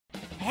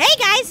Hey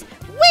guys,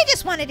 we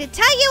just wanted to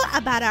tell you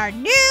about our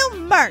new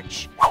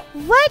merch.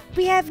 What?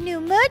 We have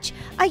new merch?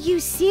 Are you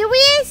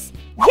serious?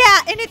 Yeah,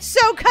 and it's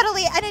so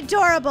cuddly and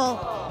adorable.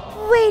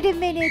 Wait a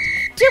minute,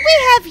 do we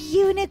have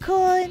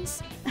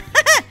unicorns?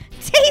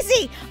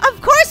 Daisy,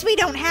 of course we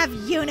don't have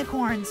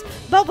unicorns,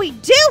 but we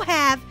do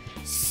have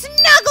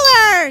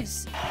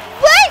snugglers.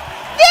 What?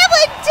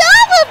 They're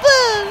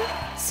adorable.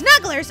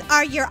 Snugglers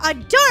are your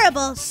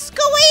adorable,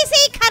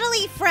 squeezy,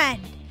 cuddly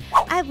friend.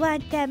 I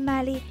want them,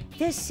 Molly.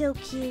 They're so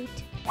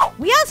cute.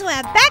 We also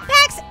have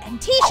backpacks and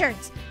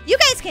t-shirts. You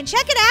guys can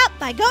check it out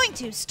by going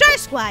to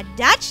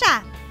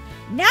starsquad.shop.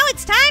 Now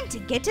it's time to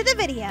get to the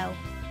video.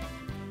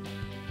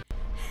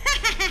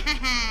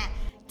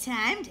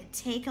 Time to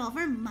take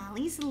over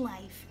Molly's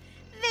life.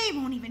 They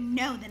won't even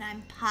know that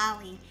I'm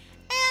Polly.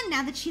 And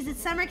now that she's at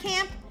summer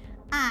camp,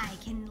 I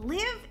can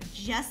live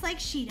just like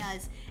she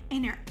does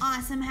in her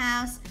awesome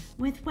house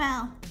with,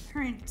 well,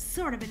 her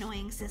sort of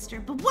annoying sister,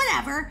 but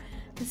whatever.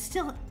 To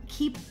still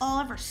keep all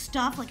of her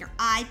stuff like her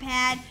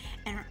iPad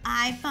and her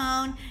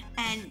iPhone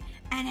and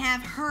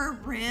have her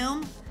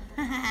room.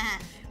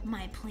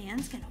 My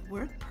plan's gonna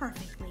work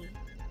perfectly.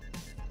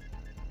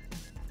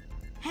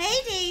 Hey,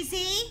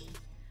 Daisy.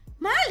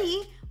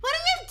 Molly, what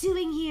are you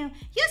doing here?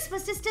 You're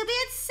supposed to still be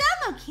at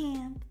summer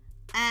camp.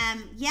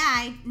 Yeah,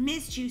 I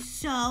missed you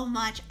so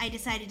much. I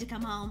decided to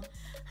come home.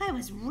 I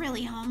was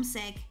really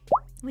homesick.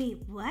 Wait,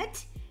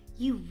 what?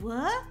 You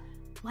were?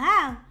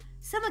 Wow.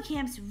 Summer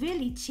camp's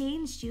really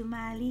changed you,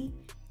 Molly.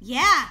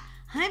 Yeah,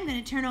 I'm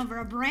gonna turn over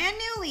a brand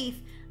new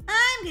leaf.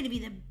 I'm gonna be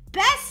the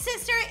best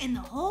sister in the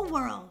whole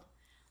world.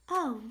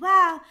 Oh,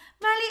 wow,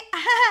 Molly,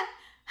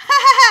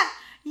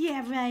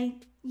 yeah, right.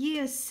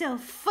 You're so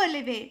full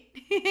of it.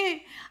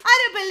 I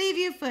don't believe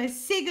you for a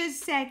single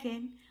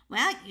second.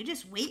 Well, you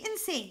just wait and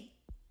see.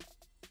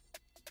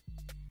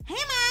 Hey,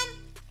 Mom.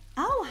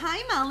 Oh,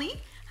 hi,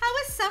 Molly. How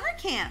was summer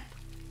camp?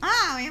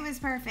 Oh, it was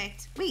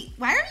perfect. Wait,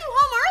 why are you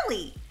home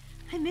early?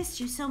 I missed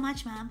you so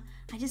much, Mom.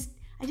 I just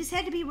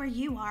had to be where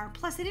you are.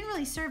 Plus, they didn't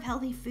really serve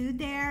healthy food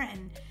there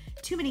and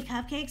too many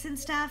cupcakes and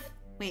stuff.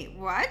 Wait,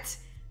 what?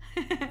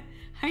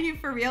 Are you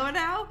for real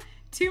now?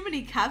 Too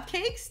many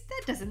cupcakes?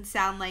 That doesn't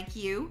sound like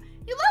you.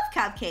 You love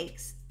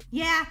cupcakes.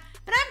 Yeah,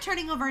 but I'm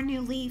turning over a new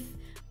leaf.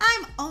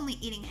 I'm only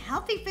eating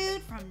healthy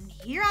food from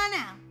here on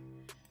out.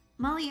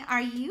 Molly,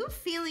 are you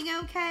feeling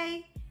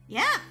okay?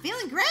 Yeah,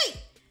 feeling great.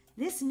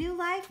 This new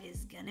life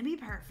is gonna be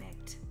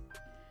perfect.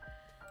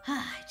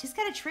 I just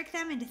gotta trick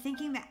them into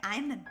thinking that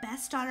I'm the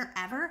best daughter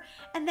ever,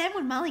 and then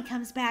when Molly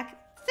comes back,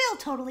 they'll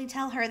totally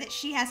tell her that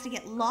she has to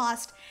get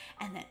lost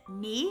and that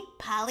me,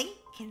 Polly,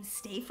 can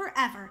stay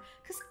forever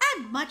because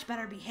I'm much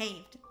better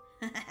behaved.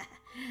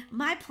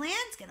 My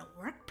plan's gonna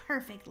work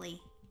perfectly.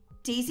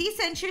 Daisy,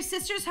 since your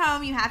sister's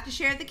home, you have to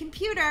share the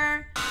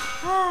computer.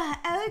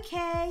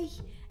 Okay.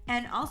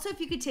 And also,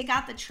 if you could take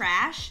out the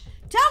trash.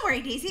 Don't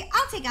worry, Daisy,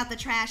 I'll take out the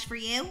trash for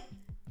you.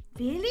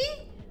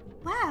 Really?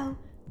 Wow.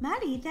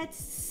 Molly, that's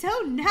so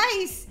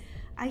nice.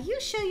 Are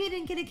you sure you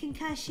didn't get a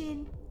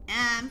concussion?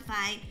 I'm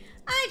fine.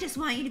 I just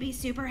want you to be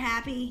super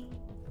happy.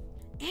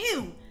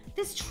 Ew,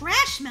 this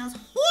trash smells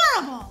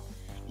horrible.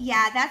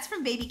 Yeah, that's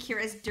from baby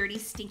Kira's dirty,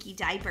 stinky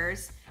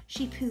diapers.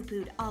 She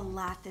poo-pooed a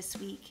lot this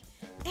week.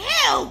 Ew,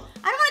 I don't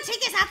want to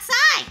take this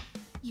outside.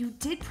 You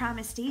did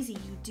promise Daisy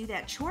you'd do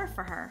that chore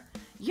for her.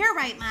 You're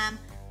right, Mom.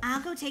 I'll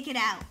go take it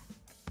out.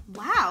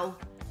 Wow,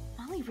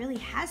 Molly really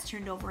has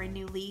turned over a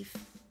new leaf.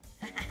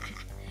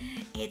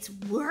 It's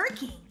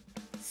working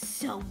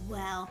so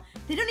well.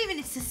 They don't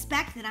even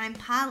suspect that I'm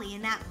Polly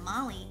and not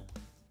Molly.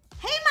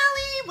 Hey,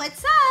 Molly,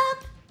 what's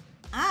up?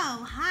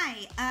 Oh,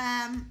 hi.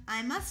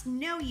 I must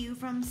know you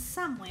from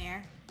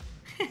somewhere.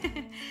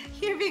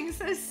 You're being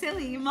so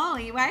silly,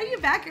 Molly. Why are you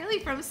back early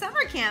from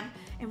summer camp?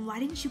 And why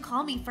didn't you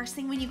call me first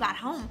thing when you got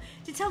home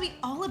to tell me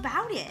all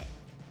about it?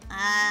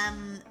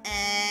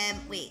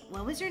 Wait,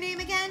 what was your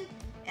name again?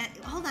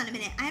 Hold on a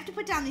minute. I have to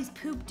put down these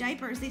poop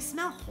diapers. They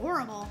smell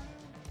horrible.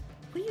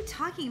 What are you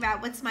talking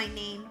about? What's my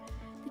name?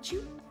 Did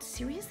you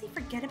seriously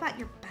forget about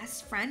your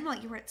best friend while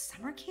you were at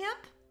summer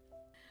camp?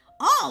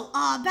 Oh,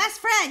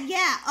 best friend,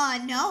 yeah.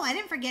 No, I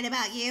didn't forget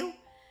about you.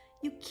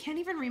 You can't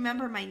even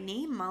remember my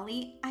name,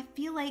 Molly. I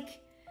feel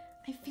like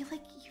you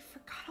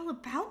forgot all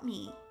about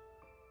me.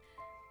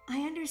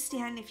 I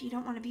understand if you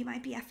don't want to be my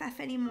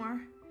BFF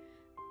anymore.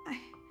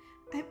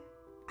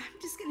 I'm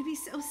just gonna be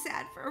so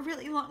sad for a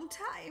really long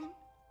time.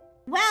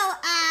 Well,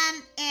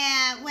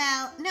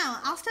 no,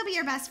 I'll still be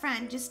your best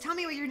friend. Just tell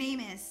me what your name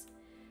is.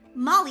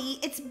 Molly,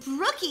 it's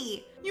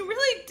Brookie. You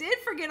really did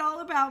forget all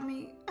about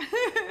me.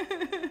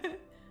 Brookie,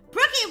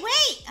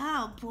 wait!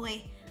 Oh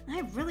boy,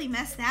 I really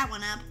messed that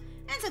one up.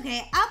 It's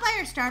okay, I'll buy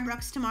her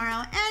Starbucks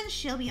tomorrow and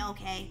she'll be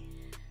okay.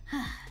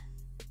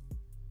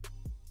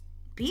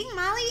 Being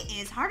Molly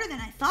is harder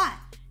than I thought.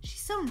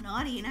 She's so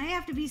naughty and I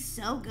have to be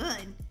so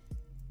good.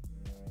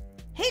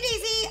 Hey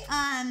Daisy,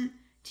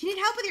 do you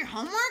need help with your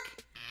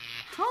homework?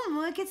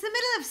 Homework? It's the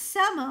middle of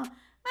summer.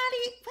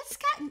 Molly, what's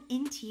gotten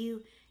into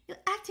you?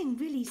 You're acting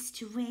really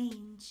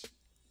strange.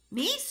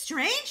 Me?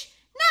 Strange?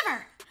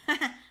 Never!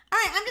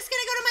 Alright, I'm just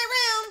gonna go to my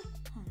room.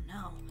 Oh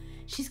no.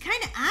 She's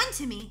kind of on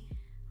to me.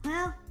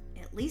 Well,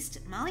 at least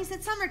Molly's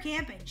at summer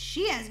camp and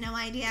she has no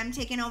idea I'm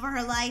taking over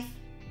her life.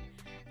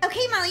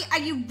 Okay, Molly, are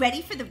you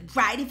ready for the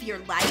ride of your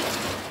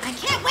life? I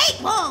can't wait!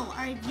 Whoa,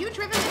 are you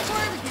driven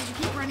before? Because you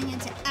keep running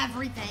into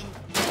everything.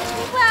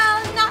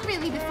 Well, not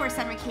really before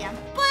summer camp,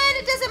 but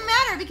it doesn't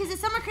matter because at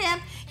summer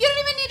camp, you don't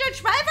even need your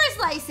driver's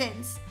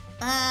license.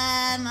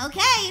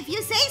 Okay, if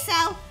you say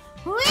so.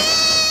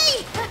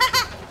 Whee!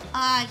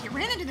 You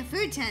ran into the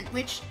food tent,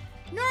 which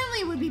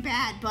normally would be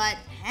bad, but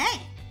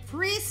hey,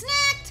 free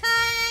snack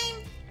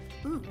time!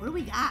 Ooh, what do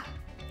we got?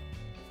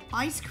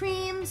 Ice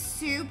cream,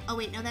 soup. Oh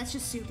wait, no, that's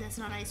just soup. That's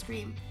not ice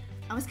cream.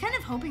 I was kind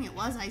of hoping it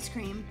was ice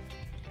cream.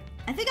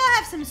 I think I'll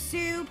have some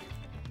soup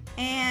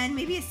and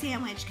maybe a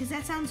sandwich because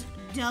that sounds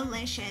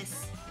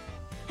delicious.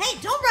 Hey,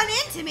 don't run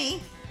into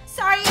me.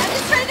 Sorry, I'm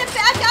just trying to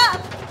back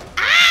up.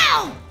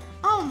 Ow!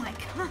 Oh my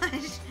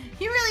gosh,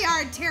 you really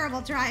are a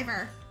terrible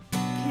driver.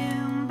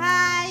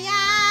 Kumbaya,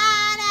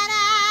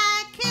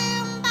 da-da,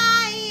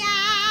 kumbaya.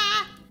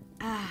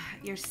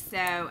 You're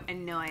so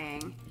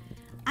annoying.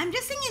 I'm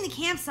just singing the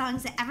camp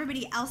songs that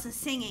everybody else is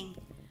singing.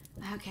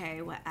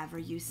 Okay, whatever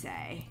you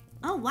say.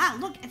 Oh wow,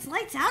 look, it's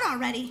lights out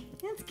already.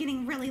 It's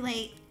getting really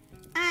late.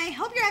 I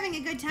hope you're having a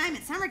good time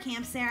at summer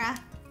camp, Sarah.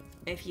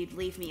 If you'd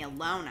leave me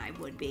alone, I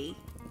would be.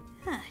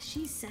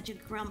 She's such a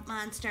grump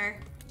monster.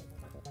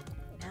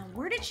 Now,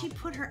 where did she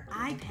put her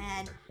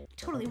iPad?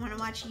 Totally want to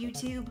watch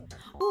YouTube.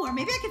 Ooh, or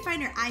maybe I could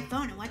find her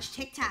iPhone and watch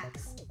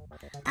TikToks.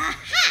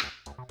 Aha!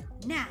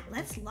 Now,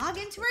 let's log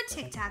into her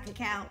TikTok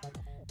account.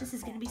 This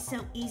is going to be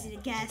so easy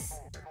to guess.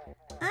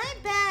 I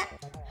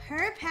bet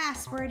her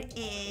password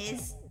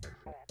is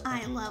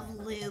I love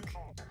Luke.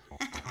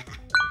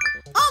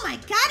 Oh my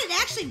god, it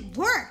actually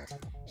worked.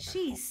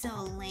 She's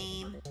so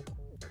lame.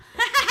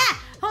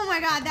 Oh my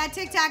god, that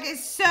TikTok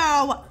is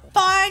so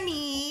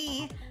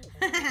funny.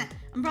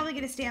 I'm probably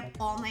going to stay up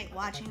all night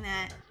watching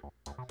that.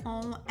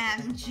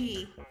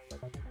 OMG.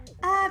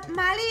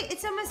 Molly,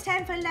 it's almost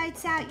time for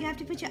lights out. You have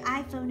to put your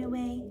iPhone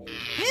away.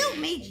 Who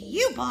made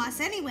you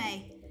boss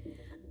anyway?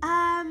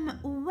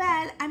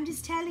 Well, I'm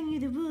just telling you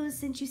the rules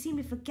since you seem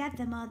to forget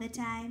them all the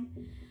time.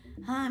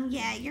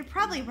 Yeah, you're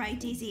probably right,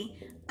 Daisy.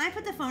 I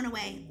put the phone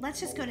away. Let's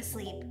just go to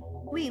sleep.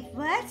 Wait,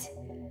 what?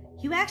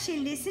 You actually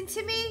listened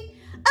to me?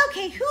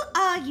 Okay, who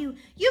are you?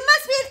 You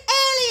must be an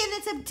alien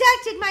that's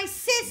abducted my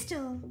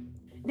sister.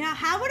 Now,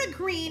 how would a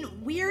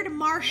green, weird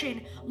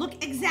Martian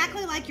look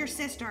exactly like your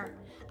sister?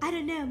 I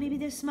don't know, maybe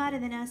they're smarter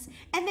than us,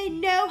 and they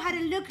know how to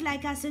look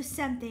like us or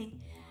something.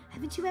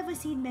 Haven't you ever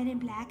seen Men in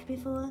Black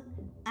before?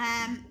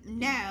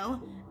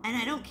 No, and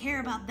I don't care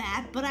about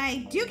that, but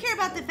I do care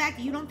about the fact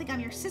that you don't think I'm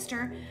your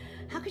sister.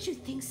 How could you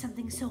think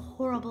something so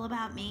horrible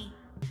about me?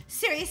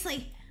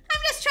 Seriously,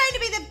 I'm just trying to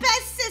be the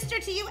best sister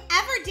to you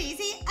ever,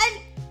 Daisy,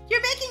 and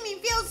you're making me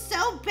feel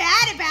so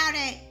bad about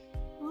it.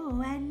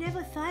 Oh, I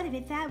never thought of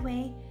it that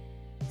way.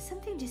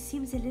 Something just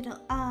seems a little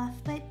off,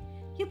 but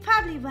you're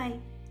probably right.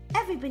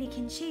 Everybody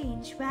can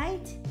change,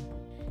 right?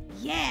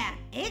 Yeah,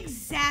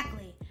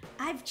 exactly.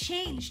 I've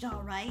changed,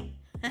 all right.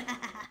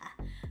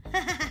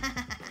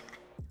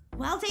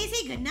 Well,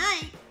 Daisy, good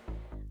night.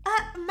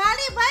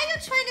 Molly, why are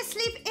you trying to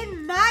sleep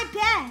in my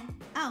bed?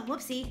 Oh,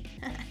 whoopsie.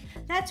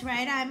 That's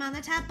right, I'm on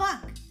the top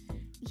bunk.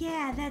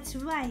 Yeah, that's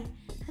right.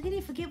 How can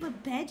you forget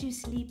what bed you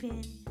sleep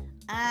in?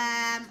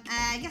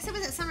 I guess I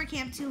was at summer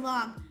camp too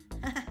long.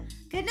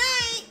 Good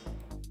night.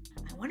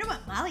 I wonder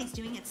what Molly's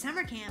doing at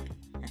summer camp.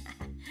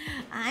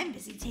 I'm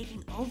busy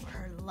taking over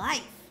her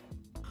life.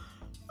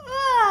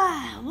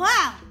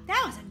 Wow,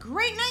 that was a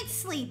great night's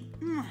sleep.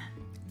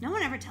 No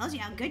one ever tells you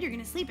how good you're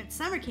gonna sleep at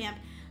summer camp.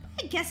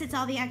 I guess it's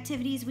all the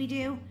activities we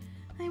do.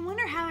 I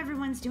wonder how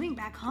everyone's doing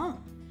back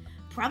home.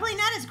 Probably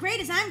not as great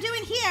as I'm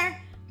doing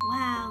here.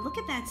 Wow, look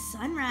at that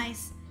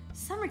sunrise.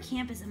 Summer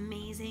camp is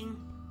amazing.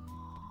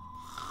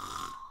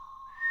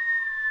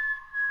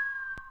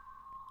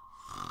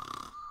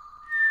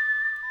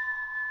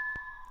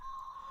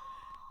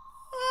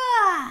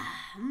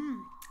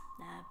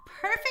 The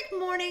perfect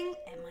morning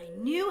at my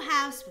new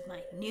house with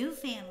my new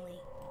family.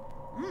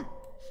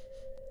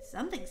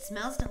 Something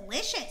smells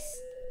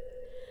delicious.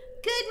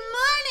 Good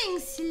morning,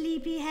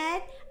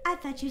 sleepyhead. I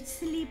thought you'd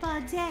sleep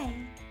all day.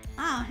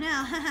 Oh,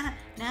 no,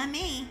 not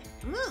me.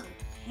 Ooh,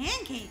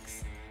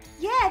 pancakes.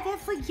 Yeah, they're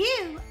for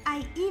you.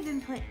 I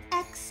even put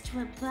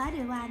extra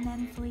butter on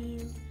them for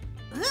you.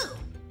 Ooh,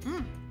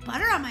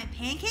 butter on my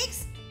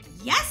pancakes?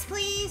 Yes,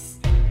 please.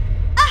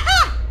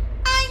 Aha!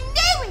 I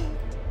knew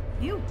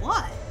it! Knew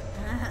what?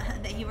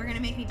 That you were gonna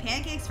make me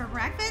pancakes for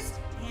breakfast?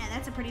 Yeah,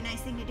 that's a pretty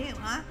nice thing to do,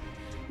 huh?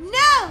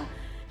 No!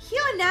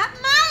 You're not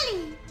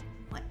Molly!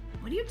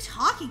 What are you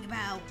talking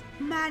about?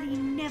 Molly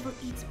never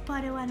eats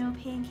butter on her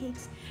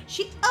pancakes.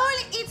 She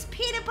only eats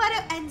peanut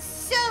butter and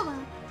soda.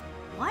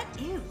 What?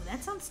 Ew,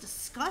 that sounds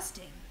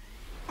disgusting.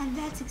 And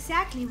that's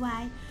exactly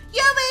why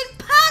you're an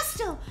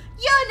imposter!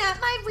 You're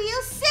not my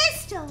real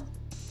sister!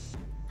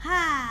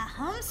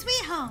 Home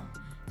sweet home.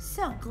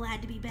 So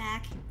glad to be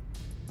back.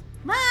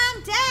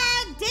 Mom,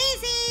 Dad,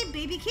 Daisy,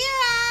 baby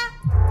Kira.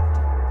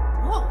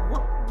 Whoa,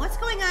 what's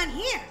going on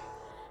here?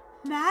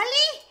 Molly?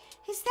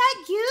 Is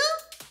that you?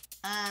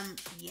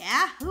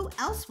 Yeah, who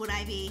else would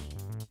I be?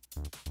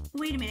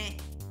 Wait a minute.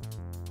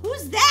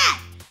 Who's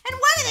that? And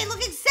why do they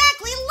look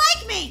exactly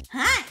like me?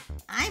 Hi,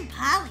 I'm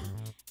Polly,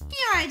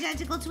 your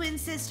identical twin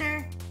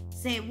sister.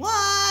 Say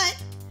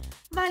what?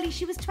 Molly,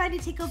 she was trying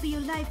to take over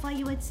your life while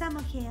you were at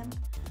summer camp.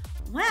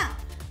 Well,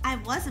 I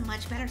was a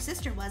much better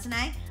sister, wasn't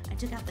I? I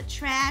took out the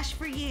trash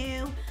for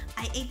you.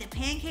 I ate the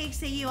pancakes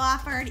that you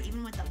offered,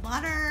 even with the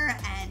butter,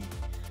 and...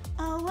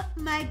 Oh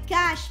my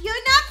gosh, you're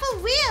not for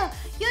real.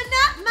 You're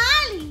not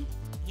Molly.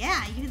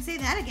 Yeah, you can say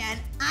that again.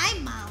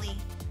 I'm Molly.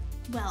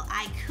 Well,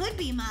 I could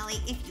be Molly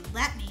if you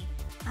let me.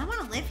 I want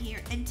to live here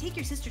and take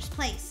your sister's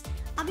place.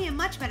 I'll be a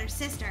much better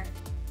sister.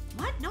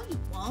 What? No, you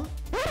won't.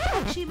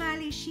 Actually,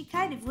 Molly, she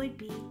kind of would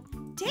be.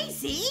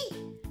 Daisy?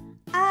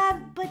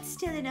 But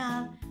still in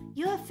all,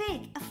 you're a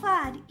fake, a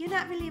fraud. You're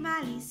not really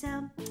Molly,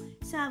 so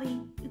sorry,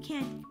 you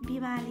can't be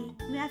Molly.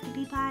 You have to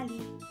be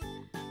Polly.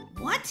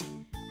 What?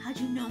 How'd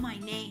you know my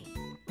name?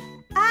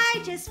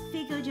 I just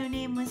figured your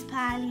name was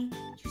Polly.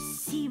 You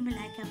seem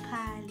like a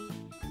Polly.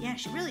 Yeah,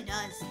 she really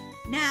does.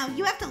 Now,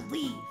 you have to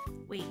leave.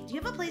 Wait, do you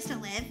have a place to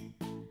live?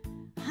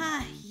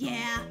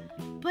 Yeah,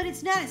 but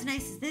it's not as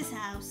nice as this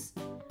house.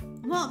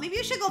 Well, maybe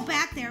you should go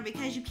back there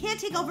because you can't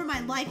take over my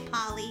life,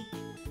 Polly.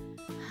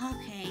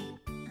 Okay,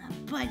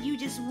 but you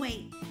just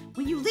wait.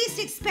 When you least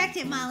expect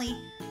it, Molly,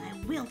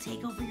 I will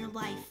take over your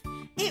life.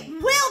 It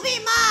will be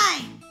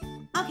mine!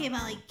 Okay,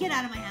 Molly, get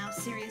out of my house,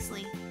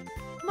 seriously.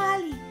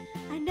 Molly,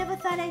 I never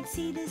thought I'd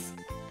see this,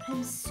 but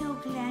I'm so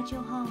glad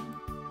you're home.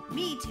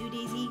 Me too,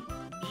 Daisy.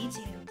 Me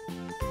too.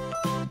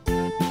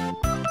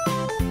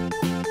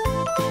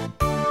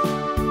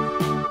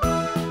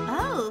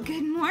 Oh,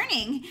 good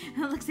morning.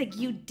 It looks like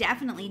you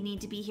definitely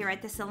need to be here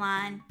at the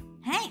salon.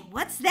 Hey,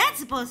 what's that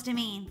supposed to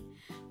mean?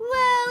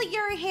 Well,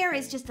 your hair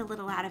is just a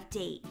little out of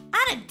date.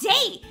 Out of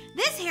date?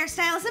 This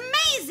hairstyle is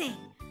amazing!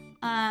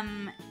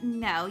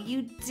 No,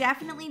 you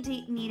definitely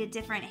need a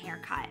different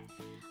haircut.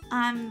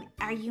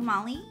 Are you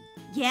Molly?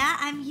 Yeah,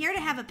 I'm here to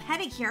have a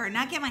pedicure,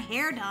 not get my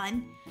hair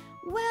done.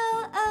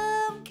 Well,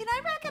 can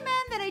I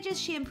recommend that I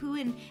just shampoo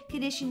and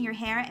condition your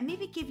hair and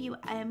maybe give you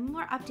a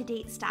more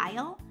up-to-date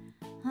style?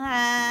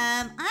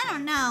 I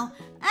don't know.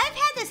 I've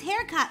had this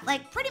haircut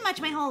like pretty much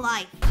my whole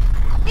life.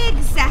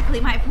 Exactly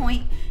my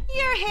point.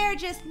 Your hair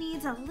just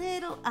needs a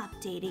little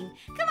updating.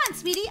 Come on,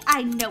 sweetie,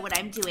 I know what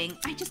I'm doing.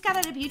 I just got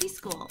out of beauty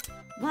school.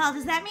 Well,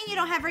 does that mean you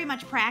don't have very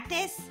much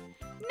practice?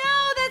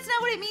 No, that's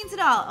not what it means at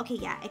all. Okay,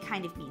 yeah, it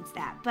kind of means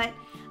that, but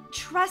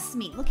trust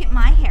me, look at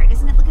my hair.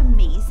 Doesn't it look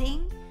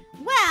amazing?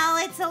 Well,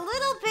 it's a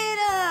little bit,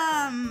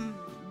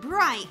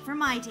 bright for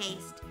my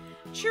taste.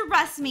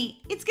 Trust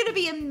me, it's gonna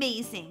be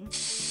amazing.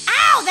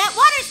 Ow, that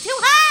water's too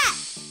hot!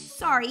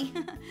 Sorry,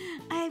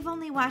 I've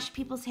only washed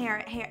people's hair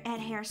at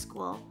hair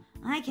school.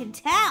 I can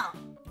tell.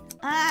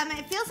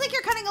 It feels like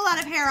you're cutting a lot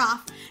of hair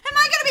off. Am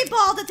I gonna be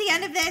bald at the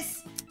end of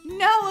this?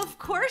 No, of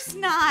course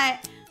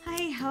not.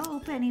 I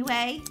hope,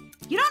 anyway.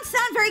 You don't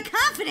sound very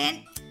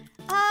confident.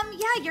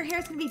 Yeah, your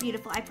hair's gonna be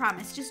beautiful, I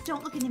promise. Just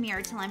don't look in the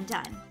mirror till I'm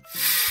done.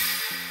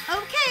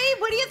 Okay,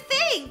 what do you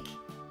think?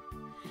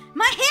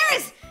 My hair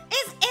is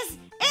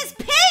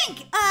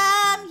pink!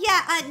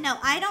 No,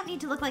 I don't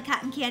need to look like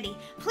cotton candy.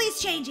 Please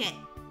change it.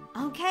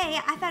 Okay,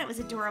 I thought it was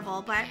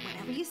adorable, but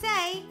whatever you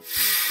say.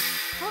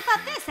 How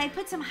about this? I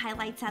put some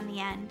highlights on the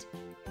end.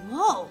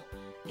 Whoa,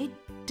 it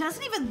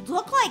doesn't even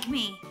look like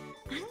me.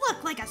 I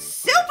look like a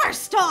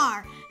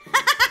superstar.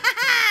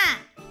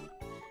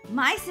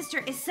 My sister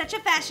is such a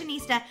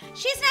fashionista,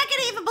 she's not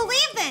gonna even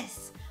believe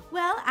this.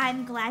 Well,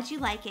 I'm glad you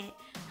like it.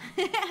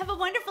 Have a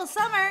wonderful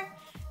summer.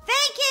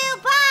 Thank you,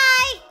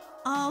 bye.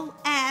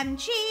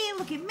 OMG,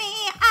 look at me.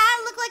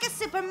 I look like a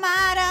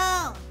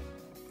supermodel.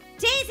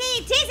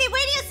 Daisy, wait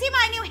till you see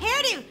my new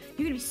hairdo.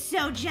 You're gonna be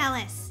so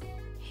jealous.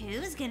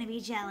 Who's gonna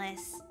be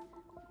jealous?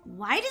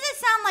 Why does it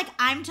sound like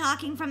I'm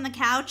talking from the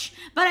couch,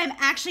 but I'm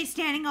actually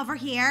standing over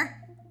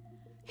here?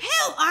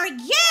 Who are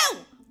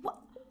you?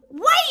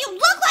 Why do you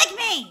look like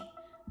me?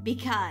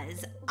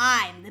 Because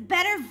I'm the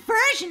better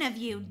version of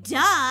you,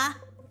 duh.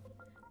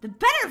 The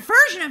better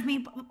version of me?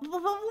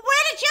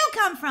 Where did you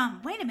come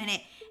from? Wait a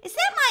minute, is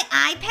that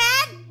my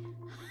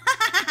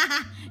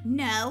iPad?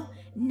 No,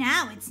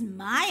 now it's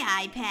my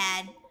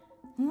iPad.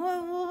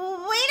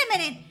 Wait a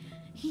minute,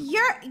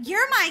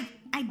 you're my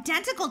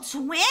identical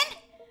twin?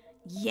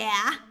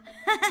 Yeah.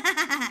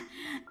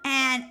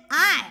 And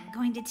I'm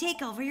going to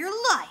take over your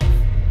life.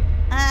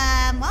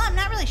 Well, I'm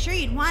not really sure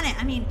you'd want it.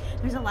 I mean,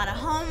 there's a lot of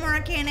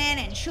homework in it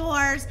and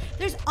chores.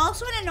 There's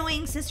also an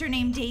annoying sister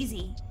named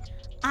Daisy.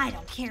 I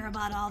don't care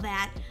about all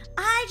that.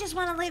 I just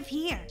want to live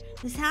here.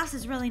 This house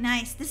is really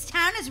nice. This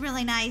town is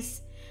really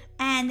nice.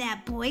 And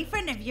that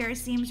boyfriend of yours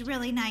seems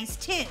really nice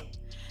too.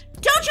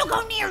 Don't you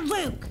go near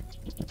Luke!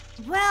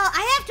 Well,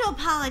 I have to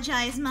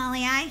apologize,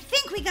 Molly. I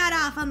think we got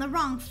off on the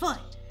wrong foot.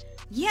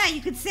 Yeah,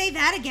 you could say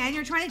that again.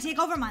 You're trying to take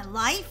over my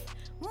life?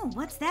 Ooh,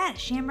 what's that? A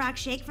Shamrock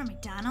Shake from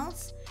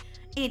McDonald's?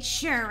 It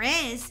sure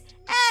is.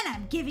 And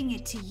I'm giving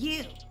it to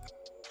you.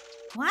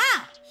 Wow.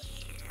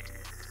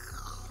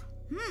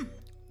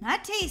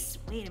 That tastes...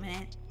 Wait a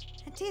minute.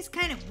 That tastes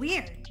kind of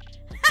weird.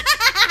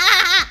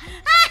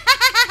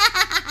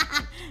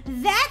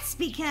 That's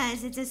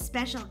because it's a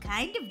special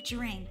kind of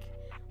drink.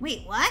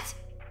 Wait, what?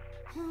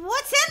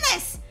 What's in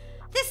this?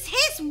 This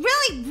tastes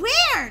really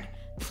weird.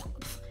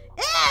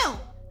 Ew!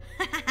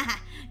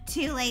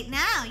 Too late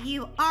now.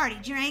 You already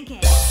drank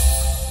it.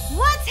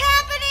 What's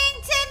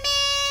happening to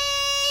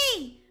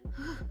me?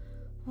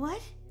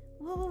 What?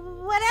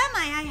 What am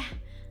I?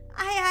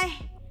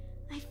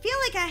 I feel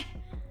like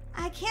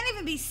I can't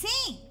even be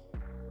seen.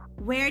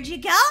 Where'd you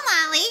go,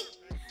 Molly?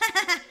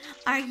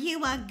 Are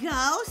you a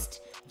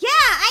ghost? Yeah,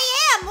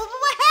 I am.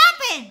 What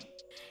happened?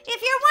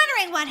 If you're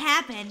wondering what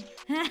happened,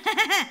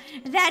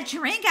 that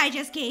drink I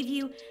just gave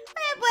you,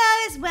 it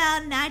was,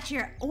 not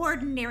your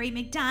ordinary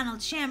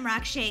McDonald's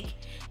Shamrock Shake.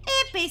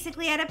 It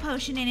basically had a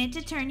potion in it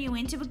to turn you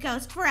into a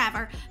ghost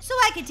forever, so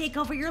I could take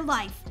over your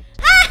life.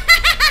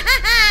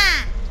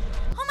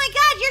 Oh my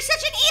God, you're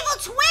such an evil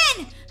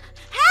twin!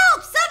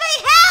 Help!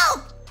 Somebody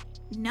help!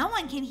 No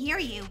one can hear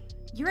you.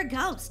 You're a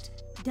ghost.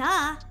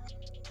 Duh.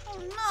 Oh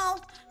no.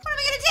 What am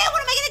I gonna do?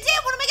 What am I gonna do?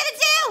 What am I gonna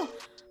do?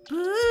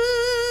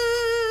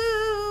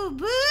 Boo!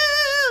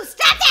 Boo!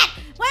 Stop that!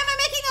 Why am I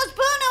making those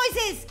boo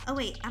noises? Oh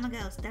wait, I'm a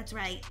ghost. That's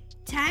right.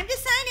 Time to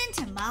sign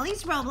into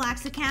Molly's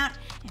Roblox account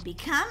and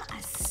become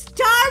a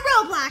star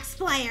Roblox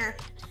player.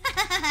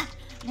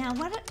 Now,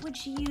 what would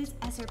she use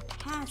as her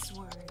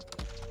password?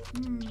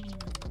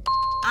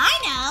 I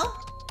know.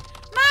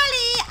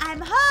 Molly,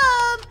 I'm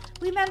home.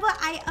 Remember,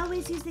 I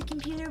always use the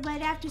computer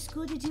right after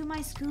school to do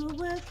my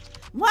schoolwork?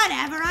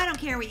 Whatever, I don't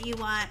care what you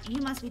want.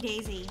 You must be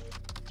Daisy.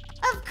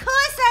 Of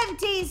course I'm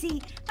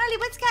Daisy. Molly,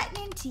 what's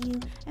gotten into you?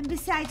 And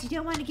besides, you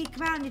don't want to get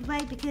grounded,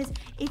 right? Because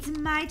it's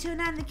my turn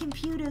on the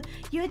computer.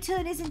 Your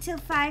turn is until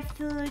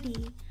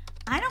 5:30.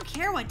 I don't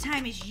care what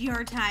time is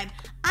your time.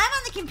 I'm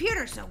on the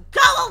computer, so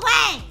go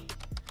away!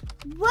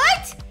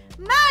 What?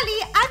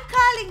 Molly, I'm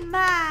calling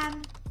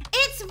Mom.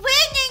 It's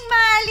ringing,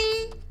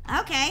 Molly.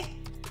 Okay.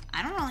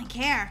 I don't really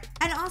care.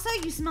 And also,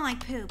 you smell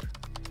like poop.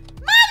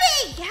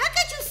 Molly! How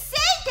could you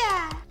say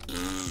that?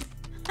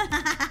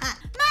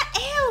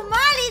 Ew,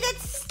 Molly, that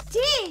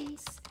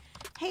stinks.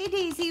 Hey,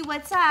 Daisy,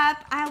 what's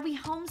up? I'll be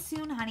home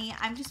soon, honey.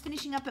 I'm just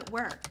finishing up at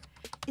work.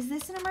 Is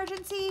this an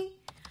emergency?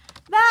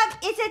 Mom,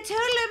 it's a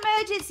total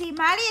emergency.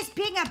 Molly is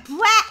being a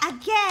brat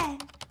again.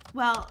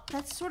 Well,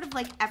 that's sort of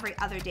like every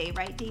other day,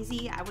 right,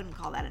 Daisy? I wouldn't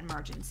call that an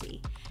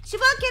emergency. She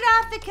won't get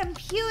off the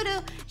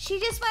computer. She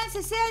just wants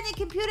to sit on the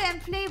computer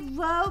and play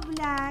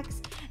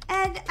Roblox.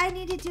 And I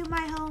need to do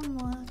my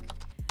homework.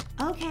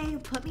 Okay,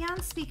 put me on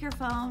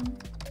speakerphone.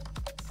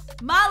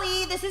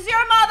 Molly, this is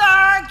your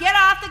mother. Get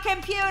off the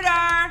computer.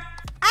 I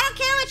don't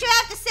care what you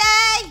have to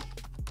say.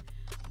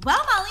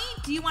 Well, Molly,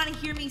 do you want to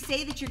hear me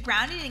say that you're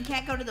grounded and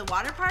can't go to the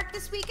water park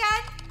this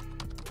weekend?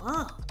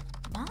 Whoa,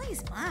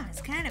 Molly's mom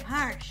is kind of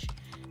harsh.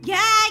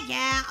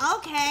 Yeah,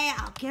 okay,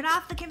 I'll get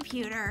off the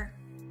computer.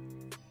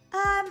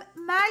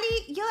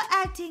 Molly, you're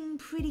acting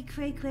pretty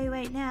cray-cray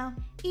right now,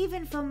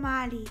 even for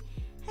Molly.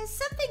 Has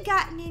something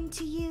gotten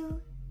into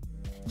you?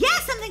 Yeah,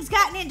 something's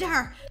gotten into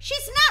her.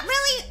 She's not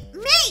really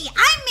me.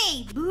 I'm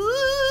me. Boo!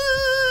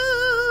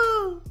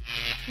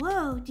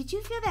 Whoa, did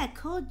you feel that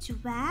cold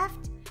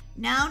draft?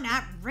 No,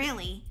 not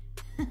really.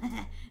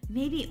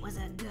 Maybe it was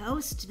a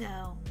ghost,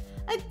 though.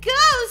 A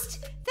ghost?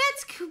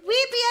 That's creepy.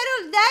 I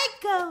don't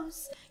like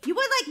ghosts. You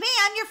would like me.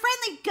 I'm your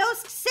friendly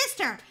ghost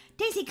sister.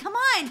 Daisy, come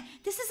on.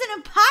 This is an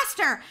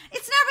imposter.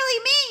 It's not really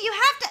me. You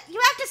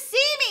have to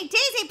see me.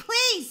 Daisy,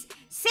 please.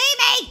 See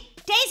me.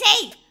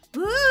 Daisy.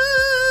 Boo!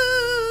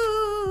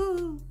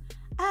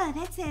 Oh,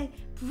 that's a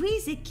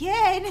breeze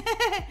again.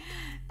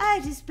 I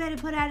just better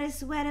put on a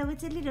sweater.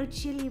 It's a little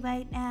chilly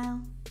right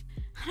now.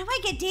 How do I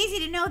get Daisy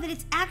to know that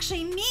it's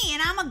actually me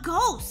and I'm a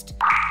ghost?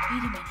 Wait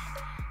a minute.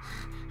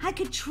 I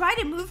could try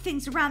to move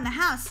things around the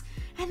house,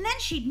 and then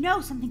she'd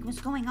know something was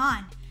going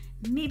on.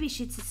 Maybe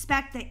she'd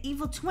suspect the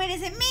evil twin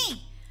isn't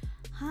me.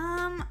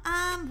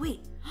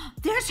 Wait.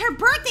 There's her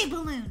birthday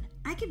balloon.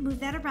 I could move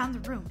that around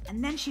the room,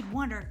 and then she'd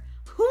wonder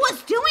who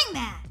was doing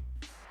that.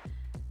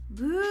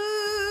 Boo!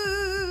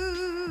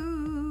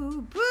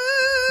 Boo!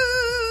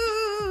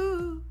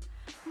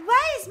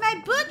 Why is my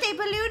birthday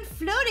balloon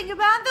floating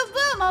around the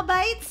room all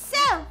by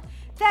itself?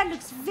 That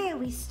looks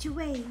very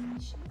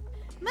strange.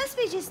 Must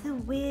be just the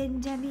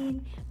wind. I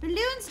mean,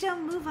 balloons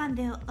don't move on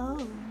their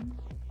own.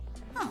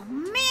 Oh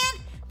man,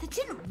 that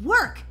didn't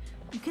work.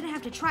 I'm gonna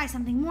have to try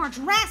something more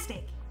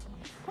drastic.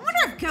 I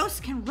wonder if ghosts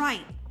can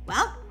write.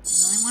 Well,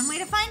 there's only one way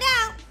to find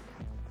out.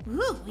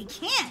 Ooh, we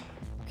can.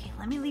 Okay,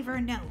 let me leave her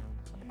a note.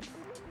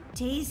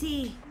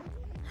 Daisy,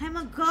 I'm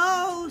a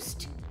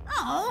ghost.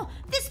 Oh,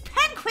 this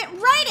pen quit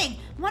writing.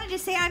 I wanted to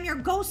say I'm your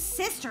ghost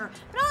sister,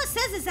 but all it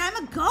says is I'm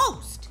a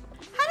ghost.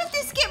 How did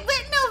this get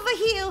written over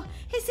here?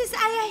 It says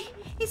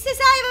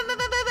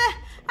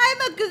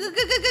I'm a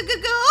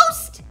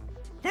ghost.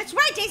 That's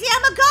right, Daisy,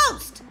 I'm a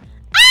ghost.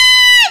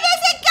 Ah,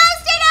 there's a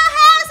ghost in our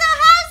house. Our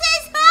house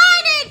is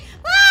haunted.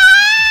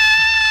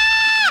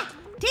 Ah!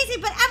 Daisy,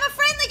 but I'm a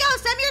friendly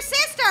ghost. I'm your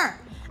sister.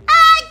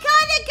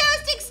 Call the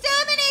ghost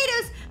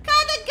exterminators.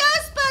 Call the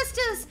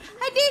Ghostbusters.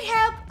 I need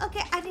help.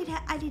 Okay, I need help.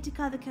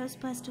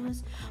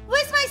 Ghostbusters.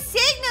 Where's my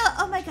signal?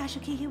 Oh my gosh,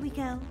 okay, here we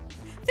go.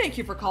 Thank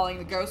you for calling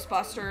the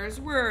Ghostbusters.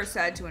 We're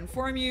sad to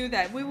inform you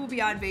that we will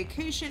be on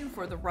vacation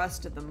for the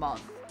rest of the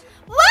month.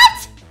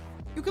 What?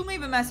 You can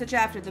leave a message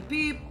after the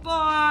beep,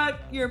 but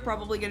you're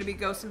probably going to be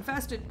ghost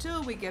infested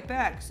till we get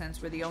back,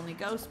 since we're the only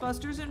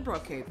Ghostbusters in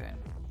Brookhaven.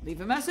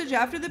 Leave a message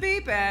after the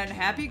beep and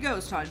happy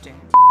ghost hunting.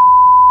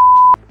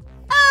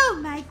 Oh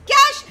my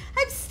gosh,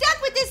 I'm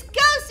stuck with this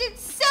ghost.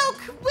 It's so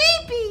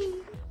creepy.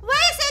 Why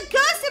is there a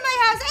ghost in my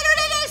house? I don't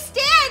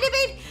understand. I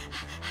mean,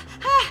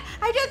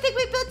 I don't think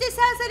we built this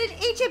house on an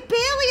ancient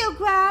burial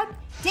ground.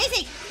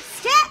 Daisy,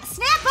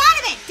 snap out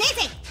of it.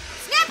 Daisy,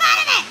 snap out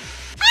of it.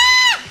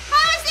 Ah!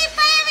 How is the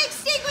fire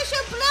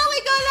extinguisher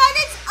blowing all on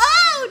its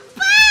own?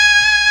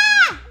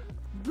 Ah!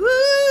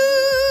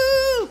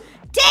 Boo!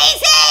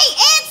 Daisy,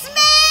 it's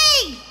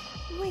me!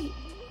 Wait,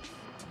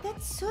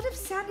 that sort of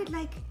sounded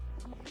like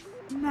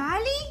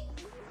Marley?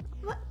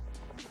 What?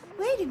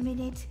 Wait a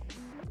minute.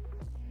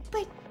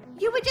 But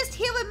you were just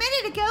here a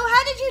minute ago.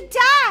 How did you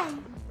die?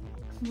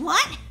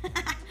 What?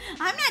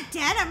 I'm not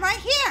dead. I'm right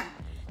here.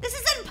 This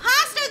is an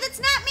imposter. That's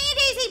not me,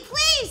 Daisy.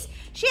 Please.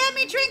 She had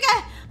me drink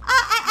a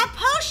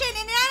potion,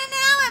 and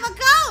now I'm a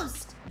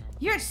ghost.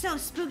 You're so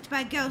spooked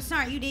by ghosts,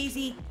 aren't you,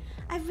 Daisy?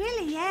 I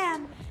really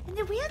am. And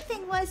the weird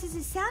thing was,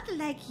 it sounded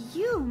like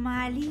you,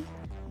 Marley.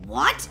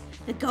 What?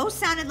 The ghost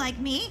sounded like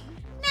me?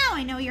 Now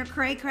I know you're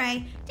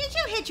cray-cray. Did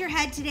you hit your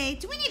head today?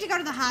 Do we need to go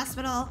to the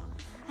hospital?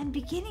 I'm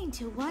beginning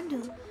to wonder.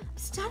 I'm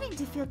starting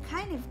to feel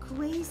kind of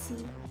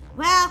crazy.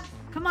 Well,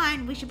 come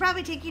on. We should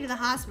probably take you to the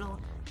hospital.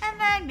 And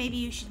then maybe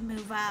you should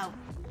move out.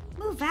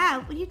 Move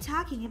out? What are you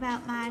talking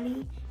about,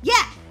 Marley?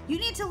 Yeah, you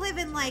need to live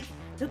in, like,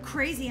 the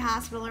crazy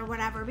hospital or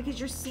whatever because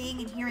you're seeing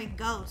and hearing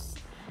ghosts.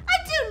 I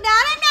do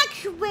not. I'm not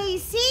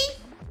crazy.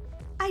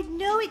 I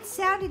know it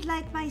sounded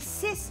like my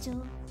sister.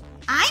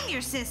 I'm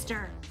your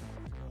sister.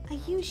 Are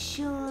you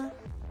sure?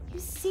 You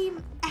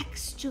seem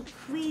extra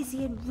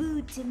crazy and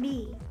rude to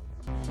me.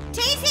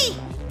 Daisy,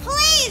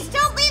 please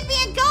don't leave me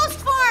in ghost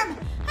form.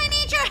 I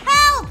need your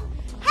help.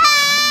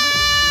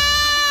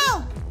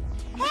 Help!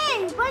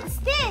 Hey, what's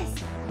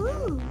this?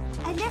 Ooh,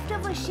 a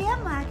leftover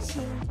shamrock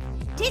shake.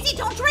 Daisy,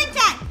 don't drink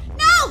that.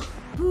 No!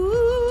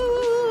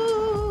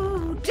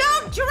 Ooh,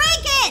 don't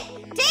drink it.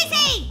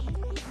 Daisy!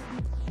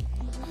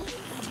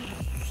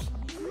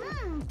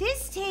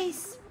 This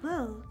tastes,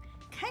 whoa,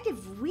 kind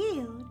of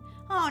weird.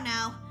 Oh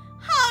no.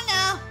 Oh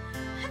no.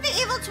 The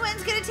evil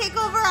twin's gonna take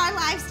over our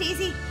lives,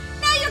 Daisy.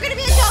 Now you're gonna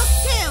be a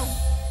ghost too.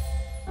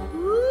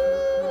 Ooh.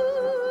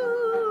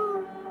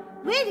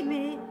 Wait a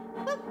minute.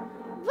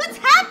 What's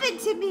happened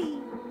to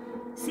me?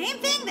 Same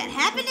thing that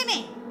happened to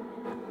me.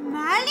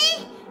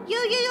 Marley?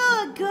 You're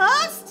a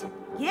ghost?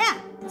 Yeah,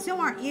 and so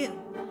aren't you.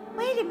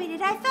 Wait a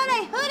minute, I thought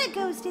I heard a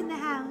ghost in the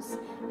house.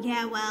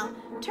 Yeah, well,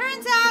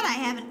 turns out I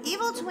have an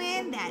evil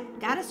twin that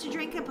got us to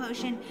drink a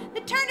potion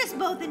that turned us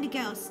both into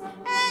ghosts.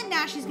 And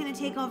now she's gonna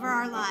take over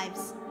our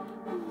lives.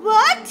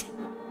 What?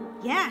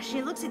 Yeah,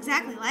 she looks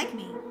exactly like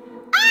me.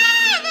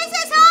 Ah, this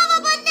is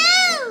horrible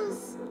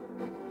news!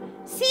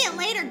 See you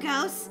later,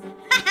 ghosts.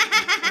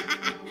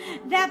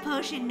 That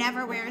potion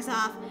never wears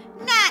off.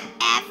 Not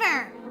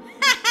ever.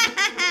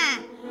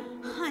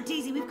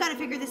 Daisy, we've got to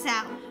figure this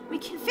out. We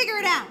can figure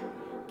it out.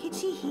 Can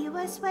she hear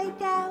us right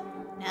now?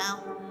 No.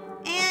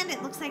 And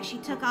it looks like she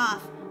took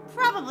off.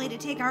 Probably to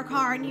take our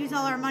car and use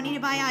all our money to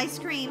buy ice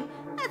cream.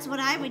 That's what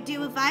I would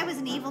do if I was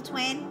an evil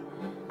twin.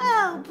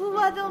 Oh,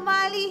 brother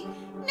Marley.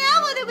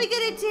 Now what are we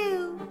gonna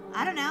do?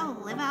 I don't know.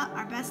 Live out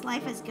our best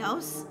life as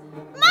ghosts?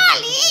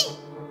 Marley!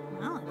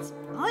 Well, it's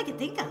all I could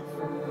think of.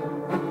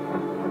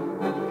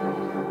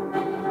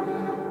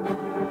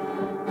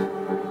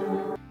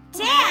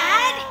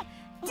 Dad!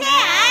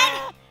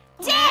 Dad!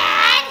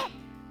 Dad!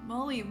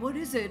 Molly, what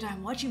is it?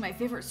 I'm watching my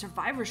favorite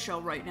Survivor show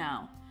right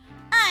now.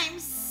 I'm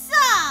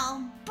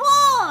so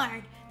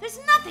bored. There's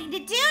nothing to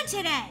do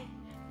today.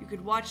 You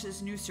could watch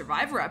this new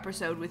Survivor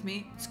episode with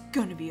me. It's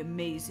gonna be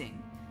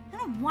amazing. I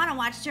don't want to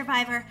watch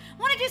Survivor. I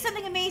want to do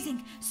something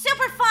amazing.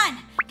 Super fun.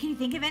 Can you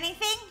think of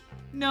anything?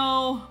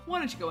 No. Why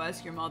don't you go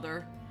ask your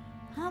mother?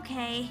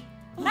 Okay.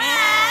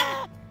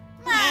 Mom!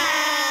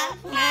 Mom!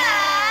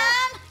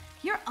 Mom!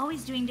 You're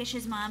always doing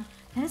dishes, Mom.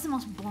 That is the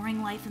most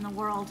boring life in the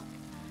world.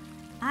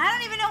 I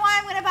don't even know why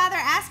I'm going to bother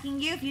asking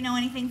you if you know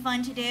anything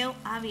fun to do.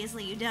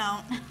 Obviously you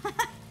don't.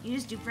 You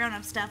just do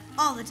grown-up stuff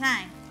all the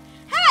time.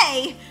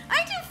 Hey,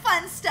 I do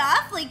fun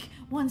stuff. Like,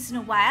 once in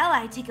a while,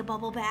 I take a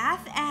bubble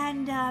bath,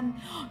 and,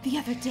 the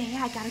other day,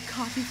 I got a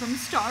coffee from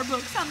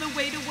Starbucks on the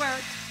way to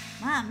work.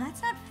 Mom,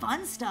 that's not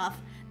fun stuff.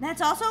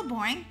 That's also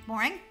boring,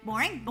 boring,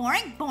 boring,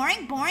 boring,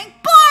 boring, boring,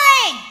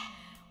 boring!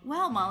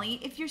 Well, Molly,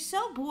 if you're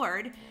so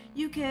bored,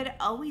 you could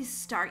always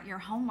start your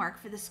homework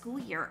for the school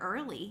year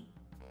early.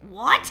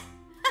 What?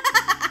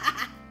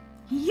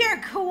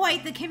 You're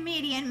quite the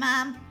comedian,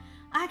 Mom.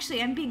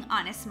 Actually, I'm being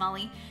honest,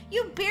 Molly.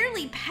 You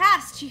barely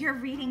passed your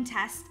reading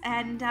test,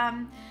 and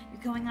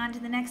you're going on to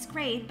the next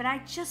grade, but I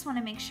just want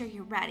to make sure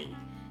you're ready.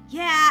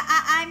 Yeah,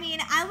 I mean,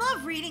 I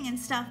love reading and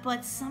stuff,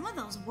 but some of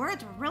those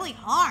words were really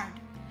hard.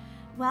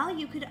 Well,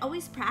 you could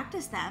always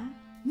practice them.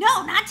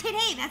 No, not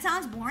today. That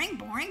sounds boring.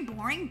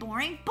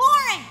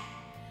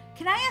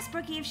 Can I ask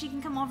Brookie if she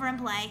can come over and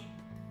play?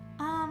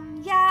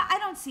 Yeah, I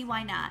don't see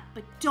why not.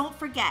 But don't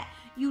forget,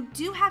 you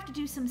do have to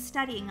do some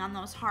studying on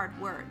those hard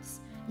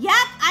words.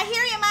 Yep, I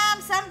hear you,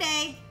 Mom,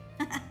 someday.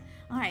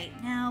 All right,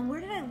 now where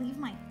did I leave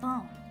my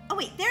phone? Oh,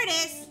 wait, there it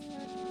is.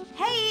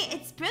 Hey,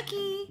 it's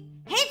Brookie.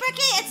 Hey,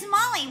 Brookie, it's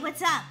Molly.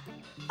 What's up?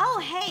 Oh,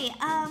 hey,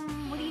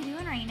 what are you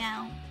doing right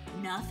now?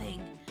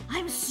 Nothing.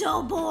 I'm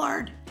so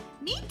bored.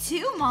 Me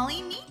too,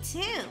 Molly, me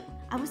too.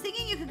 I was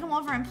thinking you could come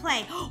over and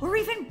play. Or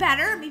even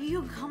better, maybe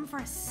you could come for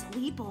a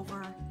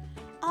sleepover.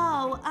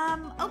 Oh,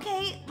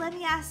 okay, let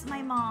me ask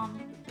my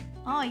mom.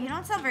 Oh, you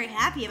don't sound very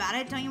happy about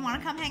it. Don't you want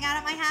to come hang out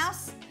at my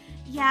house?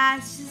 Yeah,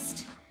 it's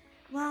just,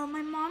 well,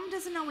 my mom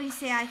doesn't always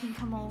say I can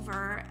come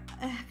over.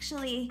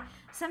 Actually,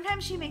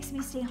 sometimes she makes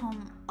me stay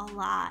home a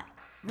lot.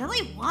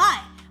 Really?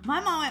 Why?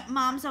 My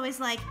mom's always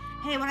like,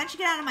 hey, why don't you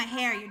get out of my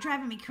hair? You're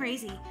driving me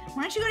crazy.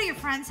 Why don't you go to your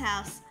friend's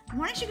house?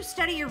 Why don't you go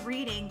study your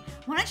reading?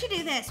 Why don't you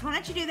do this? Why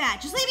don't you do that?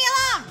 Just leave me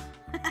alone!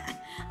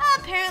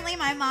 Apparently,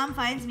 my mom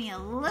finds me a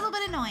little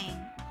bit annoying.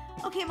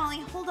 Okay, Molly,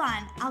 hold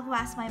on. I'll go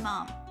ask my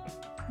mom.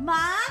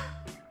 Mom?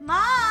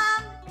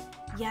 Mom?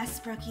 Yes,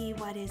 Brookie,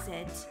 what is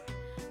it?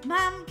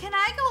 Mom, can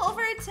I go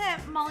over to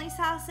Molly's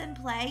house and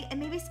play and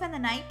maybe spend the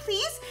night?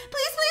 Please?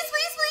 Please?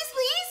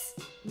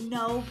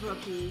 No,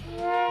 Brookie.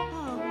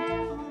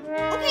 Oh.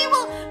 Okay,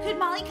 well, could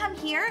Molly come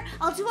here?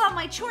 I'll do all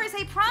my chores,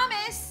 I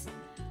promise.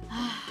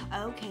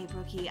 Okay,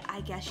 Brookie,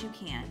 I guess you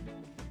can.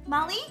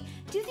 Molly,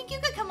 do you think you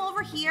could come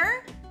over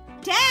here?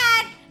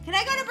 Dad, can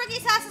I go to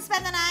Brookie's house and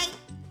spend the night?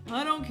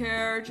 I don't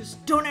care.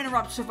 Just don't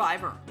interrupt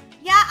Survivor.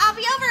 Yeah, I'll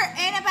be over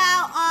in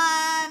about,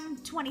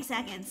 20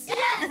 seconds.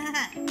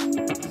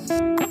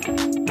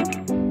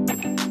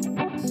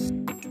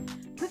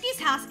 Brookie's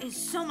house is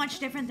so much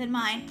different than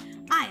mine.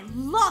 I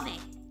love it.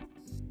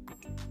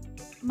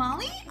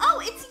 Molly?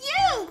 Oh, it's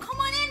you! Come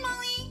on in,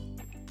 Molly.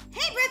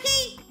 Hey,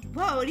 Brookie.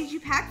 Whoa, did you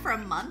pack for a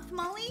month,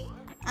 Molly?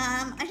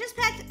 I just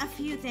packed a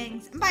few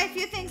things. By a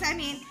few things, I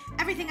mean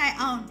everything I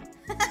own.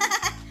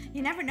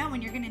 You never know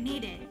when you're gonna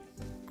need it.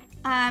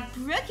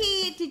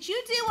 Brookie, did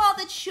you do all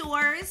the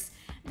chores?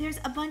 There's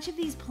a bunch of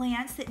these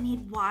plants that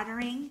need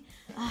watering.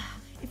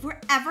 If we're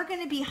ever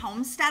gonna be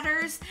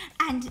homesteaders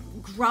and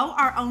grow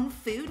our own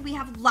food, we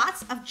have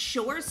lots of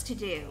chores to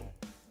do.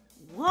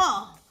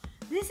 Whoa,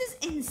 this is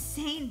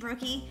insane,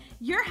 Brookie.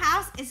 Your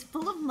house is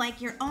full of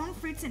like your own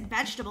fruits and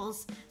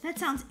vegetables. That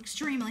sounds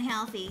extremely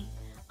healthy.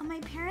 My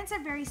parents are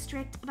very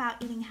strict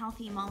about eating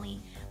healthy,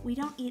 Molly. We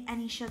don't eat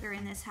any sugar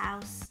in this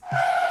house.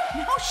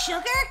 No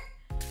sugar?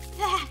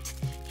 That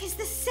is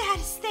the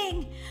saddest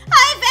thing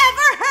I've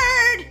ever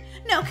heard.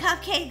 No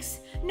cupcakes,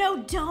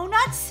 no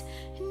donuts,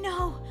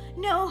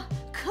 no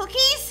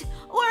cookies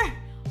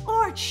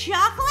or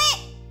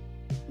chocolate?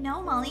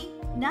 No, Molly,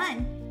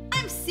 none.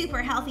 I'm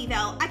super healthy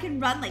though. I can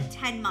run like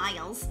 10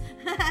 miles.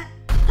 Who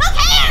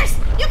cares?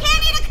 You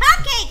can't eat a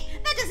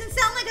cupcake. That doesn't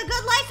sound like a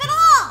good life at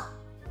all.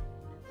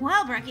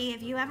 Well, Brookie,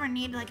 if you ever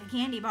need like a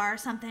candy bar or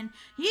something,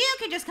 you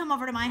could just come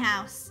over to my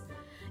house.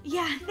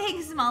 Yeah,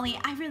 thanks, Molly.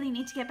 I really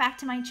need to get back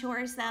to my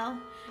chores, though.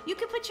 You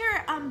could put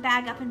your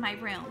bag up in my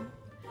room.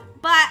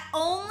 But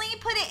only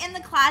put it in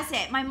the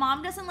closet. My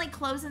mom doesn't like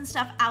clothes and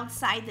stuff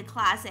outside the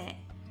closet.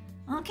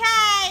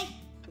 Okay.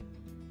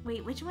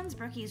 Wait, which one's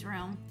Brookie's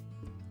room?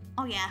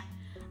 Oh, yeah.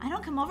 I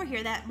don't come over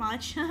here that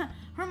much.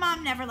 Her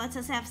mom never lets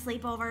us have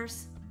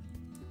sleepovers.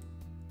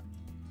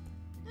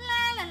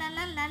 La la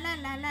la la la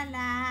la la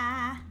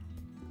la.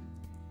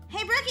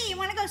 Hey, Brookie, you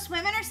want to go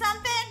swimming or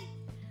something?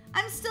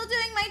 I'm still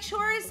doing my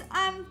chores,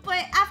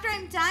 but after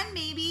I'm done,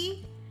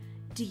 maybe.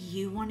 Do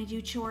you want to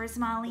do chores,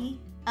 Molly?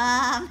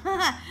 Let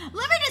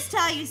me just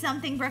tell you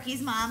something,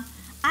 Brookie's mom.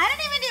 I don't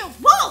even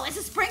do... Whoa, is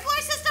the sprinkler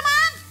system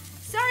on?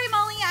 Sorry,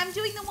 Molly, I'm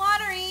doing the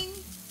watering.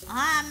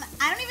 I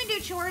don't even do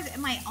chores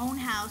in my own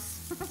house.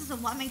 So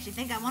what makes you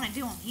think I want to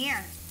do them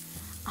here?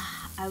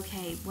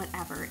 Okay,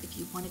 whatever. If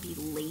you want to be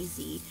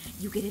lazy,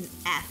 you get an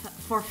F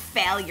for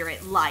failure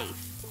at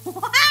life.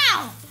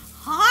 Wow!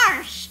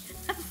 Harsh!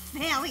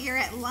 Failure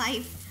at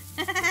life.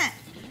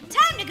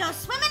 Time to go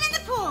swimming in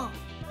the pool.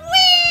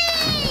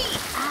 Whee!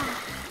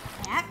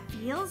 That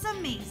feels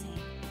amazing.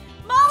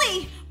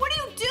 Molly, what are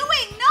you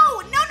doing?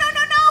 No!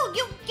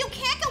 You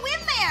can't go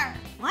in there.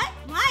 What?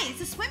 Why?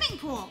 It's a swimming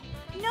pool.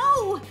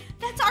 No,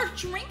 that's our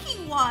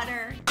drinking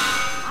water.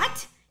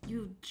 What?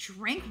 You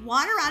drink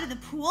water out of the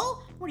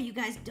pool? What are you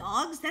guys,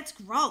 dogs? That's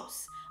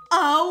gross.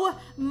 Oh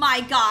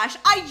my gosh,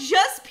 I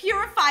just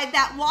purified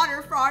that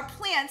water for our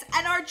plants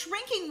and our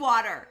drinking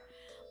water.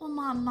 Well,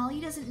 Mom,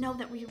 Molly doesn't know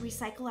that we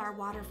recycle our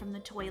water from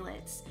the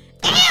toilets.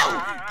 Ew!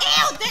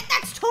 Ew!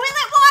 That's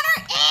toilet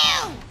water?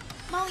 Ew!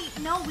 Molly,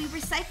 no, we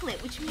recycle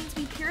it, which means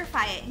we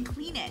purify it and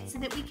clean it so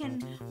that we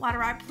can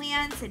water our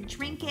plants and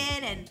drink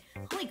it and...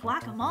 Holy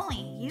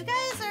guacamole, you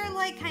guys are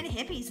like kind of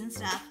hippies and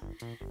stuff.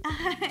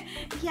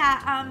 Yeah,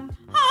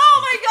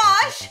 oh my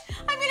gosh!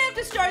 I'm gonna have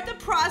to start the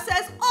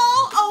process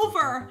all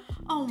over.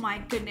 Oh my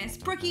goodness,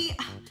 Brookie,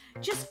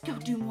 just go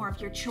do more of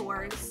your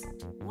chores.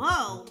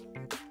 Whoa.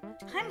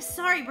 I'm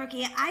sorry,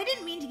 Brookie. I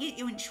didn't mean to get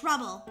you in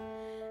trouble.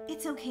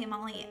 It's okay,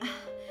 Molly.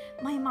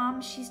 My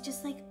mom, she's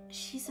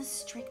a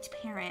strict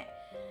parent.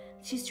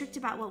 She's strict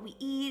about what we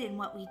eat and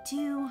what we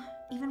do,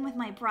 even with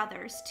my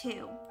brothers,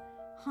 too.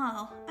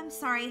 Oh, I'm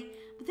sorry,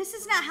 but this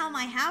is not how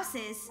my house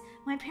is.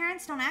 My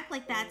parents don't act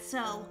like that,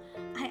 so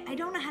I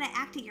don't know how to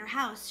act at your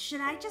house.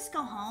 Should I just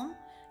go home?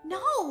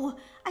 No,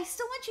 I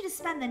still want you to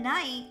spend the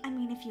night. I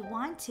mean, if you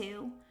want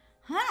to.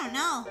 I don't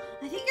know.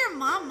 I think your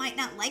mom might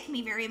not like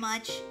me very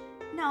much.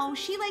 No,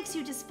 she likes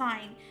you just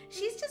fine.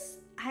 She's just,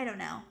 I don't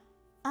know.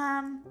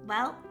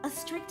 Well, a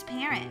strict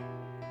parent.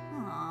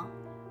 Aw.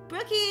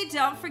 Brookie,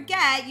 don't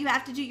forget you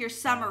have to do your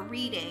summer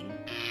reading.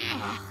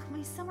 Ugh,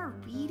 my summer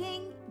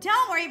reading?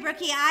 Don't worry,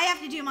 Brookie, I have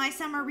to do my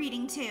summer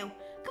reading too.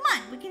 Come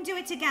on, we can do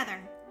it together.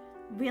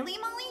 Really,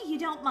 Molly? You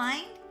don't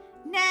mind?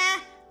 Nah,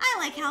 I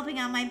like helping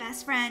out my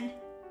best friend.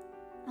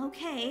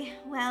 Okay,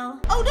 well...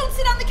 Oh, don't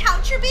sit on the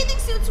couch, your bathing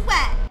suit's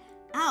wet!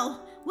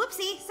 Oh,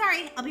 whoopsie,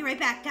 sorry, I'll be right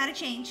back, gotta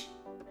change.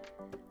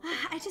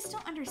 I just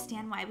don't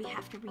understand why we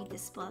have to read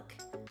this book.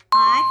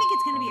 I think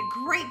it's gonna be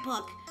a great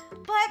book,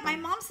 but my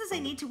mom says I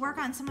need to work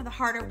on some of the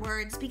harder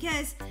words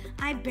because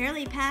I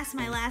barely passed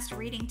my last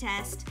reading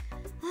test.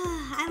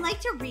 I like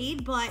to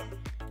read, but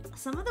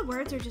some of the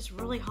words are just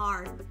really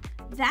hard.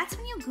 That's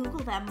when you Google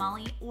them,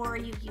 Molly, or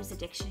you use a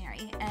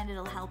dictionary and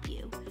it'll help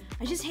you.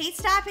 I just hate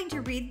stopping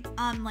to read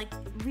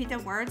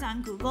the words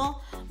on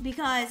Google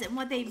because and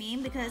what they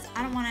mean because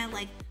I don't want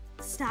to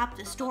stop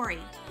the story.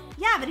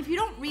 Yeah, but if you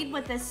don't read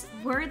what the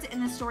words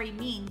in the story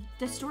mean,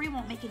 the story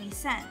won't make any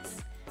sense.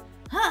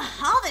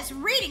 All this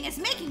reading is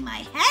making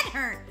my head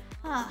hurt.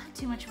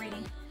 Too much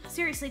reading.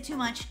 Seriously, too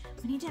much.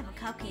 We need to have a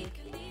cupcake.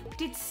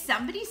 Did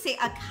somebody say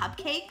a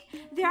cupcake?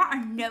 There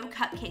are no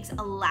cupcakes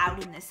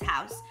allowed in this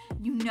house.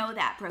 You know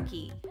that,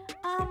 Brookie.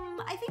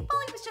 I think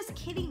Molly was just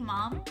kidding,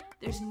 Mom.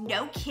 There's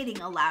no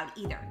kidding allowed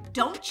either.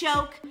 Don't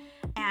joke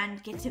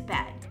and get to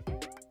bed.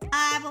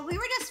 But we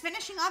were just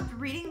finishing up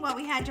reading what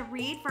we had to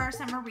read for our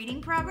summer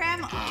reading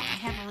program. Oh, my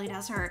head really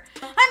does hurt.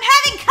 I'm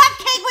having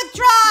cupcake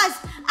withdrawals!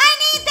 I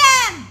need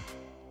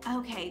them!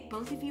 Okay,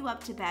 both of you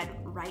up to bed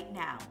right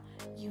now.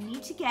 You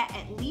need to get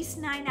at least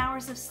 9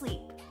 hours of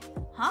sleep.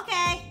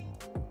 Okay.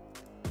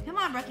 Come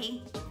on,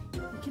 Brookie.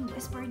 We can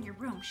whisper in your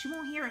room. She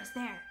won't hear us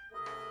there.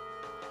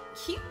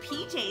 Cute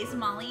PJs,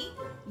 Molly.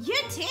 You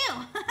too.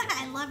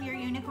 I love your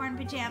unicorn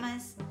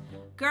pajamas.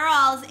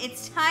 Girls,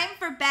 it's time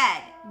for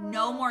bed.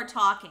 No more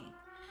talking.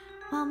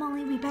 Well,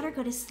 Molly, we better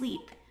go to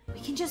sleep.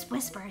 We can just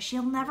whisper.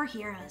 She'll never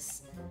hear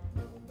us.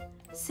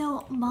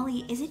 So,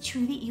 Molly, is it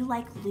true that you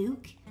like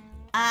Luke?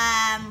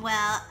 I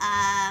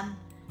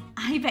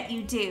bet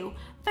you do.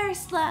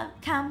 First love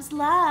comes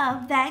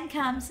love, then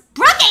comes...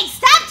 Brookie,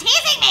 stop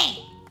teasing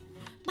me!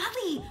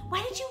 Molly,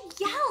 why did you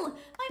yell?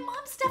 My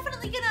mom's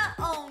definitely gonna...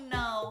 Oh,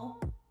 no.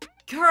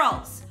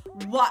 Girls,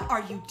 what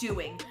are you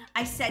doing?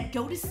 I said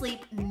go to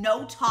sleep,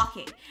 no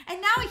talking.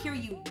 And now I hear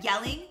you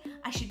yelling.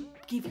 I should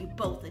give you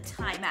both a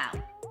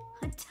timeout.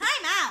 A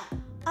timeout?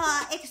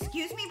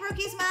 Excuse me,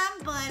 Brookie's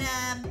mom, but,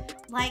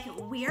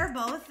 we're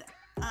both,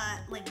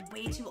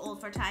 way too old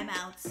for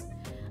timeouts.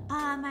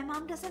 My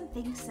mom doesn't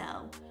think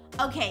so.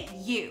 Okay,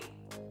 you.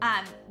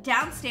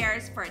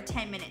 Downstairs for a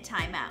 10-minute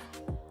timeout.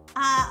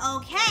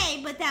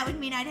 Okay, but that would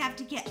mean I'd have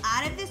to get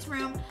out of this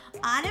room,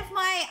 out of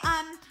my,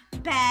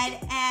 bed,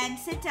 and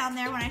sit down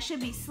there when I should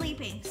be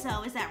sleeping.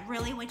 So is that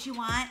really what you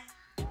want?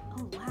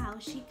 Oh, wow,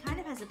 she kind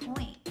of has a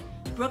point.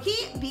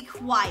 Brookie, be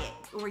quiet,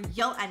 or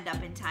you'll end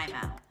up in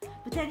timeout.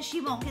 But then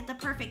she won't get the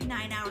perfect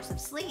 9 hours of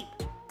sleep.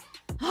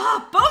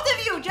 Both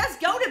of you, just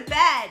go to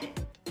bed.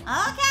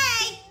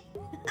 Okay.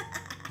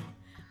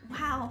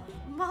 Wow,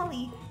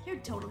 Molly, you're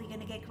totally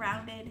gonna get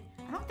grounded.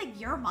 I don't think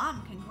your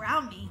mom can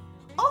ground me.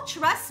 Oh,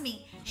 trust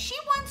me, she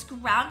once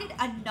grounded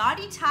a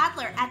naughty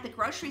toddler at the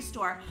grocery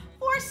store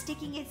for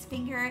sticking its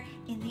finger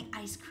in the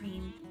ice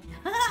cream.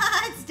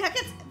 It stuck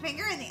its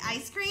finger in the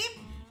ice cream?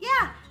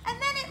 Yeah, and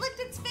then it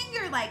licked its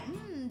finger like,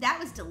 that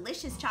was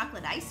delicious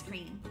chocolate ice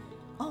cream.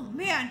 Oh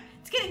man,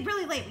 it's getting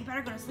really late. We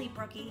better go to sleep,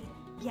 Brookie.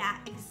 Yeah,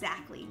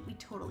 exactly. We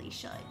totally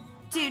should.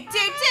 Who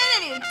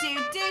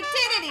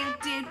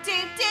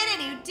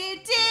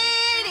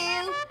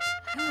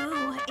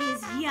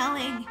is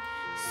yelling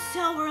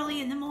so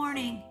early in the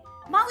morning?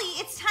 Molly,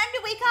 it's time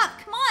to wake up.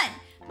 Come on.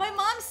 My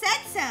mom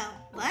said so.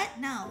 What?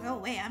 No, go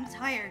away. I'm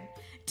tired.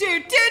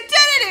 Wake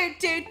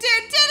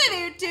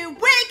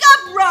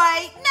up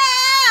right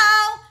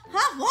now.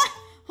 Huh? What?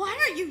 Why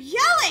are you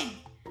yelling?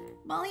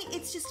 Molly,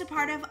 it's just a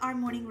part of our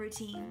morning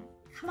routine.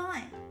 Come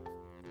on.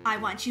 I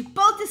want you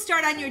both to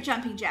start on your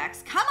jumping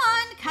jacks. Come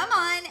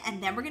on,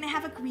 and then we're gonna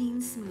have a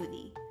green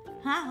smoothie.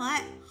 Huh?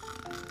 What?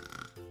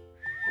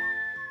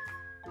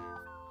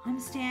 I'm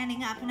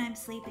standing up and I'm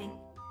sleeping.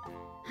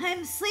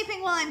 I'm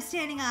sleeping while I'm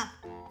standing up.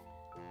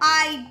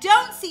 I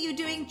don't see you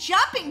doing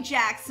jumping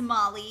jacks,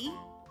 Molly.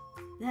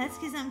 That's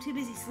because I'm too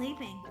busy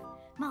sleeping.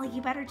 Molly,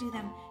 you better do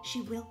them.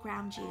 She will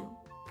ground you.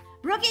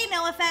 Brookie,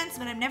 no offense,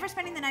 but I'm never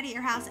spending the night at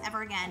your house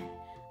ever again.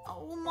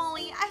 Oh,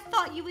 Molly, I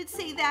thought you would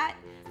say that.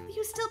 Will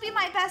you still be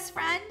my best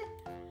friend?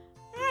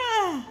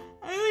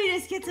 I We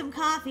just get some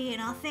coffee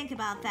and I'll think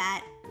about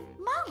that.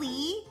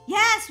 Molly?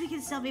 Yes, we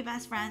can still be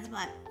best friends,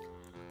 but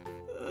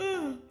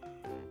I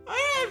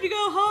have to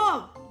go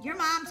home. Your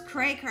mom's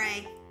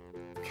cray-cray.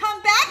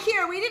 Come back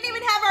here. We didn't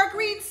even have our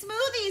green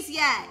smoothies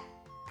yet.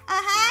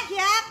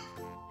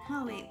 Yep.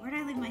 Oh, wait, where'd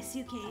I leave my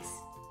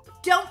suitcase?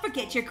 Don't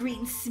forget your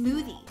green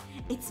smoothie.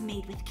 It's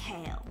made with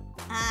kale.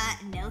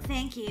 No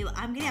thank you.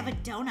 I'm gonna have a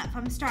donut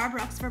from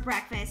Starbucks for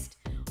breakfast.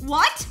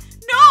 What?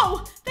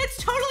 No! That's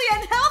totally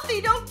unhealthy.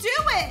 Don't do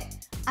it.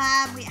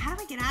 Wait, how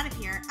do I get out of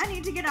here? I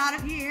need to get out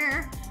of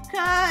here,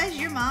 cause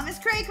your mom is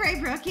cray-cray,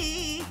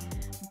 Brookie.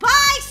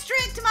 Bye,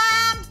 strict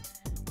mom!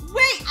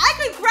 Wait, I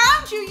could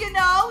ground you, you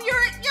know.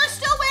 You're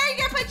still wearing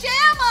your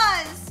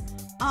pajamas.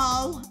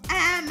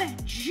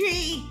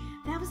 OMG!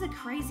 That was the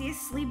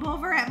craziest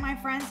sleepover at my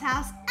friend's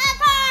house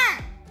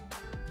ever!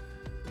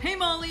 Hey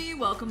Molly,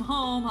 welcome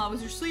home. How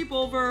was your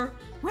sleepover?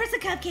 Where's the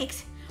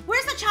cupcakes?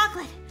 Where's the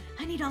chocolate?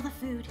 I need all the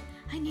food.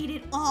 I need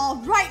it all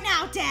right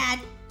now,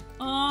 Dad.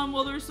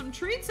 Well, there's some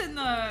treats in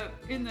the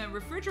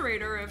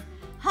refrigerator. If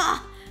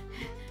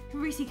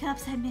Reese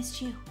Cups, I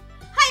missed you.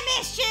 I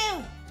missed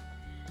you!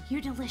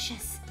 You're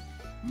delicious.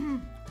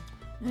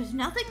 There's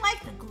nothing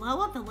like the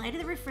glow of the light of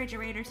the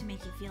refrigerator to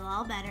make you feel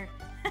all better.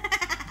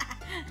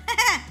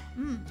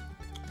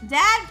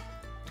 Dad,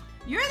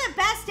 you're the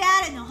best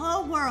dad in the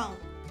whole world.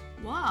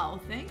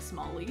 Wow, thanks,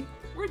 Molly.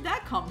 Where'd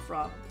that come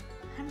from?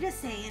 I'm just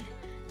saying,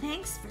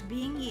 thanks for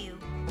being you.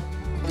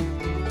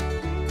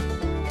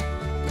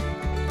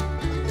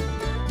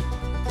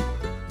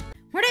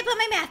 Where'd I put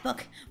my math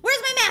book?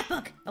 Where's my math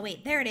book? Oh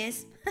wait, there it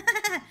is.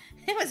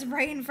 It was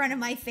right in front of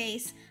my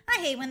face.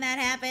 I hate when that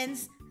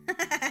happens.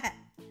 Marley!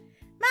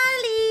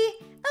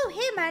 Oh,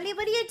 hey Marley,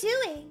 what are you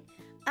doing?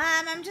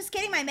 I'm just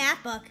getting my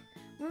math book.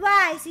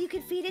 Why, so you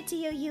can feed it to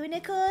your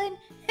unicorn?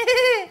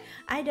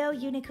 I know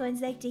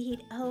unicorns like to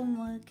eat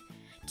homework.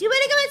 Do you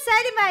want to go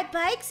outside and ride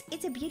bikes?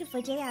 It's a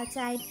beautiful day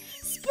outside.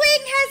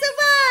 Spring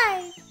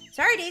has arrived!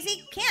 Sorry,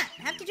 Daisy, can't.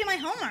 I have to do my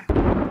homework.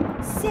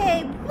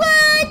 Say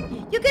what?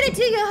 You're gonna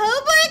do your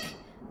homework?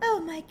 Oh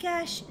my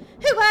gosh.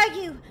 Who are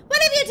you?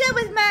 What have you done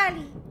with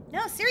Marley?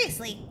 No,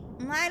 seriously.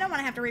 I don't want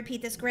to have to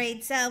repeat this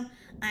grade, so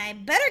I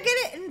better get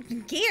it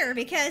in gear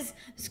because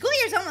school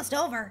year's almost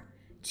over.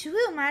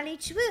 True, Marley,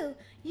 true.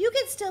 You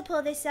can still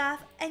pull this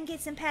off and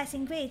get some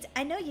passing grades.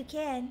 I know you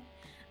can.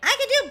 I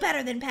can do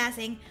better than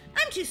passing.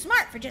 I'm too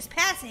smart for just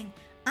passing.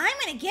 I'm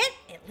gonna get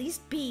at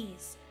least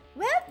B's.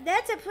 Well,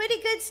 that's a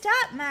pretty good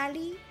start,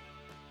 Marley.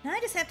 Now I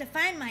just have to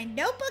find my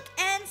notebook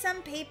and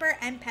some paper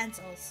and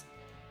pencils.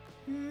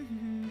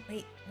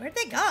 Wait, where'd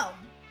they go?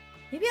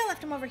 Maybe I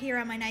left them over here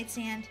on my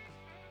nightstand.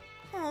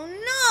 Oh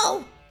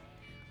no!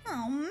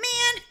 Oh man,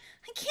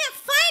 I can't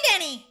find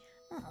any!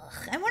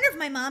 Ugh, I wonder if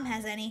my mom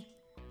has any.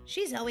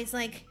 She's always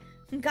like,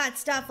 got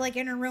stuff like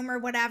in her room or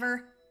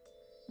whatever.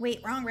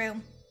 Wait, wrong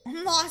room.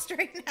 I'm lost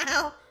right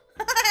now.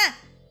 Okay,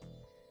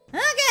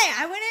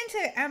 I went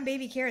into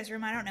baby Kira's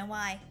room, I don't know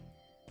why.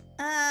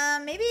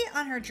 Maybe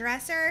on her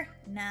dresser?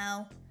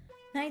 No.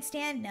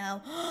 Nightstand?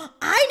 No.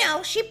 I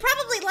know! She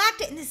probably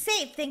locked it in the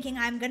safe thinking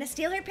I'm gonna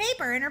steal her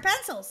paper and her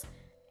pencils.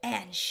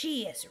 And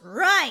she is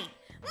right.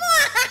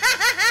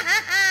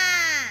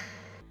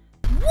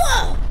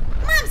 Whoa!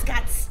 Mom's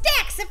got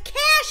stacks of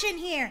cash in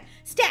here.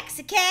 Stacks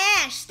of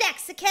cash,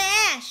 stacks of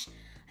cash.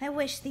 I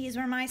wish these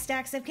were my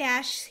stacks of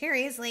cash,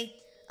 seriously.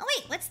 Oh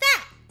wait, what's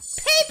that?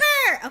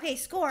 Paper! Okay,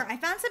 score. I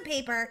found some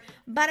paper,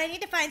 but I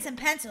need to find some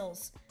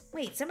pencils.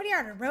 Wait, somebody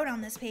already wrote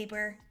on this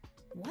paper.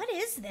 What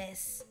is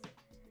this?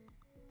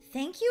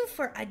 Thank you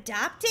for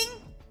adopting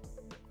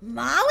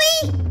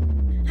Molly?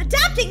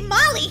 Adopting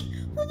Molly?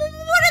 What are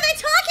they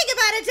talking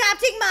about,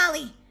 adopting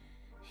Molly?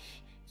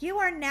 You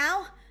are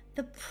now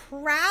the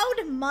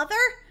proud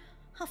mother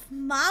of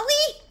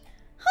Molly?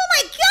 Oh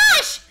my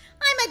gosh!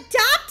 I'm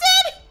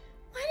adopted?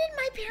 Why didn't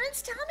my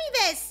parents tell me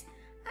this?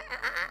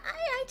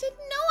 I didn't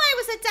know I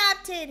was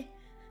adopted.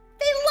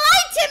 They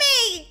lied to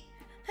me!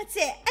 That's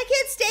it. I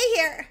can't stay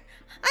here.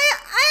 I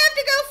have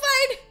to go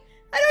find,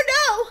 I don't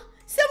know,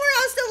 somewhere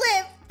else to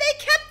live. They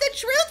kept the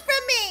truth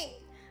from me.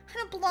 I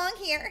don't belong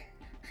here.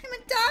 I'm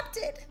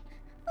adopted.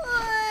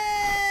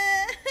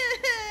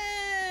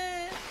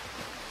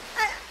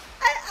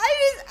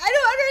 I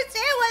don't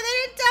understand why they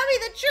didn't tell me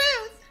the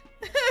truth.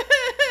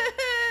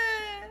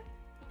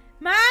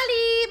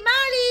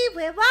 Marley,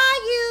 where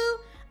are you?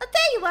 Oh,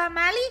 there you are,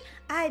 Marley.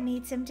 I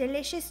made some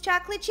delicious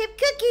chocolate chip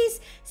cookies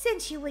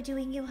since you were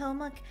doing your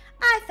homework.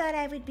 I thought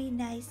I would be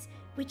nice.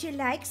 Would you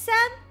like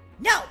some?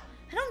 No,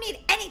 I don't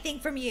need anything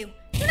from you.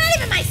 You're not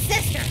even my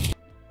sister.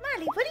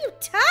 Marley, what are you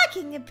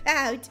talking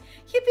about?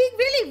 You're being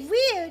really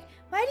weird.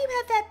 Why do you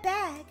have that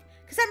bag?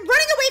 Because I'm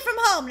running away from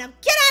home. Now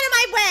get out of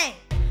my way.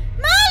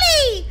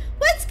 Molly,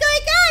 what's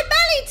going on?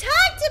 Molly,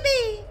 talk to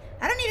me.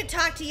 I don't need to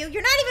talk to you.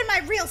 You're not even my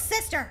real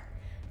sister.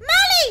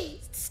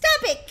 Molly,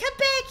 stop it. Come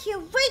back here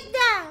right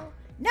now.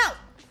 No,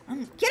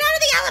 get out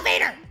of the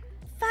elevator.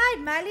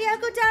 Fine, Molly, I'll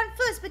go down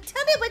first, but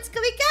tell me what's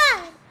going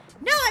on.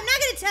 No, I'm not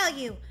going to tell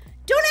you.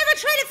 Don't ever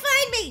try to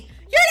find me.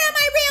 You're not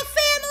my real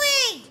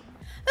family.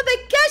 Oh my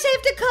gosh, I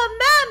have to call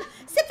Mom.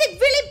 Something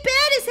really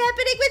bad is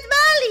happening with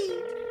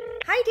Molly.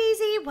 Hi,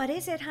 Daisy. What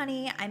is it,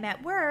 honey? I'm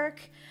at work.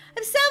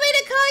 I'm sorry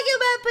to call you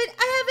up, but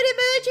I have an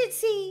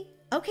emergency.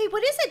 Okay,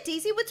 what is it,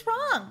 Daisy? What's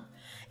wrong?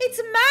 It's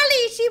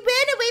Molly. She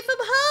ran away from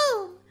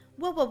home.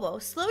 Whoa, whoa, whoa.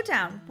 Slow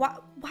down.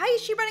 Why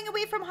is she running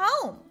away from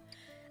home?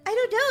 I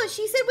don't know.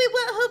 She said we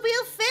weren't her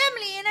real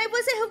family, and I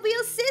wasn't her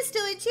real sister,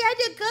 and she had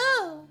to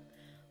go.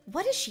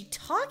 What is she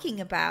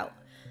talking about?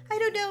 I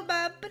don't know,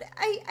 Mom, but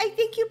I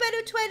think you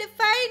better try to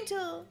find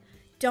her.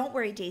 Don't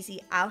worry,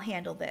 Daisy. I'll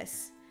handle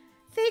this.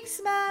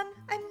 Thanks, Mom.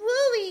 I'm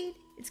worried.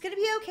 It's going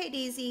to be okay,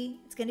 Daisy.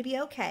 It's going to be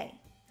okay.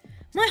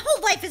 My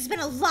whole life has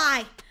been a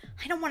lie.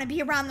 I don't want to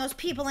be around those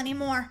people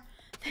anymore.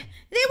 They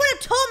would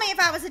have told me if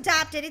I was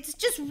adopted. It's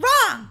just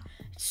wrong.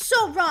 It's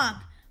so wrong.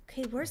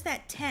 Okay, where's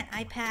that tent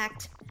I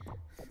packed?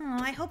 Oh,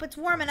 I hope it's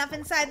warm enough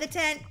inside the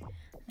tent.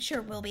 I'm sure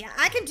it will be.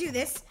 I can do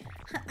this.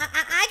 I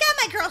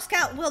got my Girl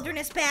Scout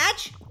Wilderness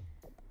badge.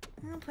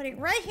 I'll put it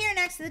right here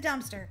next to the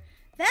dumpster.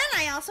 Then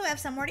I also have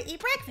somewhere to eat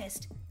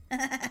breakfast.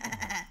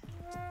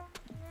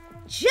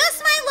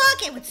 Just my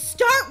luck, it would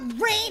start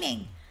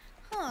raining.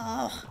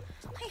 Oh,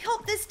 I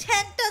hope this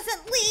tent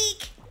doesn't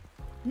leak.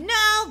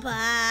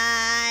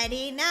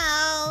 Nobody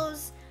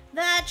knows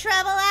the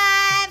trouble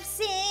I've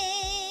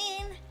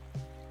seen.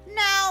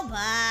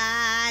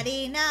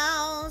 Nobody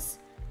knows,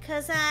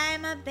 'cause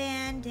I'm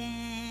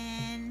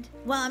abandoned.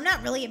 Well, I'm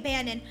not really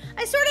abandoned.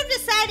 I sort of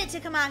decided to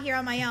come out here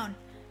on my own.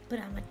 But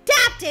I'm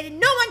adopted and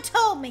no one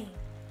told me.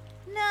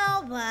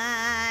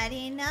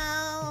 Nobody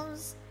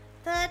knows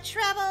the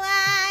trouble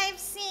I've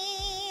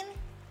seen.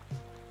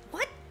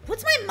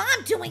 What's my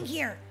mom doing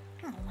here?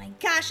 Oh my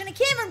gosh, and I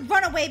can't even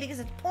run away because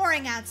it's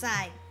pouring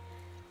outside.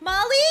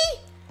 Molly?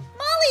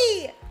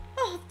 Molly!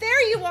 Oh,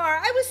 there you are.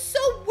 I was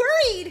so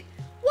worried.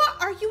 What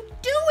are you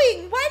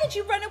doing? Why did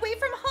you run away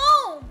from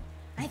home?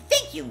 I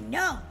think you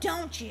know,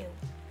 don't you?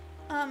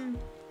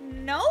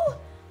 No?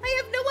 I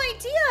have no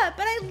idea,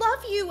 but I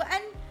love you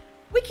and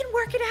we can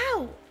work it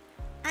out.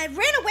 I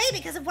ran away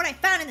because of what I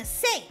found in the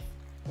safe.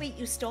 Wait,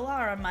 you stole all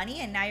our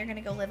money and now you're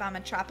gonna go live on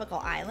a tropical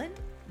island?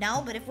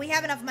 No, but if we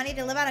have enough money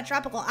to live on a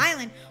tropical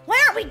island,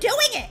 why aren't we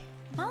doing it?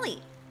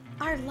 Molly,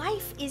 our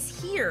life is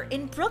here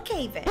in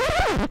Brookhaven.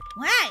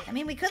 Why? I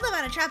mean, we could live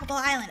on a tropical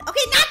island.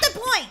 Okay, not the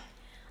point.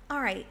 All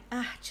right,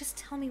 just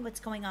tell me what's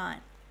going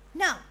on.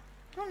 No,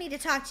 I don't need to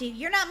talk to you.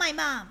 You're not my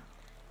mom.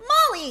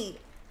 Molly,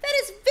 that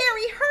is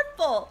very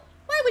hurtful.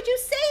 Why would you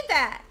say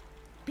that?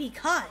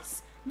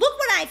 Because look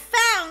what I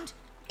found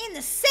in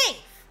the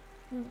safe.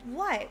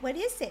 What? What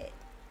is it?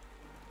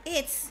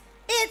 It's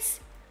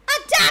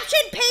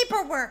adoption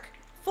paperwork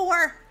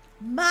for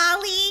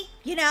Molly,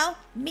 you know,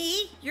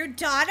 me, your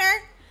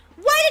daughter.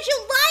 Why did you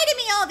lie to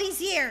me all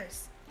these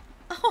years?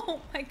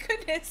 Oh my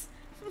goodness,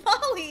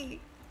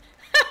 Molly.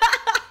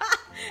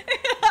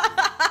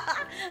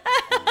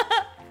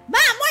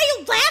 Mom, what are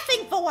you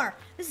laughing for?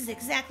 This is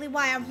exactly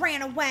why I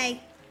ran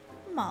away.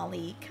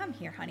 Molly, come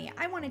here, honey.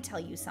 I want to tell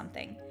you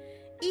something.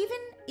 Even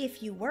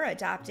if you were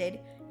adopted,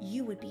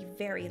 you would be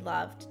very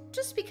loved.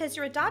 Just because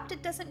you're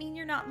adopted doesn't mean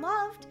you're not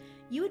loved.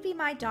 You would be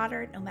my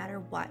daughter no matter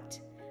what.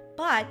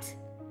 But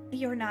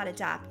you're not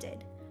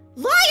adopted.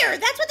 Liar!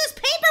 That's what this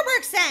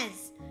paperwork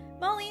says!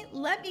 Molly,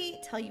 let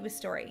me tell you a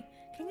story.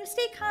 Can you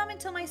stay calm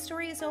until my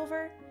story is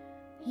over?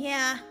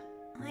 Yeah,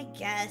 I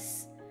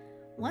guess.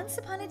 Once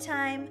upon a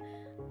time,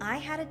 I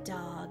had a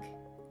dog.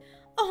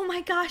 Oh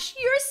my gosh,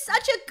 you're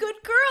such a good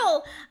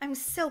girl. I'm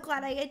so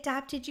glad I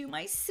adopted you,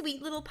 my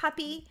sweet little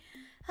puppy.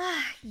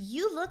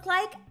 You look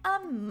like a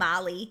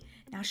Molly.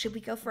 Now, should we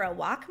go for a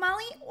walk,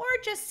 Molly, or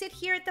just sit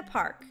here at the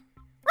park?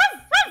 Ruff,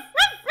 ruff,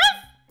 ruff,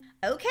 ruff.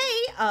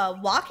 Okay,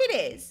 walk it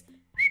is.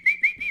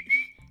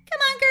 Come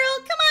on, girl.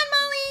 Come on,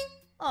 Molly.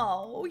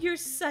 Oh, you're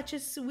such a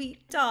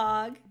sweet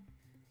dog.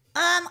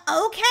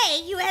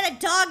 Okay, you had a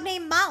dog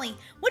named Molly.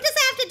 What does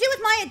that have to do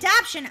with my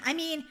adoption? I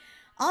mean,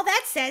 all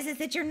that says is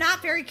that you're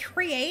not very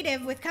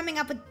creative with coming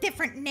up with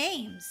different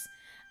names.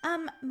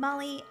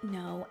 Molly,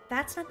 no,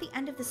 that's not the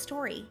end of the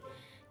story.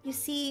 You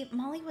see,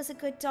 Molly was a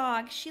good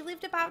dog. She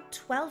lived about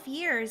 12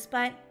 years,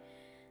 but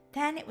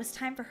then it was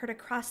time for her to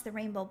cross the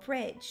Rainbow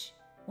Bridge.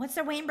 What's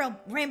the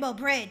Rainbow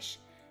Bridge?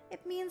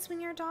 It means when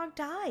your dog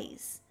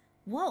dies.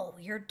 Whoa,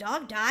 your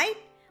dog died?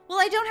 Well,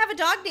 I don't have a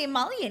dog named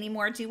Molly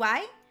anymore, do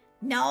I?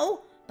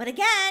 No, but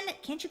again,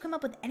 can't you come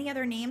up with any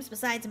other names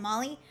besides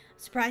Molly? I'm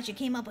surprised you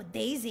came up with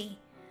Daisy.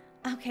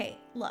 Okay,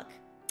 look.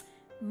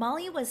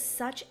 Molly was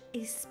such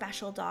a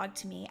special dog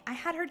to me. I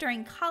had her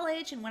during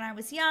college and when I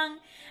was young,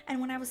 and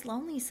when I was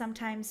lonely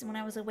sometimes when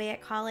I was away at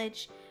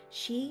college.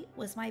 She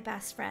was my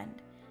best friend.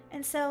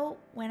 And so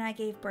when I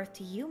gave birth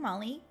to you,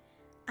 Molly,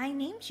 I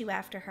named you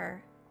after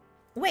her.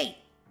 Wait,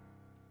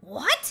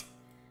 what?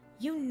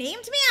 You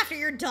named me after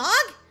your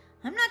dog?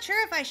 I'm not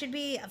sure if I should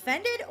be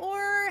offended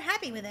or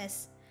happy with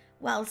this.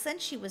 Well,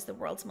 since she was the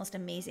world's most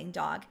amazing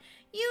dog,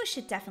 you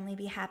should definitely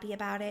be happy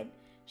about it.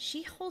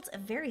 She holds a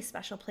very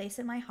special place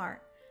in my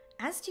heart,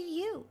 as do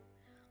you.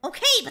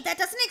 Okay, but that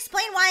doesn't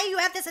explain why you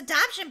have this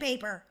adoption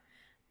paper.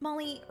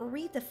 Molly,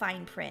 read the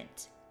fine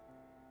print.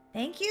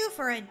 Thank you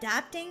for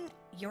adopting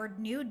your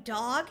new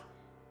dog,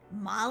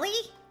 Molly?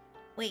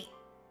 Wait,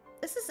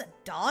 this is a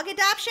dog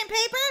adoption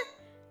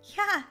paper?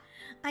 Yeah,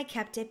 I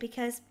kept it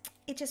because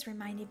it just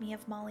reminded me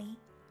of Molly.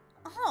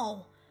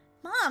 Oh,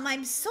 Mom,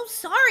 I'm so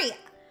sorry.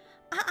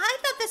 I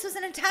thought this was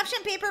an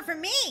adoption paper for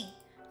me.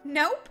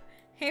 Nope,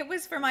 it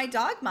was for my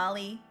dog,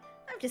 Molly.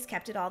 I've just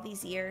kept it all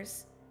these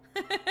years.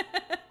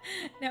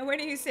 Now, where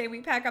do you say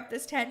we pack up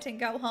this tent and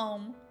go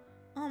home?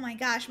 Oh my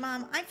gosh,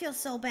 Mom, I feel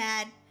so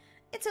bad.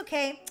 It's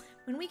okay.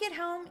 When we get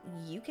home,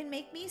 you can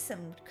make me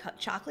some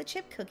chocolate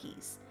chip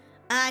cookies.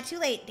 Too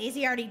late.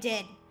 Daisy already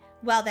did.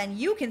 Well, then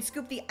you can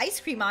scoop the ice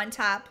cream on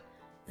top.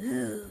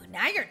 Ooh,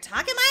 now you're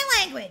talking my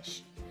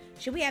language.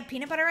 Should we have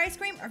peanut butter ice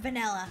cream or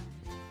vanilla?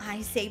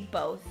 I say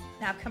both.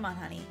 Now, come on,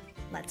 honey.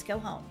 Let's go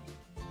home.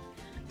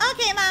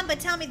 Okay, Mom, but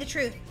tell me the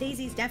truth.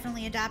 Daisy's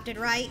definitely adopted,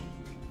 right?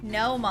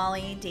 No,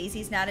 Molly.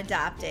 Daisy's not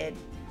adopted.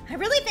 I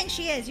really think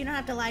she is. You don't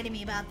have to lie to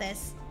me about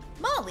this.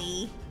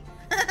 Molly?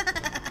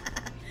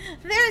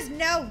 There's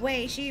no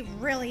way she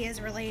really is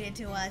related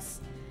to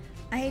us.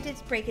 I hate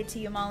to break it to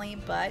you, Molly,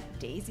 but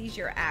Daisy's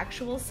your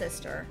actual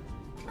sister.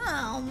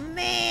 Oh,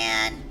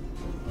 man.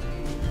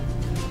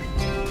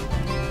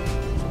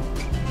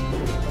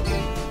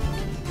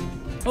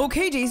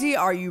 Okay, Daisy,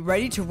 are you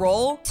ready to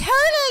roll?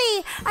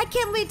 Totally! I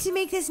can't wait to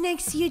make this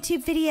next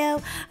YouTube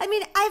video. I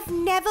mean, I've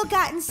never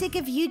gotten sick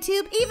of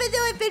YouTube, even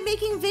though I've been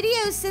making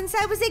videos since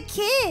I was a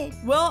kid.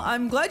 Well,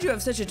 I'm glad you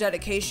have such a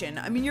dedication.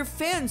 I mean, your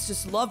fans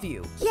just love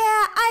you. Yeah,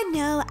 I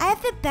know. I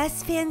have the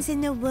best fans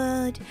in the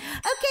world.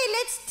 Okay,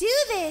 let's do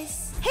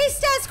this. Hey,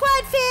 Star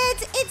Squad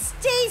fans, it's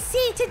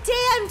Daisy.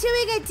 Today I'm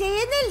doing a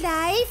day in the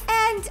life,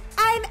 and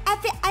I'm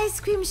at the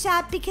ice cream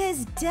shop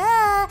because,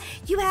 duh,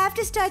 you have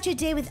to start your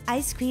day with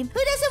ice cream. Who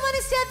doesn't want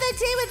to start their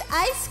day with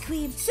ice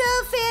cream? So,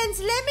 fans,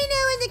 let me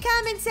know in the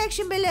comment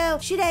section below.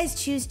 Should I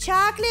choose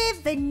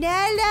chocolate,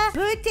 vanilla,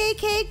 birthday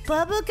cake,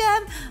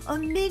 bubblegum, or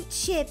mint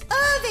chip?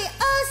 Oh, they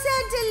all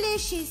sound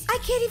delicious. I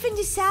can't even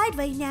decide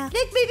right now.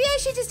 Like, maybe I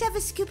should just have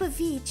a scoop of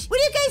each. What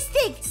do you guys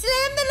think?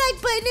 Slam the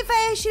like button if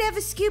I should have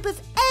a scoop of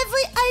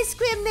every ice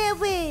cream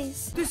there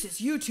is. This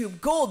is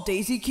YouTube Gold,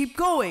 Daisy. Keep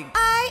going.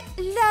 I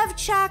love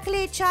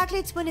chocolate.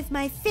 Chocolate's one of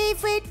my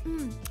favorite.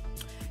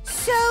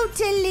 So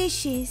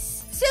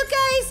delicious. So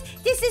guys,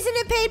 this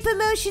isn't a paid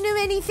promotion or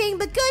anything,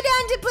 but go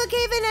down to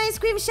Brookhaven Ice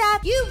Cream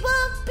Shop. You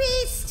won't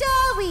be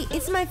sorry.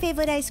 It's my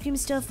favorite ice cream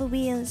store for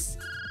wheels.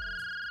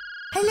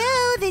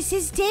 Hello, this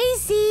is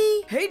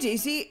Daisy. Hey,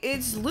 Daisy,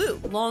 it's Luke.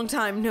 Long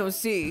time no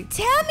see.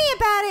 Tell me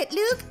about it,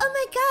 Luke. Oh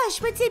my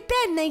gosh, what's it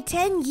been, like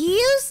 10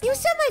 years? You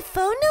saw my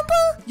phone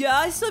number? Yeah,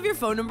 I still have your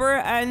phone number,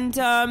 and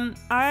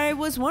I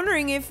was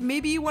wondering if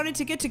maybe you wanted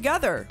to get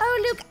together.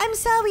 Oh, Luke, I'm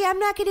sorry. I'm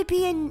not going to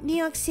be in New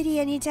York City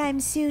anytime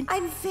soon.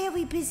 I'm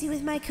very busy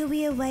with my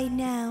career right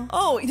now.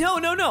 Oh,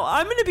 no.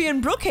 I'm going to be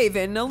in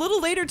Brookhaven a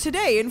little later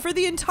today and for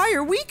the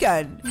entire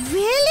weekend.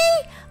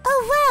 Really?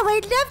 Oh, wow,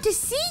 I'd love to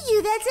see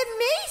you. That's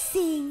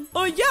amazing.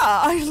 Oh, yeah,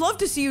 I'd love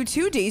to see you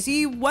too,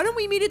 Daisy. Why don't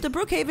we meet at the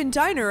Brookhaven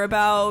Diner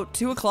about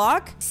 2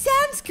 o'clock?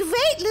 Sounds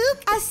great,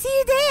 Luke. I'll see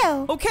you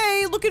there.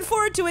 Okay, looking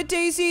forward to it,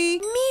 Daisy.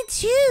 Me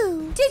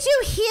too. Did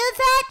you hear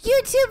that,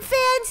 YouTube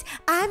fans?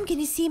 I'm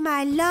gonna see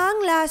my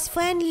long-lost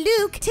friend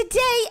Luke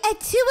today at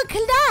 2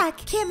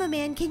 o'clock.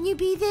 Cameraman, can you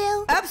be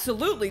there?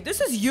 Absolutely,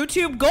 this is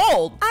YouTube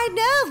Gold. I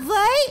know,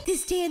 right?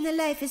 This day in the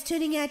life is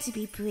turning out to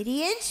be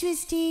pretty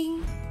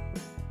interesting.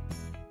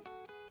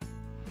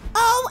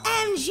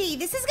 OMG,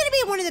 this is gonna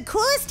be one of the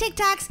coolest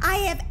TikToks I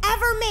have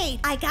ever made.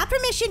 I got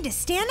permission to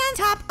stand on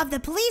top of the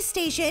police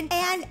station,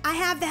 and I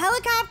have the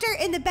helicopter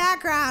in the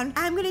background.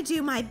 I'm gonna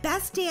do my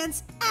best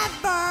dance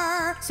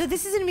ever. So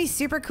this is gonna be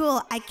super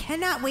cool. I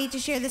cannot wait to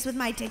share this with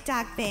my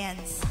TikTok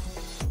fans.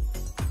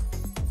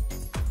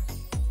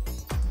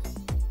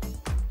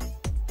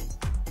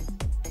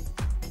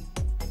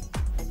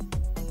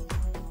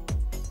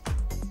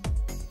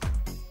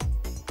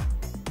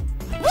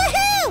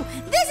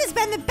 This has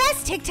been the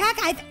best TikTok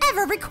I've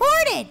ever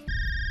recorded.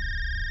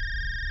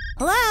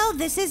 Hello,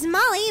 this is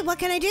Molly. What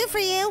can I do for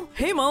you?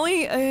 Hey,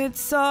 Molly,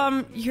 it's,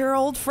 your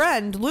old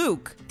friend,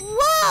 Luke.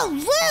 Whoa,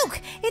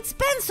 Luke! It's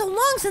been so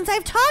long since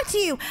I've talked to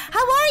you. How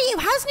are you?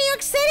 How's New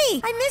York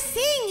City? I miss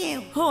seeing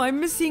you. Oh, I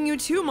miss seeing you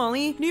too,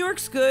 Molly. New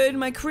York's good.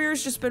 My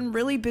career's just been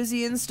really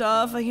busy and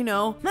stuff, you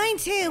know. Mine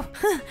too.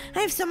 I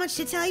have so much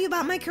to tell you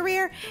about my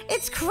career.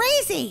 It's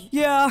crazy.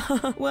 Yeah,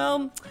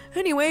 well,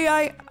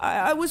 anyway,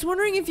 I was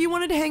wondering if you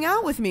wanted to hang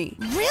out with me.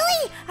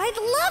 Really? I'd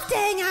love to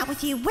hang out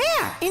with you.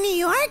 Where? In New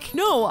York?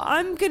 No,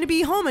 I'm gonna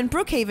be home in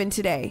Brookhaven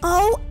today.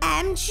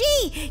 OMG!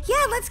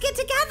 Yeah, let's get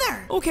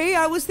together. Okay,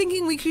 I was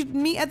thinking we could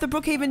meet at the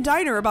Brookhaven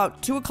Diner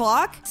about 2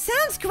 o'clock.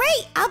 Sounds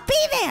great. I'll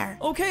be there.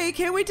 Okay,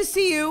 can't wait to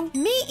see you.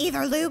 Me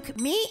either, Luke.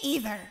 Me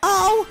either.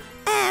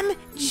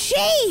 OMG!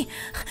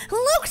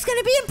 Luke's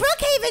gonna be in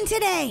Brookhaven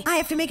today. I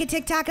have to make a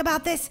TikTok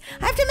about this.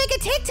 I have to make a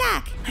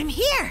TikTok. I'm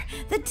here.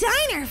 The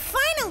diner,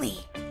 finally.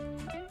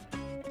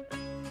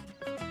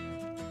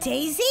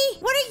 Daisy?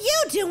 What are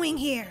you doing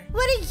here?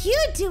 What are you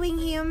doing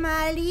here,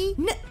 Molly?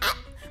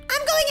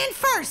 I'm going in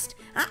first.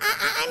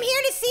 I'm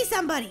here to see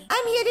somebody.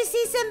 I'm here to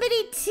see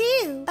somebody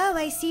too. Oh,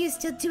 I see you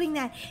still doing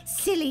that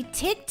silly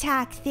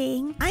TikTok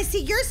thing. I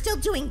see you're still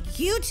doing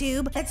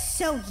YouTube. That's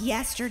so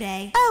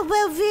yesterday. Oh,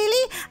 well,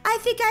 really? I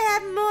think I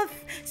have more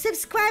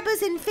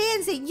subscribers and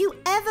fans than you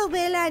ever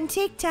will on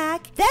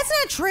TikTok. That's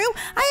not true.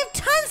 I have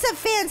tons of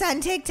fans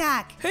on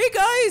TikTok. Hey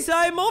guys,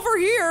 I'm over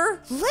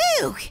here.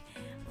 Luke!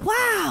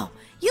 Wow!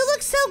 You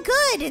look so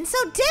good and so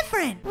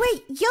different.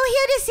 Wait, you're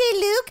here to see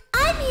Luke?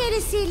 I'm here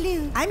to see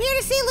Luke. I'm here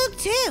to see Luke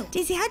too.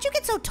 Daisy, how'd you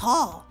get so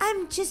tall?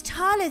 I'm just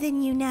taller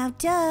than you now,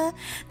 duh.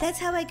 That's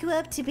how I grew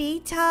up to be,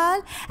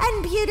 tall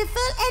and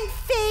beautiful and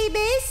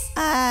famous.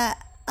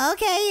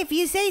 Okay, if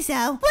you say so.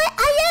 Well,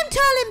 I am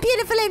tall and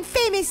beautiful and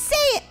famous. Say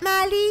it,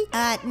 Molly.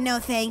 No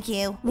thank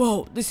you.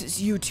 Whoa, this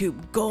is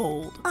YouTube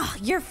gold. Oh,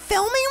 you're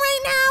filming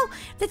right now?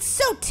 That's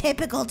so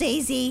typical,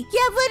 Daisy.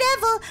 Yeah,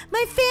 whatever.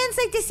 My fans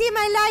like to see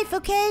my life,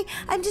 okay?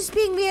 I'm just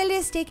being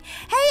realistic.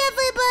 Hey,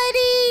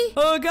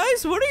 everybody.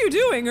 Guys, what are you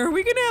doing? Are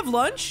we gonna have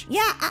lunch?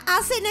 Yeah,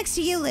 I'll sit next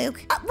to you,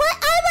 Luke. What?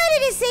 I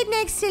wanted to sit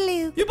next to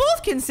Luke. You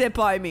both can sit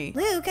by me.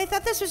 Luke, I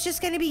thought this was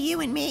just gonna be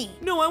you and me.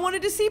 No, I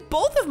wanted to see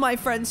both of my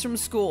friends from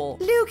school.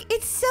 Luke,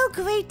 it's so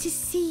great to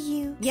see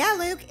you. Yeah,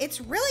 Luke,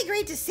 it's really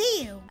great to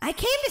see you. I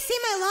came to see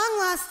my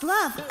long-lost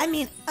love. I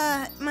mean,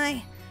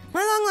 my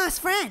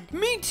long-lost friend.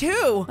 Me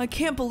too. I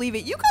can't believe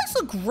it. You guys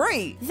look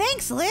great.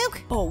 Thanks,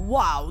 Luke. Oh,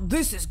 wow,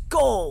 this is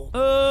gold.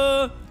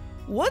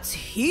 What's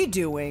he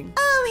doing?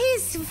 Oh,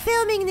 he's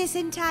filming this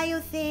entire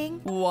thing.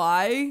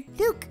 Why?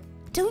 Luke,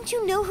 don't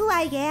you know who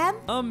I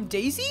am?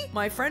 Daisy?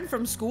 My friend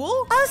from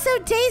school? Also,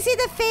 Daisy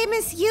the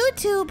famous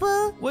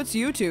YouTuber. What's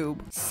YouTube?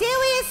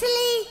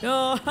 Seriously?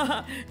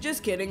 Oh,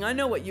 just kidding. I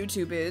know what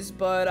YouTube is,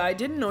 but I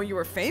didn't know you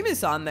were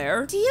famous on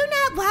there. Do you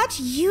not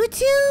watch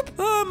YouTube?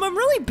 I'm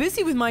really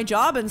busy with my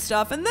job and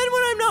stuff, and then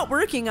when I'm not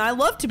working, I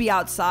love to be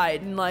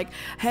outside and, like,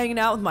 hanging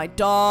out with my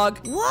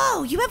dog.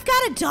 Whoa, you have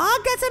got a dog?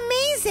 That's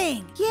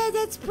amazing. Yeah,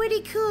 that's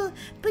pretty cool.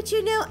 But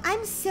you know,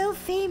 I'm so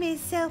famous,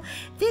 so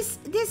this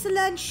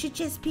lunch should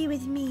just be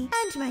with me.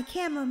 And my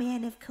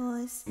cameraman, of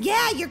course.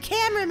 Yeah, your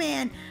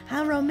cameraman.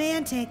 How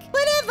romantic.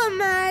 Whatever,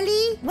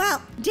 Marley.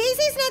 Well,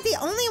 Daisy's not the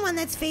only one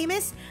that's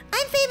famous.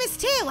 I'm famous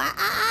too.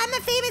 I'm a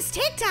famous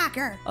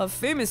TikToker. A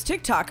famous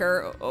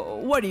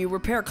TikToker? What, do you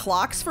repair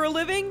clocks for a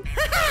living?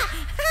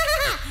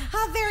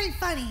 How very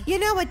funny. You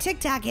know what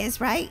TikTok is,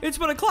 right? It's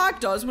what a clock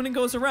does when it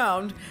goes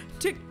around.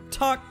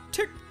 Tick-tock,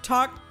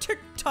 tick-tock,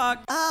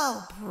 tick-tock.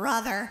 Oh,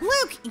 brother.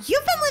 Luke, you've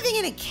been living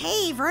in a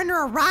cave or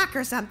under a rock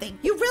or something.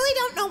 You really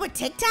don't know what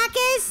TikTok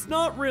is?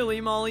 Not really,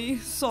 Molly.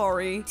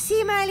 Sorry.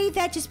 See, Miley,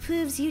 that just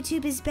proves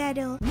YouTube is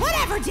better.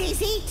 Whatever,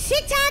 Daisy.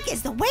 TikTok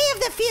is the way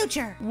of the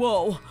future.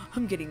 Whoa,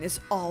 I'm getting this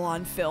all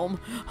on film.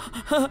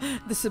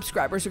 The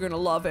subscribers are gonna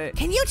love it.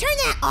 Can you turn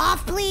that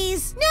off,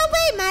 please? No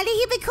way, Miley.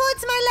 He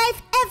records my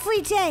life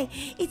every day.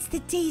 It's the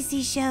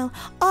Daisy Show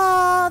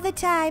all the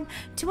time,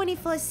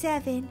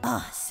 24/7.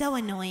 Oh, so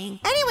annoying.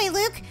 Anyway,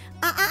 Luke,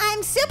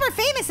 I'm super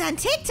famous on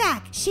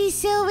TikTok. She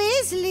so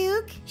is,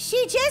 Luke.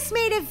 She just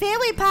made a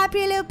very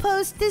popular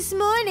post this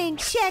morning.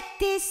 Check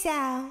this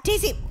out.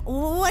 Daisy,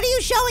 what are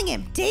you showing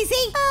him,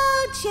 Daisy?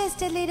 Oh,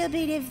 just a little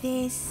bit of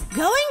this.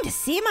 Going to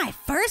see my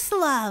first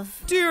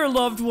love. Dear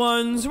loved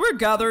ones, we're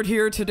gathered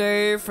here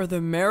today for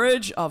the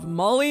marriage of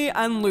Molly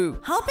and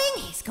Luke.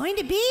 Hoping he's going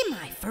to be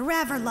my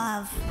forever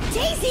love.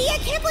 Daisy, I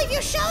can't believe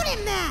you showed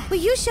him that. Well,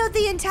 you showed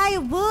the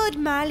entire world,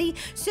 Molly.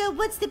 So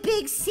what's the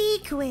big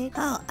secret?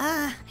 Oh,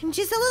 I'm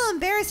just a little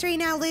embarrassed right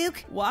now,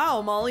 Luke.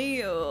 Wow,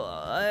 Molly,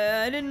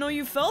 I didn't know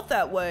you felt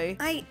that way.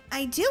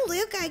 I do,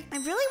 Luke. I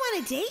really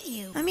want to date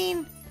you. I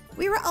mean,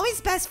 we were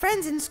always best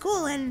friends in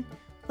school and,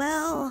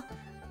 well,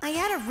 I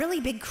had a really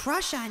big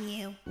crush on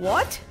you.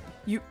 What?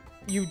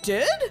 You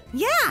did?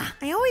 Yeah,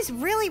 I always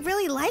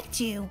really liked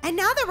you. And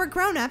now that we're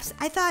grown-ups,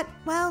 I thought,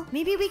 well,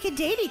 maybe we could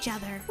date each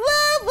other.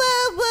 Whoa,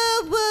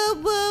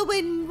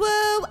 and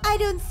whoa, I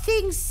don't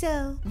think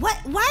so. What?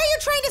 Why are you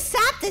trying to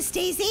stop this,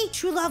 Daisy?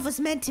 True love was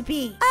meant to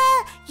be.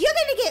 You're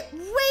gonna get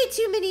way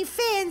too many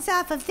fans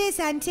off of this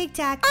on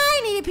TikTok.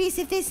 I need a piece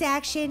of this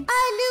action.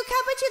 Luke,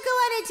 how about you go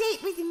on a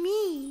date with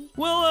me?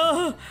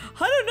 Well,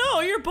 I don't know.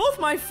 You're both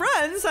my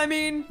friends. I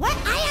mean... What?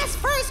 I asked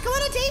first. Go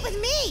on a date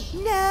with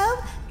me. No.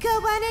 Go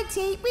on a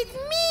date with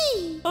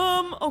me.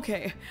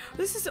 Okay.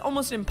 This is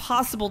almost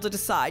impossible to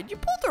decide. You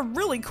both are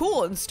really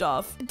cool and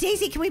stuff.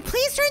 Daisy, can we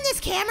please turn this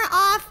camera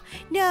off?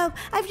 No,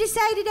 I've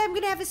decided I'm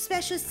gonna have a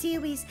special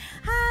series.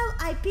 How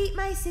I beat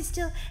my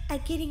sister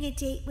at getting a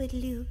date with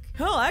Luke.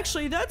 Hell,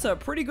 actually, that's a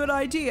pretty good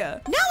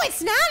idea. No,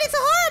 it's not. It's a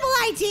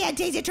horrible idea.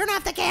 Daisy, turn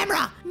off the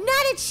camera.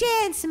 Not a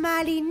chance,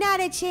 Molly.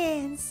 Not a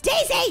chance.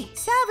 Daisy!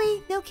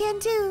 Sorry, no can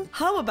do.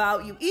 How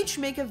about you each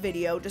make a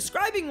video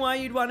describing why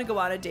you'd want to go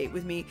on a date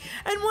with me,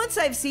 and once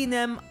I've seen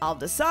them, I'll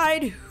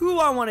decide who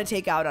I want to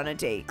take out on a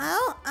date.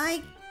 Oh,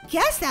 I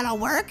guess that'll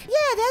work.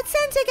 Yeah, that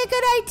sounds like a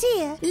good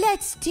idea.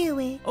 Let's do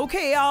it.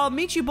 Okay, I'll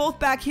meet you both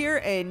back here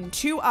in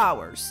 2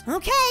 hours.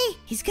 Okay,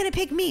 he's gonna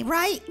pick me,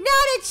 right?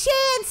 Not a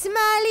chance,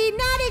 Molly,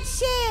 not a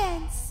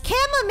chance.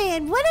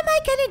 Cameraman, what am I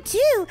gonna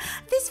do?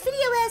 This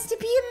video has to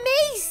be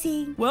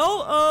embarrassing.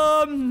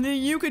 Well,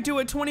 you could do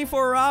a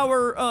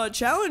 24-hour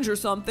challenge or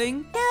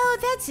something. No,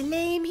 that's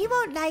lame. He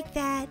won't like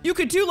that. You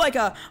could do like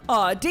a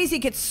Daisy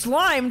gets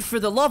slimed for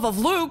the love of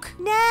Luke.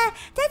 Nah,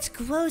 that's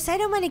gross. I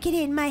don't want to get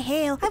it in my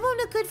hair. I won't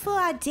look good for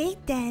our date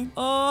then.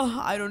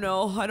 I don't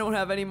know. I don't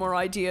have any more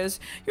ideas.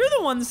 You're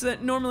the ones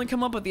that normally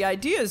come up with the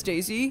ideas,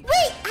 Daisy.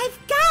 Wait, I've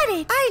got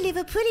it. I live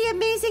a pretty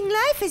amazing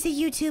life as a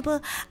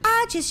YouTuber.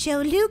 I'll just show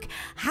Luke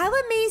how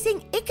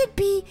amazing it could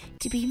be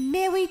to be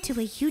married to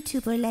a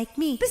YouTuber like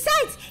me.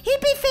 Besides,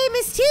 he'd be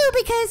famous too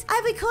because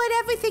I record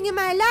everything in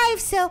my life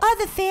so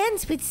other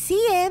fans would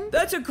see him.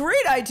 That's a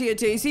great idea,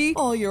 Daisy.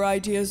 All your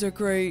ideas are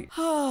great.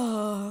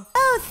 Oh,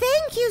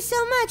 thank you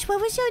so much.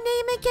 What was your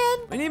name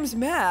again? My name's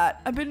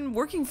Matt. I've been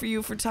working for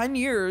you for 10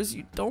 years.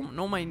 You don't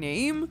know my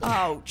name?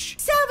 Ouch.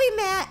 Sorry,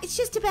 Matt. It's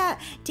just about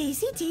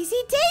Daisy, Daisy,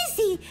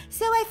 Daisy.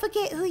 So I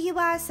forget who you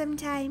are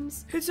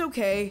sometimes. It's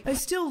okay. I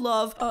still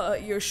love,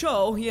 your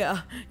show.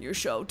 Yeah, your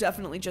show.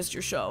 Definitely just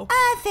your show.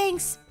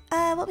 Thanks.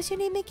 What was your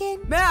name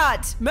again?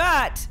 Matt!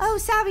 Matt! Oh,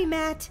 sorry,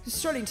 Matt. It's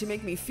starting to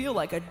make me feel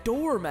like a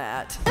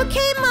doormat.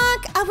 Okay,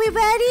 Mark, are we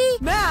ready?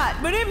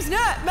 Matt! My name's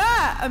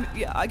Matt!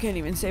 Yeah, I can't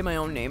even say my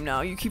own name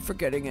now. You keep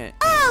forgetting it.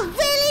 Oh,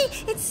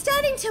 really? It's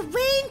starting to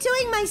rain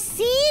during my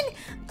scene?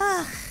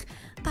 Ugh.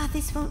 Oh,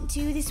 this won't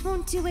do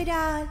it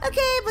all.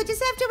 Okay, we'll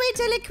just have to wait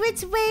till it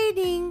quits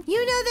raining.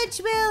 You know the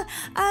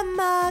drill,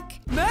 Mark.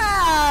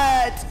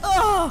 Matt!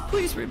 Oh,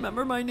 please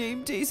remember my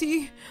name,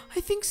 Daisy. I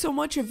think so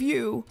much of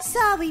you.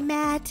 Sorry,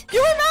 Matt.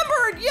 You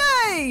remembered!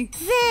 Yay!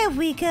 There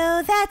we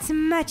go. That's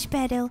much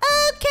better.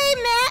 Okay,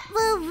 Matt,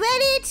 we're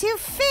ready to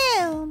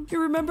film.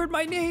 You remembered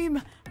my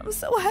name. I'm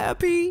so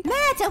happy.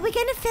 Matt, are we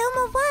gonna film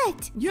or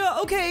what? Yeah,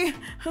 okay.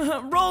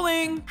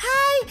 Rolling.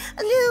 Hi,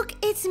 Luke.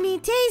 It's me,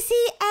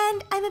 Daisy,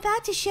 and I'm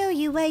about to show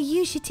you where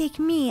you should take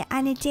me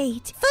on a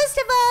date. First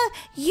of all,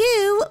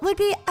 you would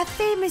be a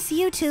famous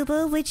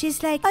YouTuber, which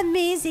is like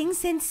amazing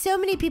since so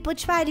many people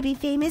try to be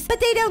famous, but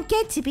they don't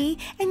get to be,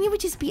 and you would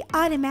just be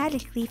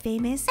automatically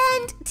famous.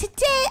 And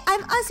today,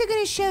 I'm also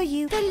gonna show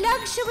you the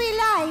luxury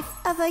life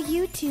of a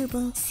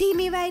YouTuber. See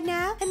me right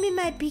now? I'm in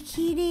my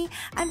bikini.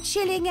 I'm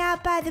chilling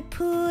out by the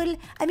pool.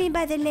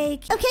 By the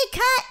lake. Okay,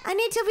 cut. I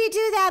need to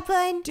redo that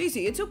one.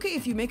 Daisy, it's okay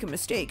if you make a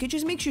mistake. It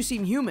just makes you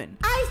seem human.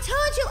 I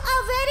told you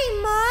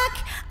already,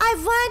 Mark.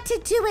 I want to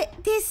do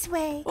it this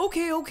way.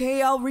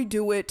 Okay, I'll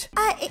redo it.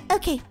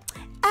 Okay.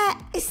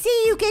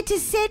 See, you get to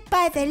sit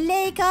by the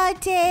lake all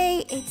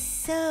day. It's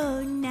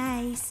so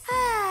nice.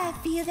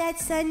 Feel that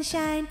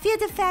sunshine. Feel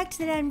the fact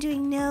that I'm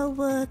doing no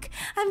work.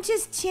 I'm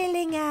just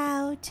chilling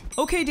out.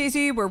 Okay,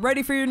 Daisy, we're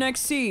ready for your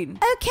next scene.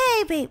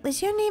 Okay, wait,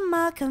 was your name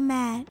Mark or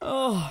Matt?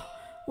 Oh,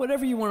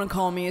 whatever you want to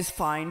call me is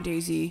fine,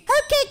 Daisy.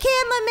 Okay,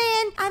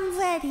 cameraman, I'm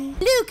ready.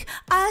 Luke,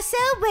 also,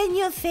 when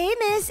you're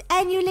famous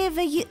and you live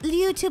a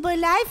YouTuber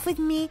life with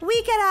me,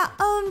 we get our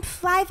own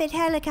private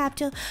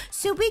helicopter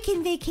so we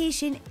can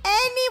vacation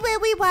anywhere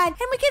we want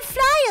and we can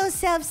fly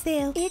ourselves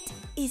there. It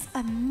is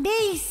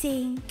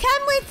amazing.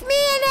 Come with me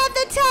and have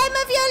the time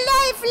of your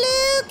life,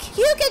 Luke.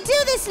 You can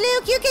do this,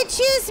 Luke. You can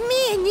choose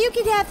me and you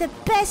can have the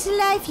best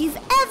life you've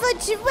ever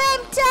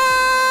dreamt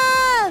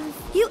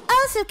of. You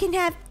also can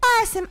have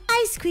awesome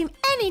ice cream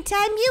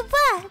anytime you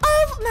want.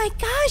 Oh my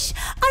gosh,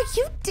 are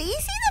you Daisy,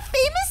 the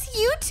famous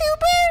YouTuber?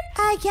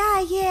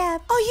 Yeah.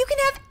 Oh, you can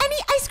have any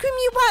ice cream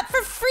you want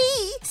for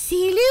free.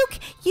 See, Luke,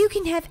 you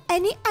can have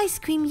any ice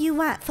cream you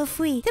want for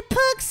free. The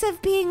perks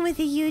of being with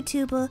a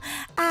YouTuber,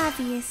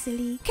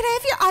 obviously. Can I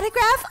have your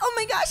autograph? Oh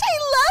my gosh, I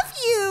love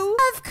you.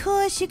 Of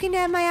course you can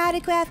have my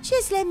autograph.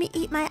 Just let me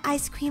eat my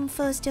ice cream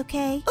first,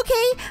 okay?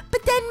 Okay,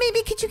 but then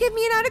maybe could you give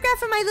me an autograph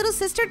for my little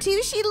sister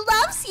too? She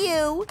loves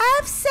you.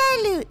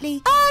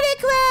 Absolutely.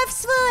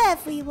 Autographs for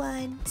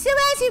everyone. So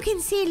as you can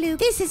see, Luke,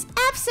 this is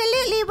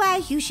absolutely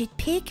why you should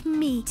pick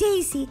me,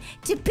 Daisy,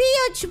 to be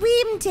your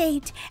dream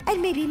date.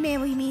 And maybe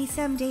marry me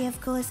someday,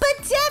 of course.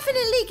 But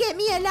definitely get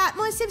me a lot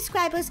more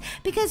subscribers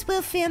because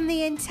we'll film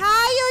the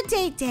entire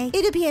date day.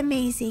 It'll be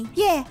amazing.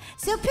 Yeah,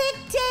 so pick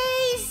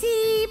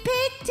Daisy.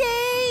 Pick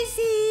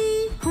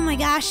Daisy. Oh my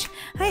gosh.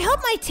 I hope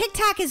my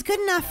TikTok is good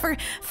enough for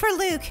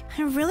Luke.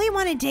 I really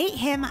want to date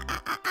him.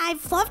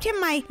 I've loved him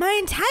my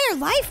entire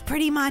life,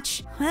 pretty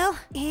much. Well,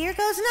 here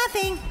goes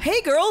nothing.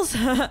 Hey, girls.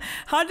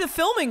 How'd the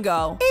filming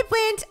go? It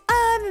went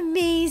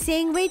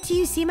amazing. Wait till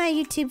you see my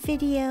YouTube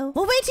video.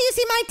 Well, wait till you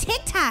see my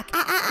TikTok.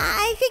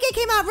 I think it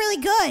came out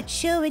really good.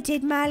 Sure it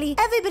did, Molly.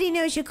 Everybody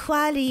knows your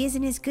quality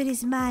isn't as good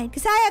as mine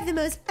because I have the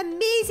most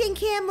amazing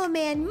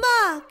cameraman,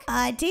 Mark.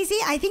 Daisy,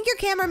 I think your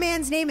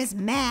cameraman's name is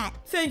Matt.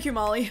 Thank you,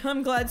 Molly.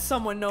 I'm glad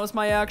someone knows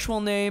my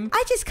actual name.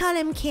 I just call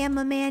him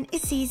cameraman.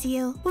 It's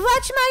easier.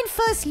 Watch mine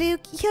first,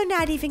 Luke. You're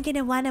not even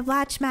gonna want to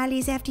watch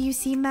Molly's after you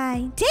see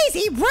mine.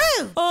 Daisy,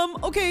 rude!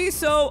 Okay,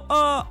 so,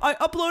 I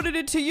uploaded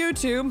it to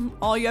YouTube.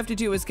 All you have to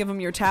do is give him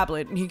your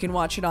tablet and he can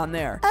watch it on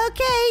there.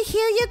 Okay,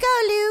 here you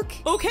go,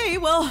 Luke. Okay,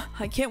 well,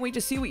 I can't wait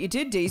to see what you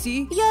did,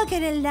 Daisy. You're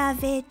gonna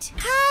love it.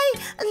 Hi,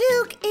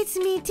 Luke, it's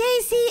me,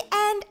 Daisy,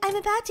 and I'm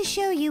about to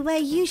show you where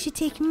you should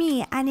take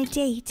me on a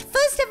date.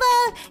 First of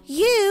all,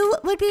 you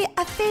would be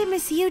a famous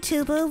famous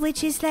YouTuber,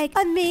 which is like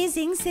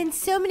amazing since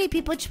so many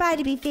people try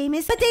to be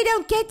famous, but they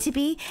don't get to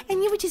be,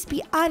 and you would just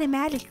be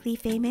automatically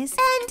famous.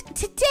 And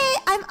today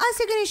I'm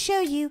also going to show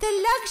you the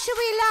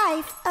luxury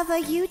life of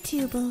a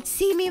YouTuber.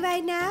 See me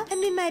right now?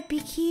 I'm in my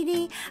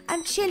bikini.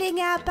 I'm chilling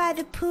out by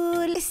the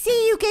pool.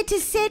 See, you get to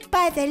sit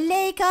by the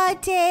lake all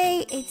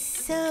day. It's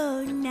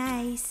so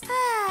nice.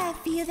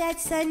 Feel that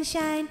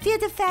sunshine. Feel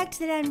the fact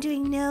that I'm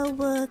doing no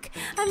work.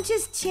 I'm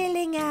just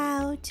chilling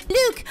out.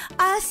 Luke,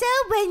 also,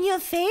 when you're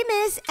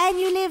famous and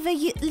you live a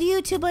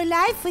YouTuber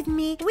life with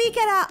me, we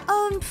get our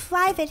own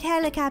private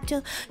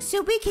helicopter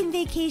so we can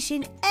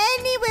vacation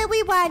anywhere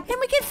we want and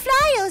we can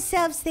fly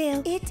ourselves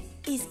there. It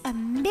is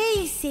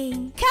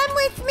amazing. Come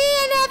with me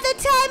and have the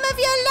time of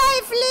your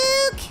life,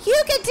 Luke.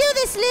 You can do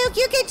this, Luke.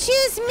 You can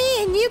choose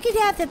me and you can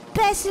have the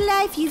best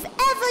life you've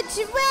ever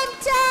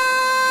dreamt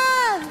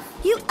of.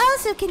 You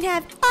also can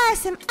have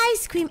awesome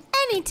ice cream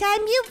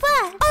anytime you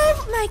want.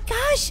 Oh my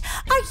gosh,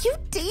 are you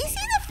Daisy,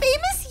 the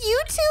famous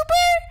YouTuber?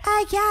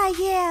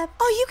 Yeah.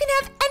 Oh, you can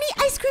have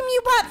any ice cream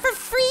you want for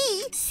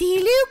free. See,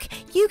 Luke,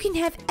 you can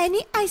have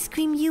any ice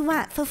cream you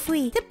want for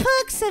free. The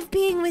perks of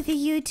being with a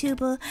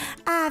YouTuber,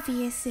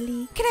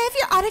 obviously. Can I have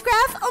your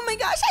autograph? Oh my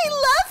gosh, I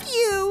love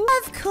you.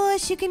 Of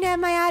course you can have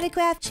my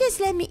autograph.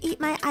 Just let me eat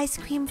my ice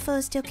cream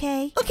first,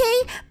 okay?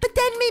 Okay, but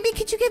then maybe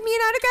could you give me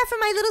an autograph for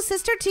my little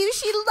sister too?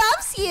 She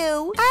loves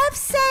you.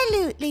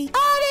 Absolutely.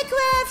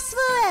 Autographs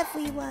for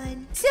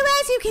everyone. So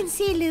as you can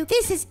see, Luke,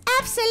 this is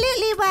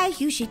absolutely why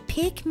you should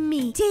pick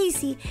me,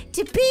 Daisy,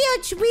 to be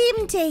your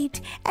dream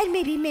date. And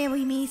maybe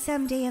marry me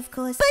someday, of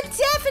course. But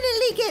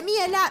definitely get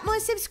me a lot more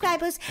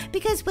subscribers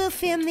because we'll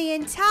film the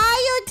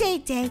entire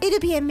date day. It'll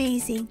be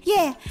amazing.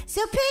 Yeah,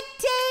 so pick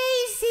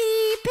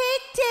Daisy.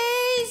 Pick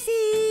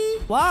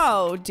Daisy.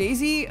 Wow,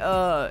 Daisy,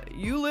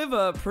 you live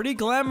a pretty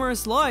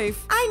glamorous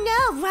life. I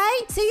know,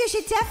 right? So you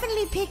should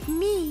definitely pick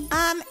me.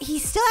 He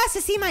still has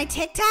to see my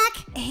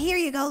TikTok. Here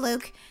you go,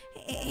 Luke.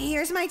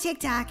 Here's my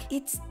TikTok.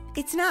 It's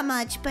not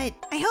much, but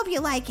I hope you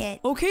like it.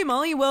 Okay,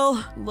 Molly,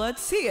 well,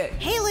 let's see it.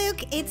 Hey,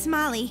 Luke, it's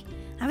Molly.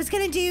 I was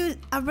gonna do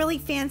a really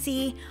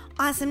fancy,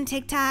 awesome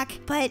TikTok,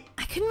 but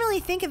I couldn't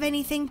really think of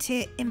anything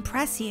to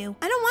impress you.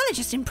 I don't want to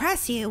just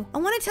impress you. I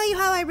want to tell you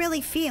how I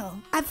really feel.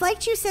 I've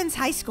liked you since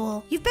high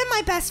school. You've been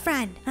my best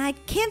friend, and I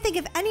can't think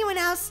of anyone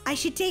else I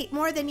should date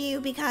more than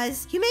you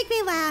because you make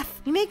me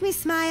laugh, you make me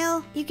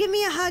smile, you give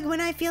me a hug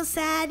when I feel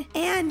sad,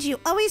 and you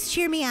always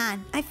cheer me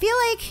on. I feel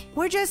like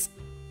we're just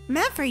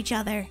meant for each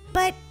other.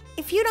 But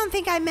if you don't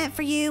think I'm meant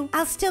for you,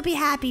 I'll still be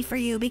happy for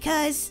you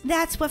because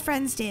that's what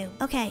friends do.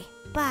 Okay,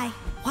 bye.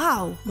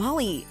 Wow,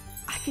 Molly,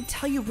 I can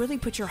tell you really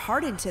put your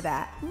heart into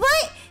that.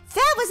 What?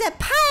 That was a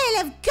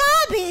pile of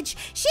garbage.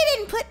 She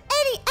didn't put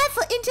any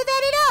effort into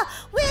that at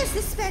all. Where's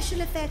the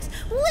special effects?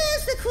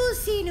 Where's the cool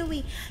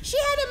scenery? She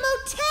had a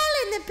motel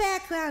in the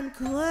background.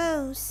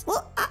 Gross.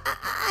 Well,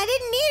 I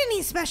didn't need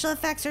any special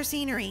effects or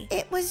scenery.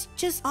 It was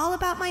just all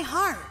about my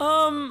heart.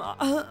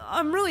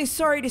 I'm really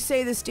sorry to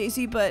say this,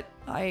 Daisy, but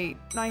I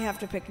have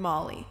to pick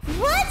Molly.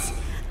 What?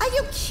 Are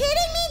you kidding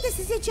me? This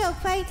is a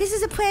joke, right? This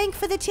is a prank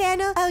for the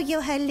channel? Oh,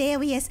 you're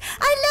hilarious.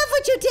 I love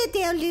what you did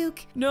there,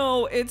 Luke.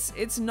 No,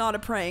 it's not a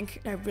prank.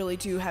 I really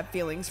do have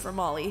feelings for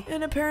Molly.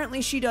 And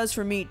apparently she does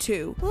for me,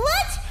 too.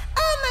 What?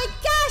 Oh my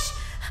gosh!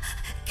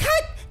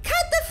 Cut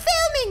the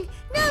filming!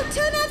 No,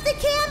 turn off the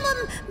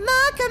camera,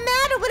 Mark or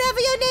Matt or whatever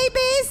your name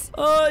is.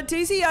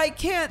 Daisy, I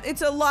can't.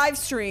 It's a live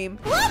stream.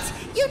 What?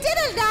 You did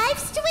a live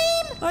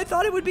stream? I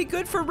thought it would be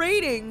good for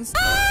ratings.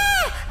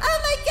 Ah! Oh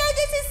my god,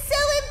 this is so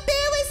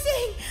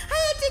embarrassing! I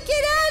have to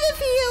get out of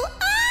here!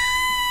 Ah!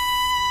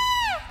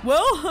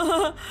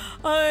 Well,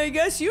 I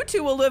guess you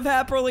two will live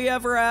happily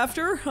ever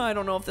after. I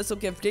don't know if this will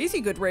give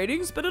Daisy good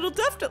ratings, but it'll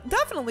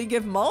definitely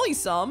give Molly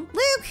some.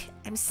 Luke,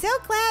 I'm so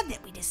glad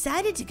that we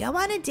decided to go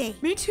on a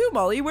date. Me too,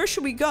 Molly. Where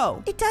should we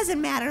go? It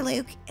doesn't matter,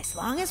 Luke, as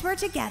long as we're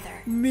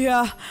together.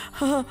 Yeah,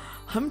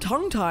 I'm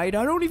tongue-tied.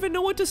 I don't even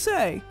know what to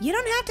say. You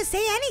don't have to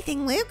say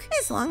anything, Luke,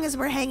 as long as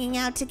we're hanging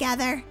out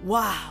together.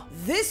 Wow,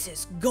 this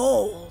is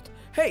gold.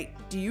 Hey,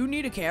 do you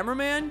need a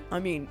cameraman?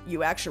 I mean,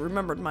 you actually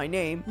remembered my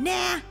name.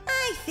 Nah,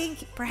 I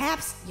think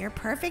perhaps you're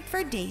perfect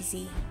for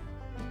Daisy.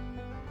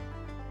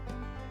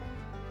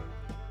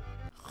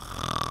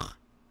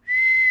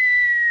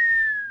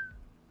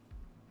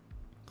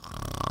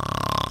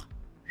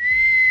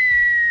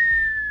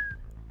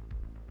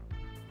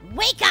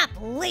 Wake up,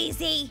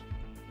 lazy!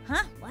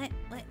 Huh? What?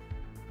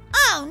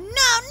 Oh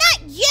no,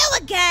 not you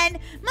again!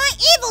 My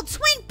evil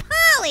twin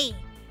Polly!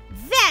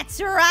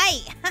 That's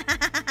right!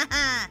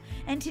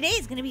 And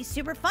today's gonna be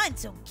super fun,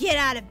 so get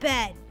out of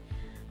bed.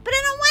 But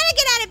I don't want to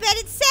get out of bed.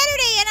 It's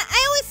Saturday, and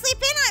I always sleep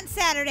in on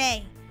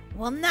Saturday.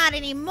 Well, not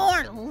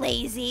anymore,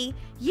 lazy.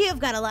 You've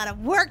got a lot of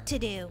work to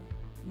do.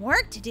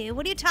 Work to do?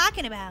 What are you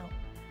talking about?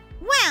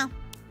 Well,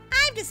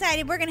 I've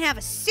decided we're gonna have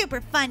a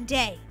super fun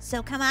day,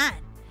 so come on.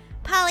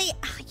 Polly,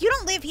 you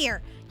don't live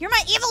here. You're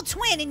my evil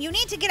twin, and you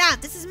need to get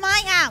out. This is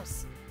my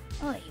house.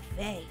 Oy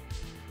vey.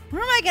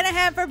 What am I gonna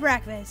have for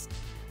breakfast?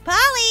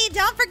 Polly,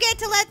 don't forget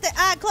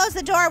to close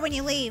the door when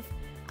you leave.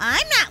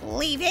 I'm not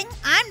leaving.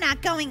 I'm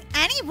not going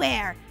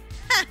anywhere.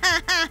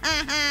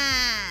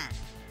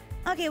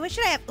 Okay, what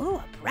should I have? Ooh,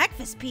 a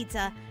breakfast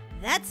pizza.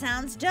 That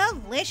sounds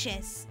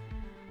delicious.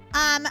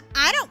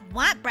 I don't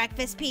want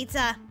breakfast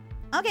pizza.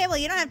 Okay, well,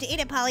 you don't have to eat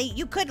it, Polly.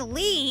 You could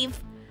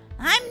leave.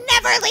 I'm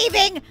never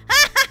leaving.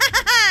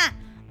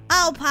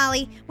 Oh,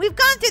 Polly, we've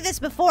gone through this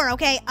before,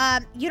 okay?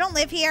 You don't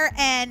live here,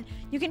 and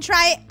you can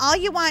try all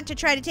you want to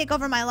try to take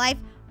over my life,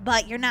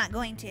 but you're not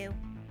going to.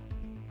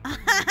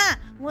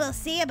 We'll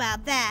see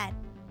about that.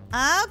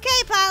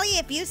 Okay, Polly,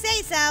 if you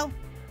say so.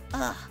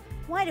 Ugh,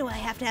 why do I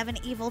have to have an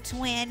evil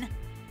twin?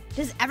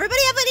 Does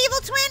everybody have an evil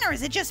twin, or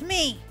is it just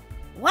me?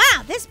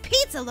 Wow, this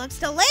pizza looks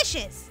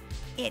delicious.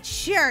 It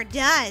sure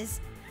does.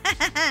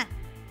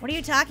 What are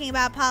you talking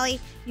about, Polly?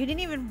 You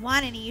didn't even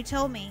want any, you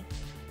told me.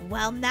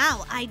 Well,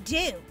 now I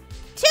do.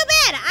 Too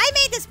bad, I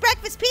made this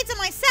breakfast pizza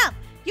myself.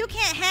 You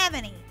can't have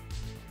any.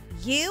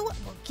 You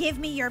will give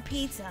me your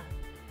pizza.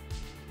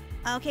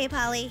 Okay,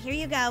 Polly, here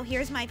you go.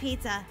 Here's my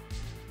pizza.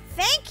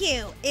 Thank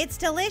you. It's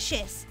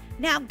delicious.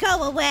 Now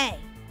go away.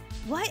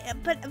 What?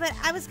 But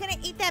I was gonna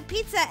eat that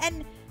pizza,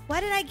 and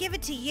why did I give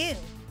it to you?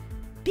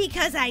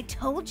 Because I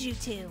told you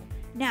to.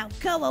 Now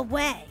go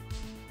away.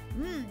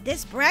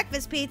 This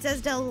breakfast pizza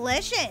is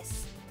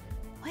delicious.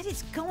 What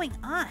is going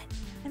on?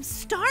 I'm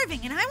starving,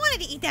 and I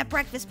wanted to eat that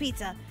breakfast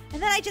pizza,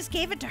 and then I just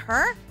gave it to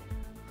her?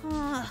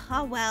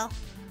 Oh well.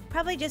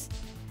 Probably just,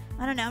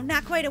 I don't know,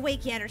 not quite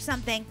awake yet or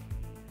something.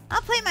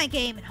 I'll play my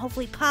game, and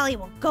hopefully Polly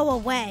will go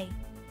away.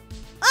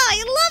 Oh, I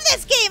love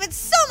this game. It's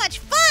so much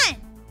fun.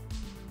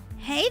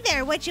 Hey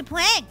there, what you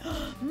playing?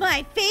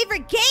 My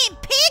favorite game,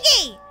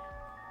 Piggy.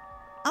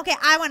 Okay,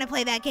 I want to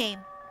play that game.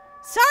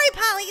 Sorry,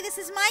 Polly, this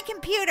is my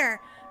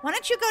computer. Why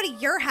don't you go to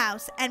your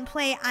house and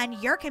play on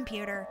your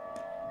computer?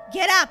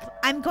 Get up.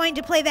 I'm going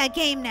to play that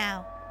game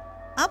now.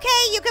 Okay,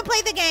 you can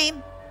play the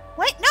game.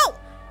 Wait, no.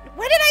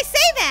 Where did I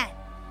say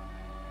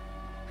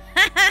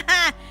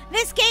that?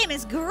 This game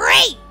is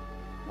great.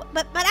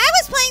 But I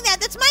was playing that.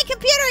 That's my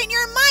computer and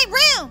you're in my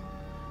room.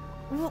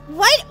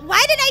 Why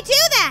did I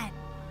do that?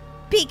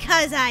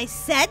 Because I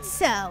said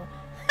so.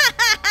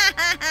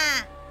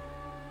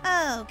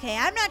 Okay,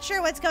 I'm not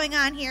sure what's going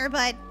on here,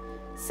 but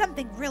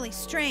something really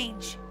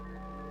strange.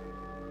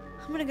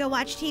 I'm gonna go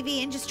watch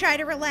TV and just try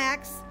to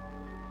relax.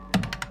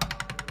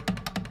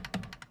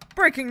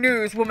 Breaking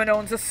news, woman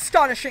owns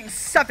astonishing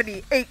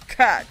 78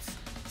 cats.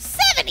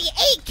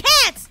 78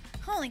 cats!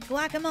 Holy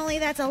guacamole,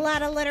 that's a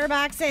lot of litter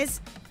boxes.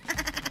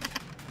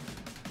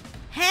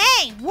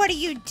 Hey, what are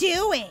you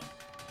doing?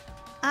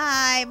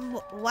 I'm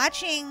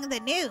watching the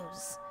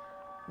news.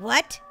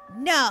 What?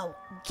 No,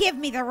 give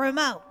me the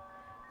remote.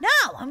 No,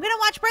 I'm gonna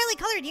watch Brightly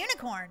Colored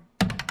Unicorn.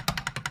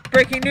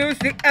 Breaking news,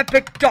 the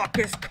epic duck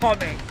is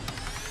coming.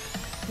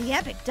 The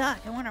epic duck?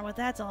 I wonder what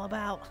that's all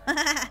about.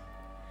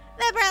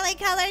 The brightly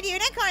colored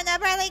unicorn, the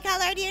brightly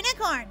colored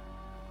unicorn.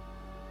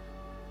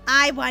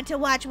 I want to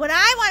watch what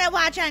I want to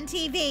watch on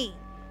TV.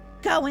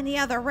 Go in the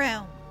other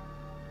room.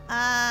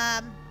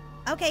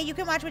 Okay, you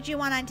can watch what you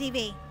want on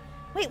TV.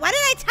 Wait, why did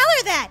I tell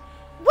her that?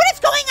 What is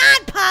going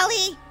on,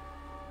 Polly?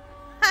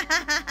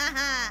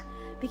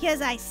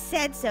 Because I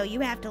said so,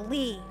 you have to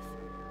leave.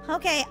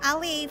 Okay, I'll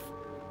leave.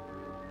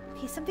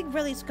 Okay, something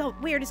really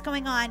weird is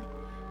going on.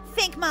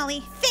 Think,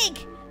 Molly,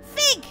 think,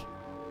 think.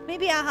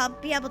 Maybe I'll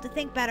be able to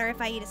think better if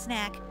I eat a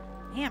snack.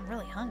 I am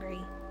really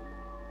hungry.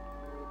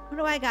 What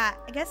do I got?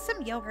 I guess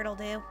some yogurt will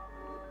do.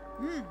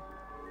 Well,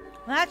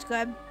 that's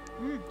good.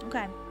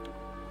 Okay.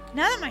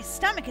 Now that my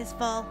stomach is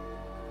full.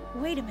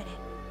 Wait a minute.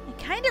 I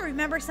kind of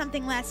remember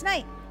something last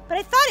night, but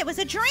I thought it was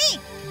a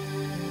dream.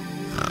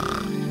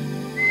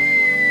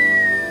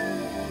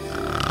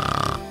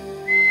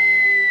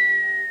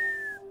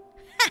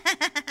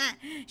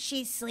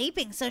 She's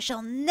sleeping, so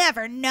she'll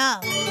never know.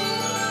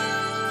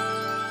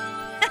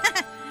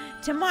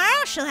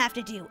 Tomorrow she'll have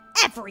to do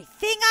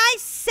everything I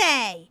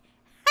say.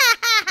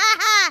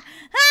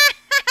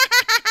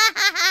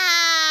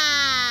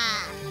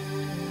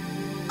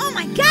 Oh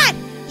my God!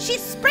 She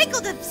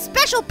sprinkled a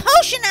special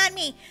potion on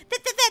me that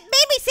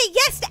made me say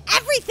yes to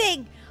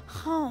everything.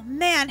 Oh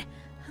man,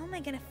 how am I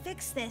gonna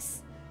fix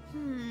this?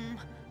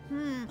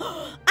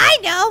 I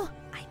know!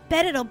 I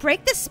bet it'll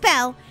break the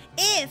spell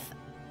if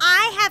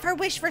I have her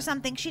wish for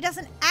something she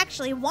doesn't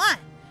actually want.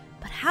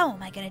 But how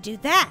am I gonna do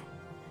that?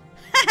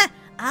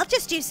 I'll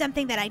just do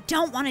something that I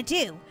don't want to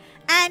do,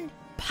 and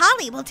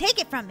Polly will take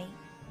it from me,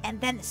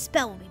 and then the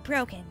spell will be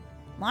broken.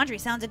 Laundry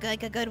sounds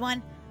like a good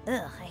one.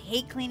 Ugh, I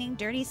hate cleaning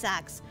dirty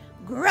socks.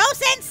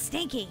 Gross and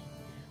stinky.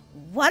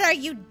 What are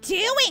you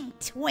doing,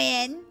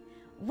 twin?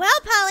 Well,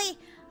 Polly,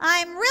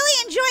 I'm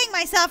really enjoying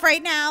myself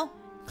right now,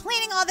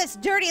 cleaning all this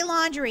dirty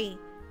laundry.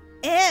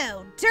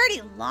 Ew,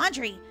 dirty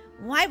laundry.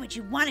 Why would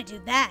you want to do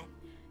that?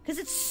 Because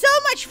it's so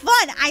much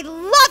fun. I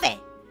love it.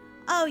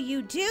 Oh,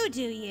 you do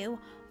you?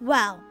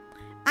 Well,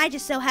 I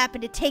just so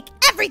happen to take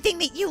everything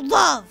that you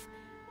love.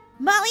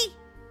 Molly,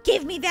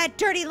 give me that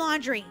dirty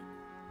laundry.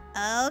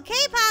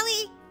 Okay,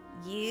 Polly,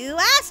 you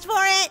asked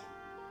for it.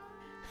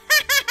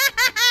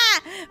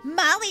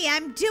 Molly,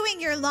 I'm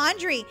doing your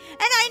laundry, and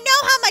I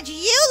know how much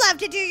you love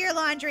to do your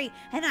laundry,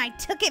 and I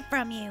took it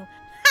from you.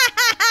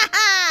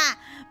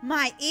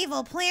 My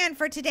evil plan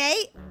for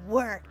today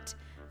worked.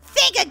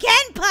 Think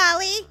again,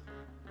 Polly!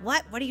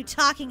 What? What are you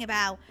talking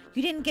about?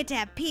 You didn't get to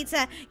have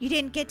pizza. You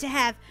didn't get to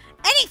have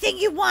anything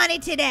you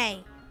wanted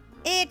today.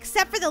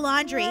 Except for the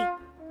laundry.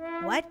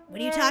 What? What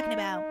are you talking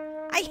about?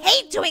 I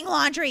hate doing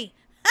laundry.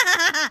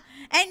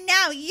 And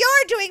now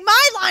you're doing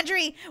my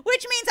laundry,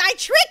 which means I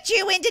tricked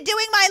you into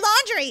doing my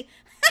laundry.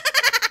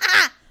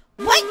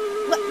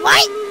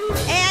 What?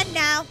 And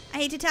now, I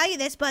hate to tell you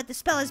this, but the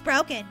spell is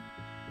broken.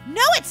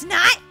 No, it's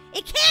not.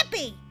 It can't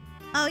be.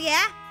 Oh,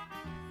 yeah?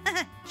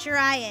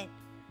 Try it.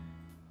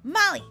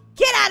 Molly,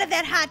 get out of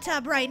that hot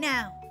tub right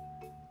now.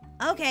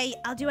 Okay,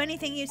 I'll do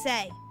anything you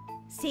say.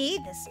 See,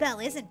 the spell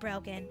isn't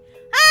broken.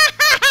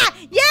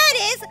 Yeah, it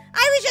is.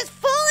 I was just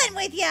fooling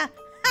with you.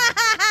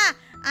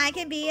 I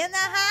can be in the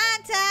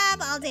hot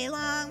tub all day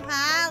long,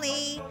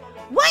 Polly.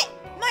 What?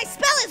 My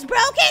spell is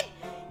broken?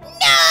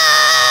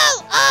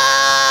 No!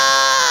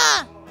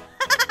 Oh!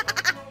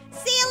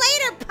 See you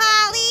later,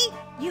 Polly,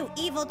 you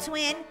evil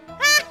twin.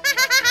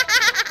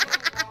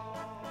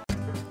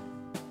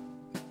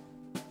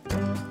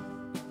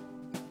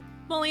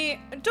 Molly,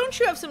 don't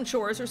you have some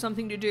chores or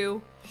something to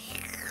do?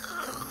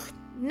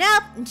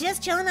 Nope,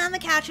 just chilling on the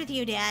couch with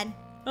you, Dad.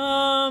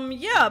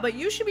 Yeah, but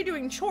you should be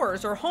doing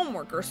chores or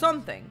homework or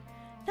something.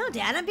 No,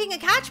 Dad, I'm being a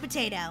couch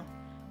potato.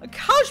 A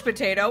couch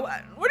potato?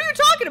 What are you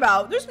talking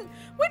about? We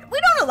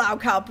don't allow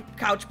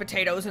couch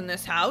potatoes in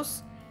this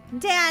house.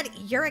 Dad,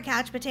 you're a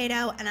couch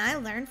potato, and I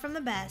learned from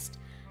the best.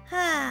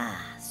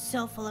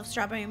 So full of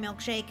strawberry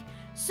milkshake.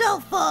 So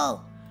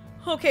full.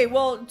 Okay,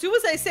 well, do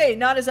as I say,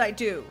 not as I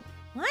do.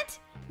 What?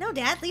 No,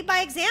 Dad, lead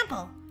by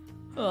example.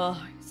 Ugh,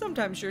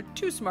 sometimes you're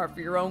too smart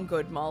for your own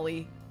good,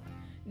 Molly.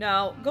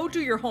 Now, go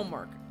do your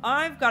homework.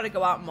 I've got to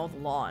go out and mow the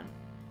lawn.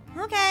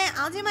 Okay,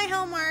 I'll do my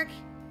homework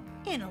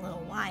in a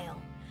little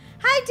while.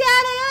 Hi, Dad,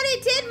 I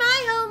already did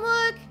my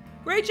homework.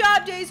 Great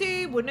job,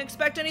 Daisy. Wouldn't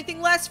expect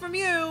anything less from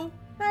you.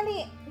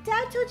 Molly,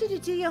 Dad told you to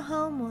do your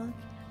homework.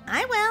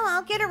 I will.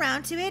 I'll get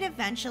around to it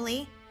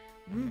eventually.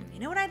 You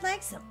know what I'd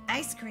like? Some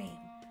ice cream.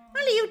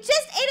 Molly, you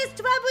just ate a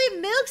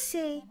strawberry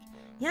milkshake.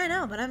 Yeah, I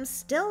know, but I'm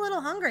still a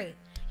little hungry.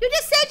 You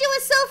just said you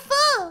were so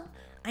full.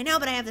 I know,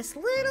 but I have this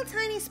little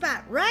tiny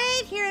spot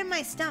right here in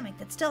my stomach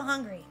that's still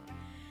hungry.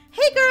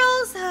 Hey,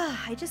 girls.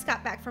 I just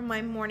got back from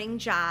my morning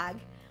jog.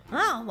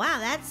 Oh, wow,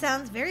 that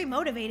sounds very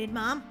motivated,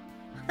 Mom.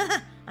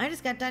 I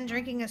just got done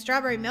drinking a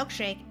strawberry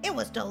milkshake. It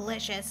was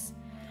delicious.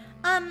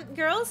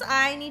 Girls,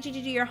 I need you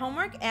to do your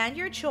homework and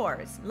your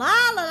chores. La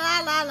la la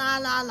la la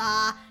la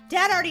la.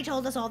 Dad already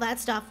told us all that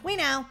stuff. We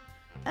know.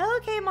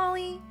 Okay,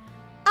 Molly.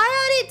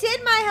 I already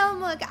did my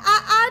homework.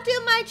 I'll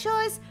do my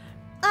chores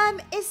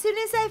as soon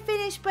as I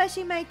finish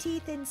brushing my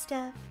teeth and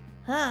stuff.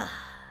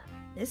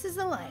 This is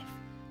the life.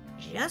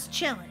 Just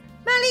chilling.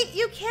 Molly,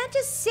 you can't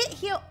just sit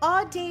here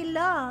all day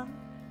long.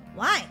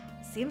 Why?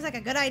 Seems like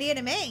a good idea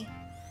to me.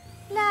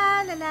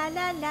 La la la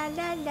la la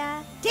la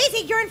la.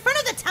 Daisy, you're in front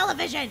of the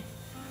television.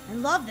 I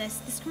love this.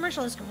 This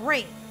commercial is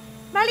great.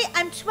 Molly,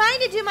 I'm trying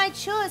to do my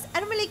chores. I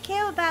don't really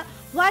care about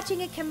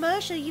watching a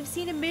commercial you've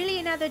seen a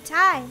million other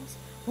times.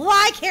 Well,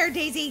 I care,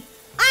 Daisy.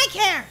 I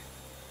care.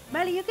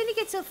 Molly, you're gonna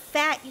get so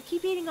fat. You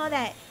keep eating all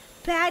that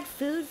bad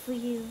food for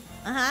you.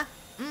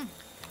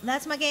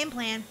 That's my game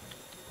plan.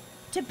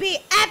 To be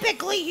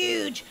epically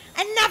huge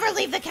and never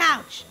leave the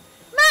couch.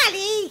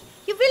 Molly,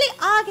 you really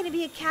are gonna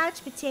be a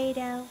couch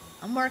potato.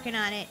 I'm working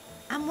on it.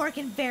 I'm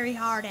working very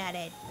hard at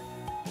it.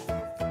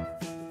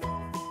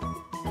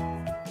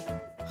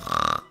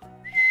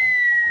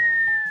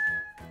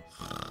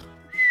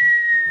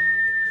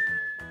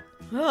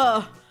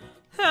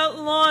 That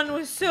lawn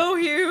was so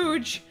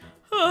huge.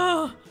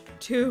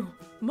 Too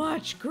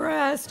much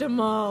grass to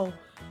mow.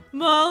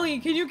 Molly,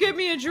 can you get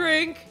me a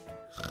drink?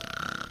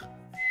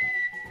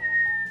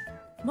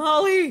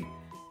 Molly,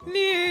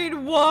 need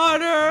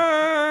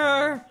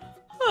water.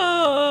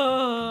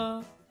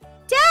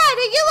 Dad,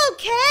 are you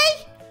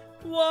okay?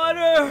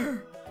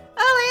 Water. Oh,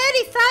 I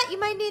already thought you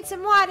might need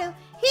some water.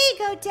 Here you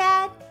go,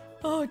 Dad.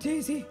 Oh,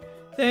 Daisy,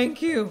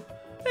 thank you.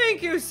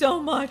 Thank you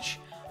so much.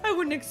 I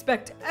wouldn't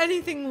expect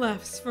anything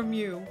less from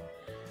you.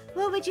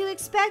 Well, would you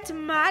expect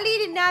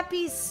Molly to not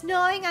be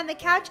snoring on the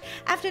couch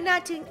after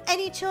not doing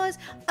any chores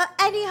or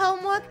any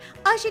homework?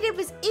 All she did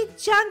was eat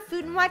junk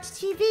food and watch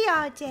TV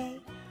all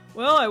day.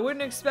 Well, I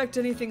wouldn't expect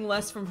anything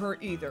less from her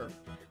either.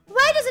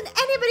 Why doesn't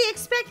anybody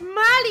expect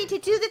Molly to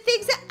do the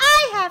things that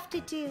I have to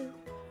do?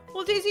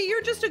 Well, Daisy,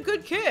 you're just a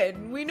good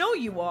kid. We know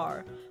you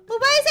are. Well,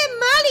 why isn't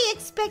Molly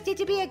expected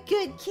to be a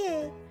good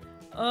kid?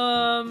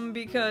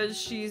 Because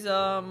she's,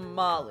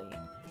 Molly.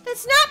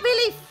 That's not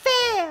really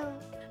fair.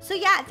 So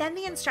yeah, then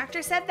the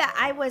instructor said that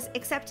I was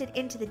accepted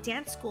into the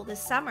dance school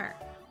this summer.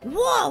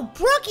 Whoa,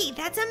 Brookie,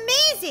 that's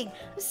amazing.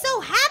 I'm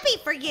so happy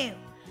for you.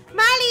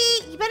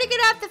 Molly, you better get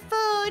off the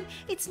phone.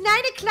 It's 9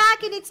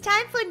 o'clock and it's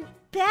time for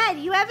bed.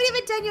 You haven't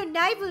even done your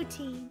night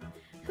routine.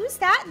 Who's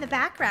that in the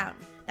background?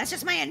 That's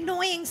just my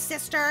annoying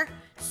sister.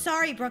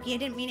 Sorry, Brookie, I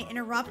didn't mean to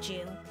interrupt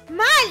you.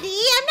 Molly,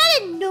 I'm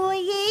not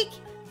annoying.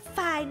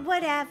 Fine,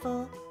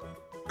 whatever.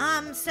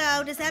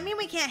 So does that mean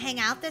we can't hang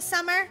out this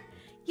summer?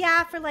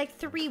 Yeah, for like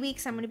 3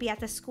 weeks I'm gonna be at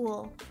the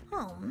school.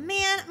 Oh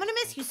man, I'm gonna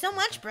miss you so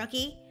much,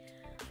 Brookie.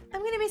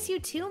 I'm gonna miss you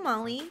too,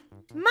 Molly.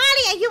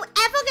 Molly, are you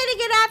ever gonna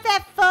get off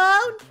that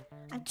phone?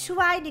 I'm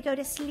trying to go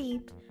to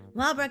sleep.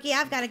 Well, Brookie,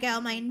 I've gotta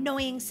go. My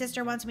annoying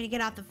sister wants me to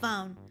get off the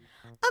phone.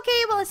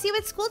 Okay, well, I'll see you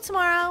at school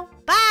tomorrow.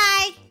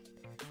 Bye!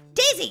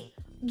 Daisy,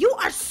 you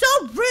are so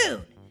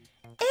rude!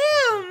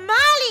 Ew,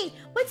 Molly,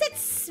 what's that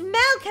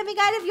smell coming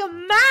out of your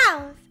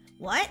mouth?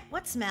 What?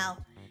 What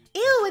smell?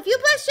 Ew, have you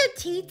brushed your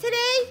teeth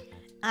today?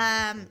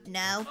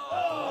 No.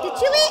 Did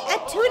you eat a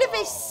tuna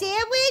fish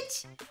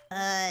sandwich?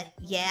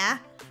 Yeah.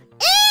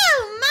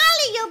 Ew,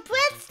 Molly, your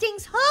breath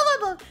stinks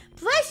horrible.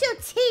 Brush your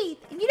teeth.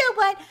 And you know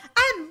what?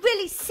 I'm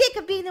really sick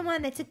of being the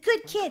one that's a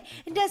good kid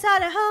and does all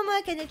the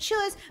homework and the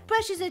chores,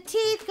 brushes her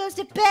teeth, goes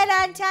to bed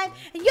on time,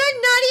 and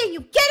you're naughty and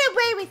you get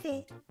away with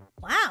it.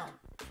 Wow.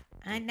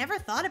 I never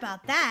thought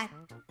about that.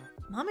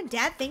 Mom and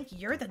Dad think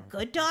you're the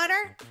good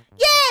daughter?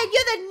 Yeah,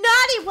 you're the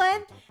naughty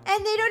one,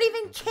 and they don't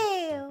even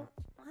care.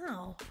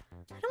 Wow.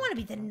 I don't want to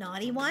be the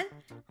naughty one.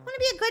 I want to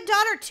be a good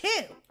daughter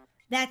too.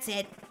 That's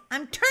it.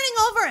 I'm turning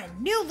over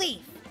a new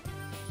leaf.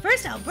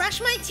 First, I'll brush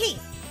my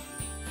teeth.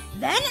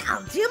 Then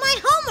I'll do my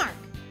homework.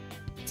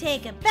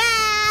 Take a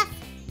bath.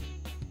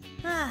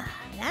 Ah,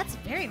 that's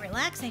very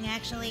relaxing,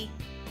 actually.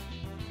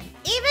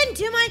 Even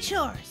do my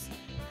chores.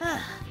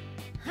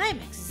 I'm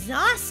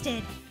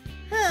exhausted.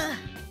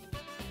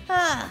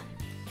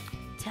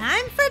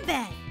 Time for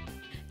bed.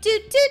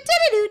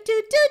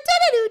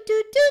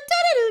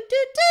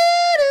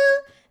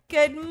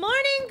 Good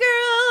morning,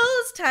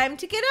 girls. Time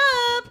to get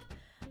up.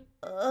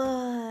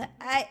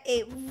 I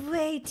ate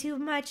way too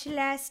much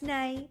last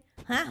night.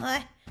 Huh?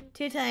 What?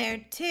 Too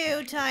tired.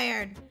 Too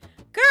tired.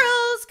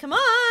 Girls, come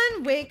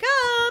on, wake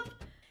up.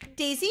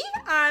 Daisy,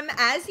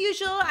 as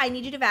usual, I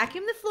need you to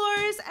vacuum the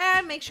floors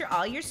and make sure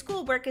all your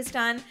schoolwork is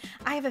done.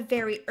 I have a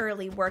very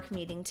early work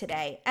meeting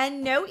today,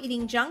 and no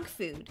eating junk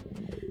food.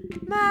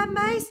 Mom,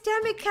 my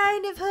stomach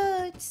kind of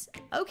hurts.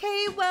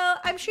 Okay, well,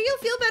 I'm sure you'll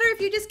feel better if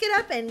you just get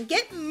up and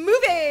get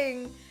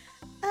moving.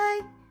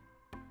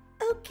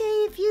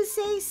 Okay, if you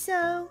say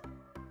so.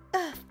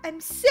 I'm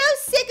so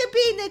sick of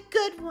being the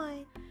good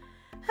one.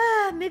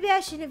 Maybe I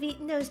shouldn't have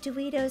eaten those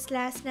Doritos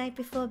last night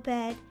before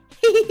bed.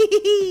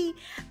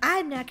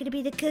 I'm not going to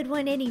be the good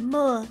one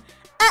anymore.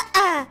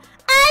 I'm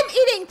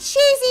eating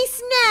cheesy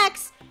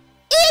snacks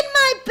in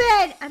my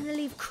bed. I'm going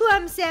to leave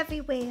crumbs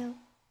everywhere.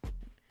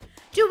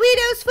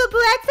 Doritos for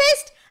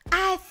breakfast?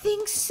 I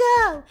think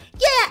so.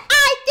 Yeah,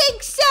 I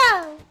think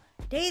so.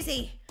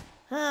 Daisy,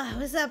 I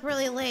was up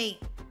really late.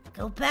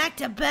 Go back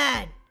to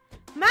bed.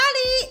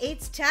 Molly,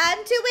 it's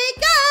time to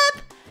wake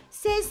up,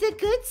 says the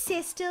good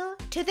sister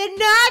to the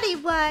naughty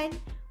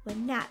one. Well,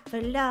 not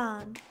for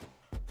long.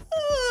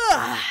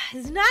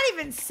 It's not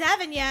even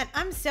 7 yet.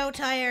 I'm so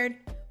tired.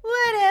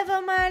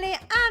 Whatever, Molly.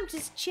 I'm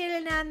just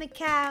chilling on the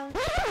couch.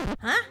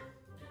 Huh?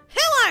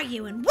 Who are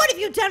you and what have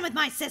you done with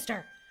my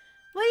sister?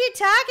 What are you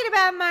talking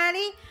about,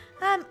 Molly?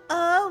 I'm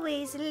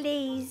always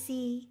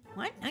lazy.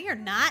 What? No, you're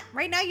not.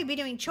 Right now you'd be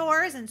doing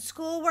chores and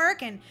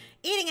schoolwork and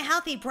eating a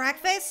healthy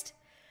breakfast.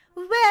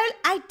 Well,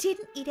 I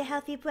didn't eat a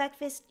healthy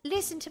breakfast.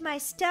 Listen to my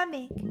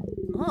stomach.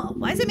 Oh,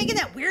 why is it making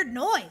that weird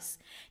noise?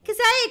 'Cause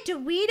I ate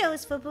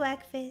Doritos for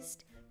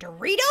breakfast.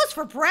 Doritos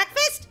for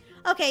breakfast?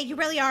 Okay, you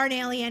really are an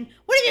alien.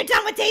 What have you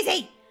done with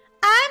Daisy?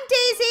 I'm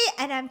Daisy,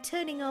 and I'm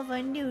turning over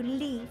a new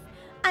leaf.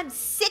 I'm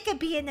sick of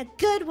being the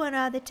good one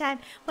all the time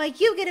while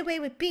you get away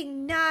with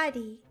being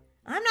naughty.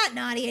 I'm not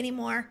naughty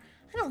anymore.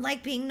 I don't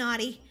like being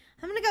naughty.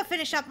 I'm gonna go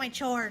finish up my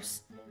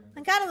chores.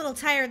 I got a little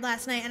tired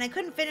last night and I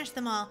couldn't finish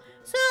them all,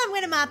 so I'm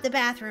gonna mop the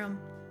bathroom.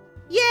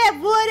 Yeah,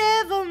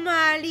 whatever,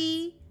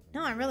 Molly.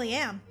 No, I really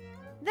am.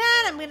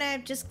 Then I'm gonna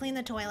just clean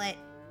the toilet.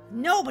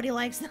 Nobody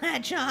likes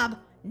that job.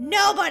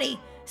 Nobody!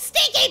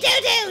 Stinky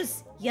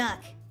doo-doos!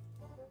 Yuck.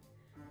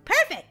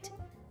 Perfect.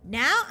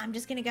 Now I'm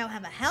just gonna go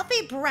have a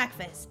healthy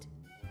breakfast.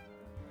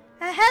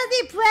 A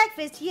healthy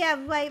breakfast? Yeah,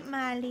 right,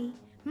 Molly.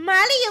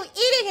 Molly, you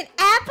eating an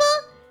apple?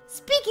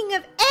 Speaking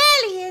of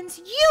aliens,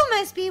 you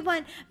must be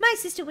one. My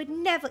sister would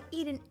never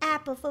eat an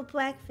apple for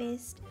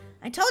breakfast.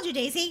 I told you,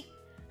 Daisy.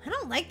 I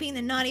don't like being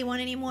the naughty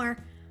one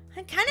anymore.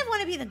 I kind of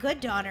want to be the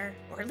good daughter,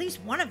 or at least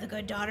one of the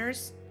good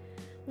daughters.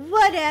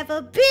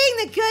 Whatever. Being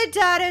the good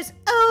daughter's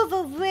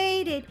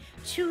overrated.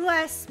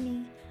 Trust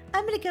me.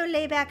 I'm gonna go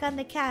lay back on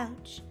the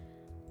couch.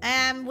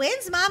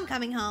 When's Mom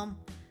coming home?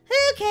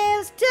 Who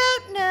cares?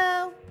 Don't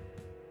know.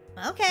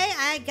 Okay,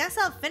 I guess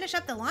I'll finish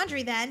up the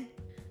laundry then.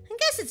 I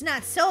guess it's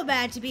not so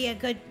bad to be a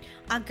good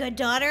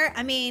daughter.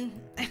 I mean,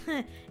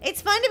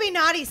 it's fun to be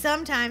naughty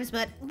sometimes,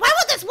 but why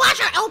won't this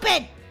washer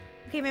open?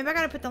 Okay, maybe I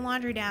gotta put the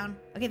laundry down.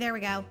 Okay, there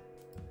we go.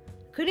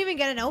 Couldn't even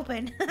get it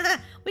open,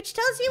 which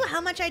tells you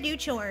how much I do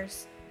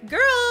chores.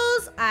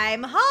 Girls,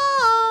 I'm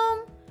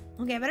home.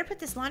 Okay, I better put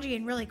this laundry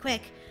in really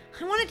quick.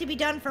 I want it to be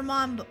done for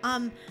Mom,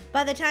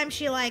 by the time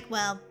she's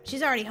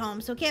already home,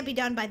 so it can't be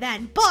done by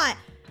then, but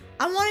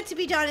I want it to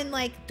be done in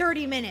like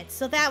 30 minutes,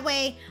 so that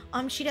way,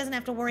 she doesn't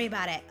have to worry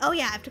about it. Oh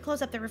yeah, I have to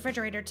close up the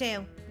refrigerator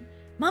too.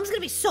 Mom's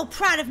gonna be so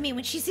proud of me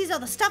when she sees all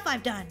the stuff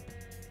I've done.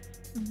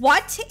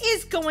 What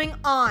is going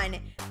on?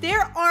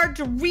 There are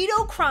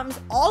Dorito crumbs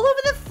all over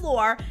the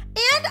floor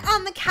and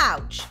on the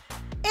couch.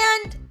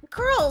 And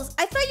girls,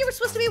 I thought you were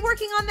supposed to be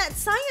working on that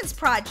science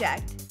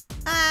project.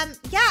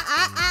 Yeah,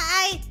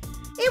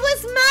 it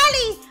was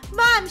Molly.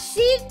 Mom,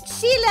 she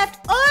left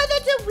all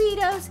the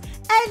Doritos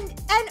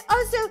and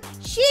also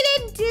she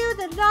didn't do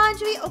the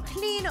laundry or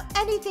clean or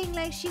anything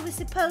like she was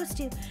supposed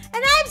to. And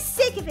I'm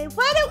sick of it.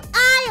 Why do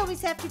I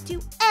always have to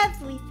do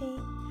everything?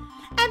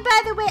 And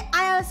by the way,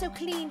 I also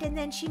cleaned and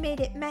then she made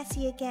it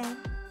messy again.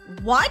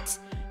 What?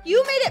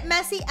 You made it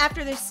messy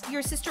after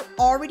your sister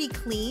already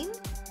cleaned?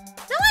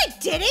 No, I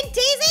didn't,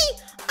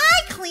 Daisy.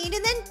 I cleaned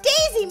and then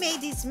Daisy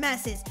made these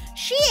messes.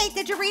 She ate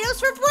the Doritos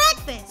for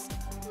breakfast.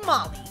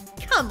 Molly,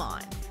 come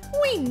on.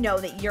 We know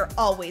that you're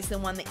always the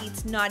one that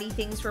eats naughty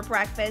things for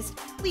breakfast,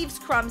 leaves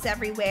crumbs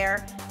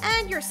everywhere,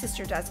 and your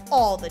sister does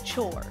all the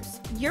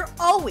chores. You're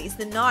always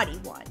the naughty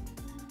one.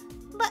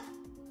 But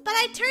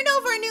I turned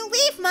over a new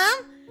leaf,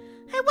 Mom.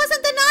 I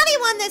wasn't the naughty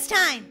one this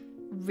time.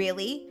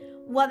 Really?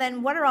 Well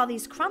then, what are all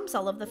these crumbs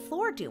all over the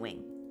floor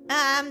doing?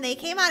 They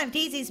came out of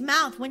Daisy's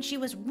mouth when she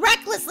was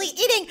recklessly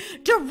eating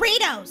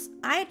Doritos.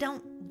 I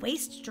don't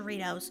waste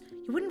Doritos.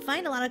 You wouldn't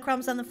find a lot of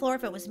crumbs on the floor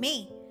if it was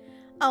me.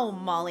 Oh,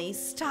 Molly,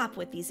 stop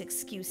with these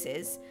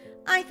excuses.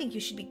 I think you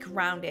should be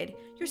grounded.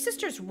 Your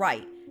sister's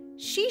right.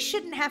 She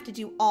shouldn't have to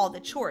do all the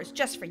chores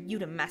just for you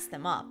to mess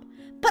them up.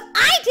 But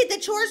I did the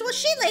chores while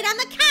she laid on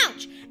the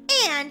couch,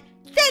 and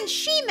then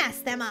she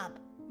messed them up.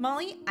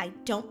 Molly, I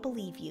don't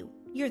believe you.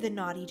 You're the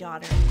naughty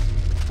daughter.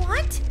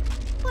 What?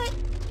 But...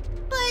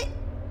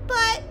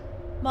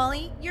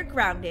 Molly, you're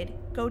grounded.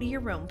 Go to your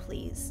room,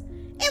 please.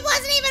 It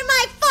wasn't even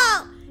my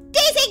fault!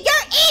 Daisy,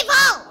 you're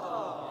evil!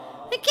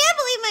 I can't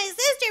believe my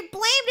sister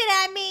blamed it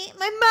on me.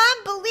 My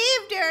mom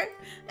believed her.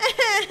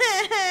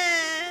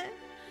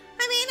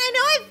 I mean, I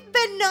know I've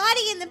been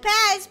naughty in the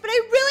past, but I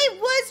really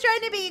was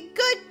trying to be a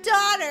good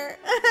daughter.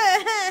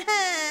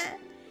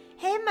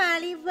 Hey,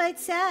 Molly,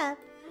 what's up?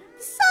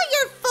 It's all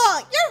your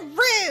fault. You're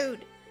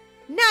rude.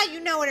 Now you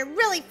know what it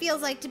really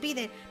feels like to be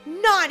the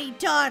naughty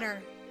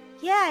daughter.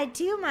 Yeah, I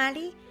do,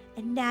 Molly.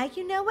 And now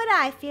you know what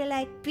I feel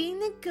like being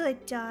the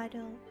good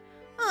daughter.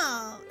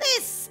 Oh,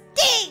 this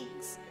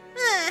stings.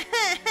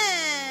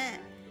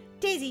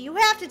 Daisy, you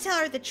have to tell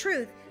her the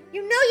truth.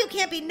 You know you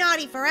can't be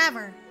naughty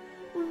forever.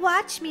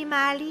 Watch me,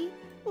 Molly.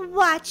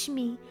 Watch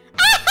me.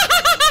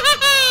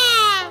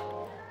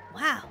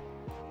 Wow,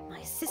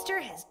 my sister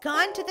has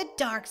gone to the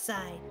dark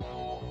side.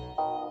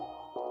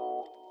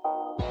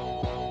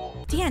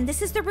 Dan,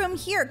 this is the room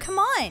here. Come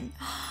on.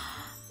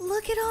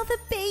 Look at all the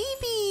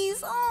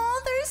babies.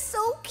 Oh, they're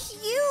so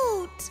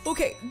cute.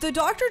 Okay, the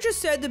doctor just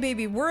said the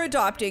baby we're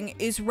adopting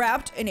is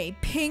wrapped in a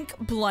pink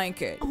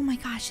blanket. Oh my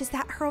gosh, is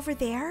that her over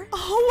there?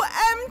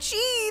 OMG,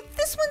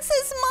 this one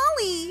says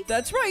Molly.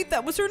 That's right,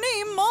 that was her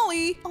name,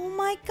 Molly. Oh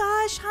my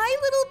gosh, hi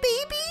little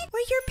baby. We're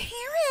your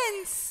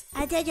parents.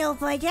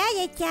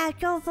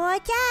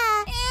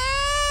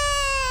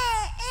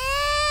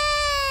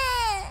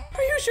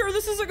 Are you sure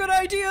this is a good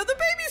idea? The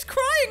baby's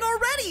crying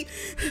already.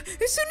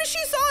 As soon as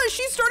she saw us,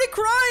 she started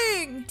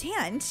crying.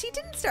 Dan, she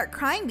didn't start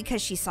crying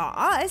because she saw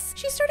us.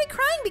 She started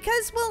crying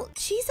because, well,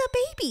 she's a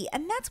baby,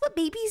 and that's what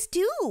babies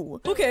do.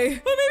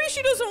 Okay, but maybe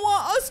she doesn't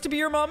want us to be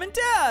her mom and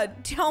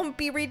dad. Don't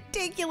be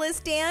ridiculous,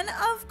 Dan.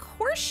 Of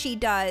course she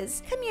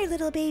does. Come here,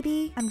 little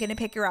baby. I'm gonna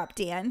pick her up,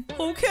 Dan.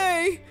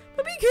 Okay,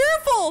 but be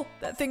careful.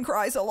 That thing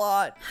cries a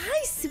lot.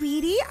 Hi,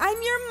 sweetie.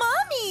 I'm your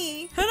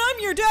mommy. And I'm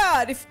your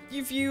dad,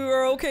 if you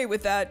are okay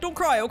with that. Don't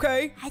cry,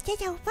 okay?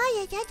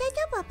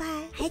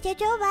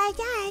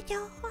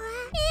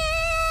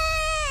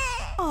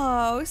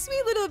 Oh,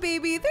 sweet little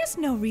baby. There's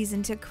no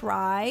reason to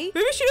cry.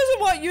 Maybe she doesn't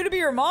want you to be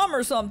her mom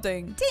or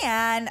something.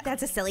 Dan,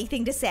 that's a silly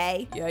thing to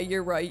say. Yeah,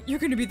 you're right. You're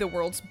gonna be the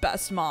world's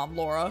best mom,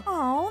 Laura.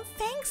 Oh,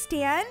 thanks,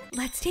 Dan.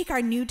 Let's take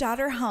our new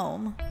daughter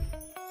home.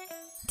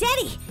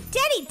 Daddy!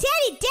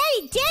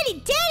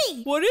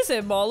 What is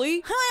it,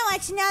 Molly? I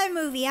want to watch another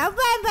movie. I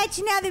want to watch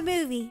another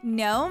movie.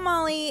 No,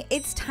 Molly.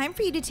 It's time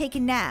for you to take a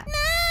nap. No,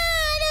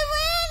 I don't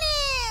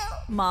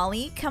want to.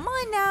 Molly, come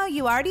on now.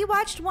 You already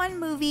watched one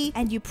movie,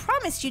 and you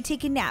promised you'd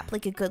take a nap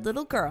like a good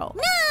little girl.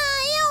 No,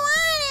 I don't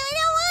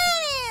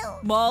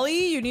want to.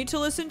 Molly, you need to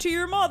listen to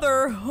your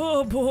mother.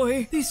 Oh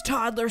boy, these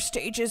toddler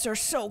stages are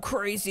so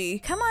crazy.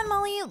 Come on,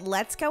 Molly.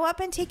 Let's go up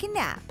and take a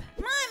nap.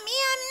 Mommy,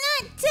 I'm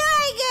not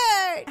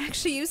tired.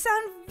 Actually, you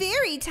sound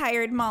very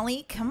tired,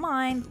 Molly. Come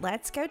on,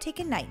 let's go take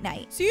a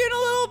night-night. See you in a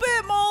little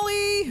bit,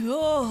 Molly.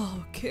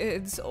 Oh,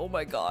 kids. Oh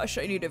my gosh,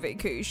 I need a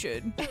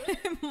vacation.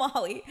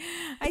 Molly,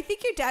 I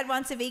think your dad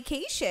wants a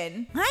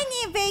vacation. I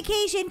need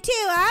vacation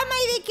too. On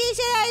my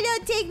vacation, I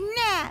don't take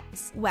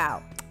naps.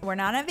 Wow. We're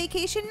not on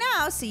vacation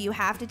now, so you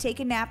have to take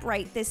a nap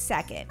right this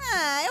second.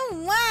 I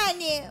don't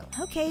want to.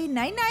 Okay,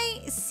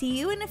 night-night. See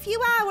you in a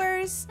few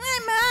hours.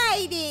 I'm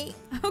hiding.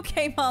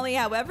 Okay, Molly,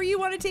 however you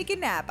want to take a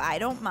nap, I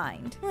don't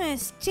mind.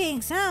 It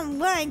stinks. I don't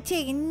want to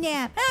take a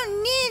nap. I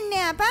don't need a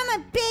nap. I'm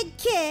a big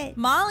kid.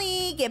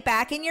 Molly, get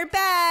back in your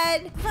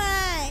bed.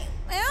 Fine.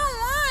 I don't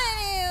want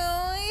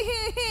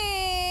to.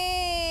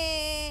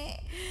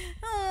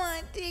 I don't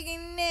want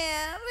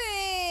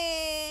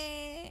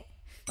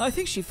I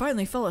think she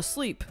finally fell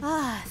asleep.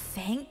 Ah,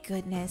 thank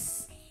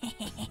goodness.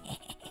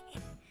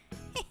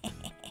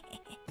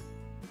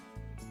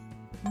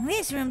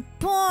 This room's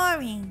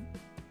boring.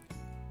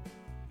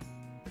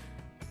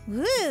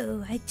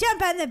 Woo, I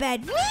jump on the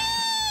bed. Whee!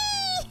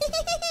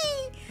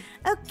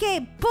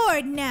 Okay,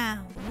 bored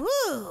now.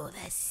 Woo,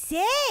 the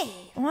save.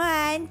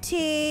 1,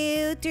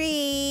 2,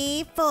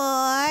 3,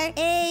 4,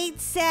 8,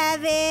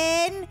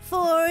 7,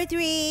 4,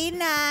 3,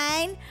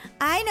 9.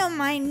 I know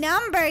my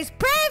numbers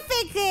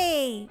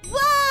perfectly.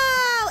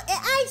 Whoa,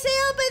 I say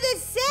open the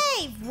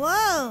safe.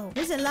 Whoa,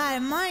 there's a lot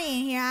of money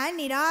in here. I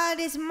need all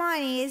this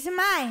money. It's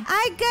mine.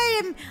 I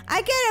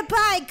gotta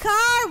buy a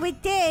car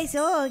with this.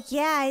 Oh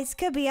yeah, this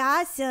could be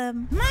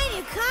awesome. My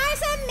new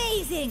car's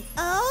amazing.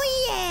 Oh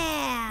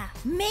yeah,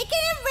 making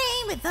it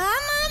rain with all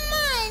my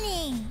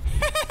money.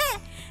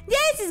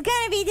 This is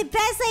gonna be the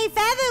best life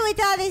ever with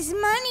all this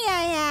money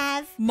I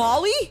have.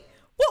 Molly?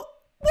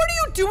 What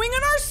are you doing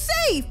in our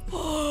safe?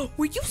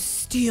 Were you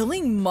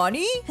stealing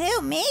money?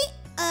 Who, me?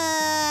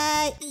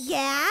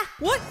 Yeah.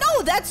 What?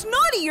 No, that's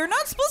naughty. You're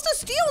not supposed to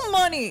steal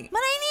money. But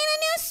I need a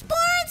new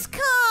sports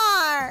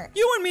car.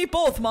 You and me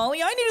both,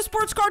 Molly. I need a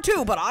sports car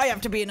too, but I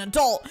have to be an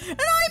adult. And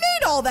I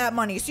made all that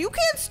money, so you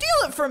can't steal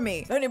it from me.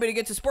 If anybody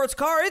gets a sports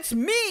car, it's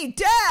me,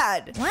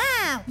 Dad.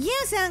 Wow, you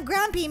sound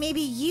grumpy.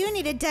 Maybe you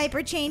need a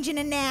diaper change and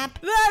a nap.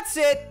 That's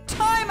it.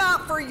 Time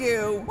out for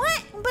you.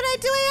 What? But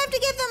do I have to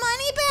give the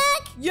money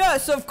back?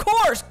 Yes, of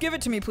course. Give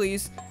it to me,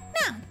 please.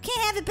 No,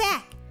 can't have it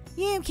back.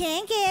 You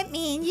can't get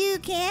me and you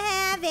can't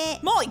have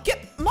it. Molly,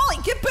 get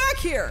back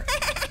here.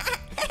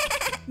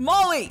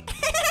 Molly,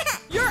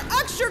 you're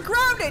extra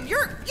grounded.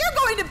 You're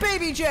going to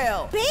baby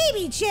jail.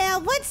 Baby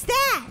jail? What's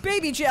that?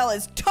 Baby jail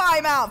is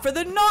time out for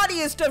the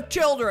naughtiest of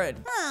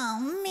children. Oh,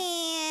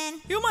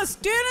 man. You must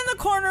stand in the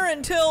corner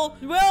until,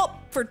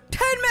 well, for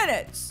 10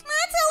 minutes.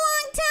 That's a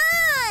long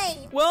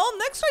time. Well,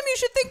 next time you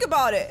should think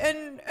about it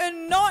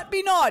and not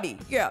be naughty.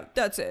 Yeah,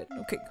 that's it.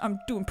 Okay, I'm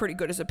doing pretty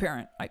good as a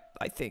parent, I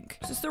think.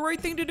 Is this the right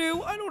thing to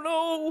do? I don't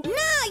know. No,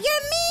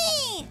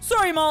 you're mean.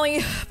 Sorry,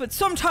 Molly, but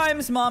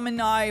sometimes Mom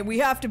and we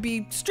have to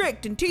be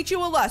strict and teach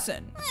you a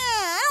lesson.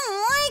 I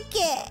don't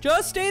like it.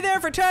 Just stay there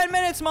for 10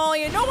 minutes,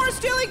 Molly, and no more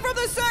stealing from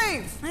the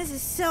safe. This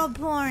is so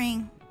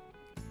boring.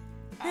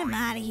 I'm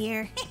out of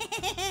here.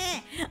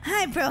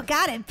 I broke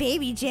out of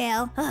baby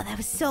jail. Oh, that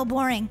was so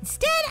boring.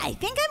 Instead, I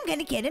think I'm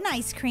gonna get an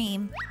ice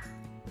cream.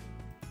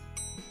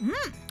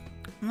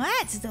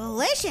 That's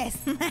delicious.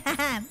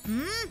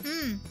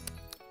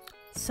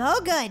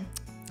 So good.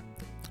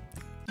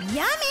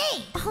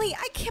 Yummy! Molly,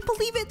 I can't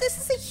believe it. This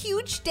is a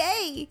huge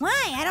day.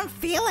 Why? I don't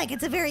feel like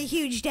it's a very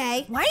huge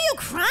day. Why are you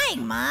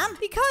crying, Mom?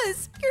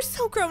 Because you're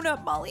so grown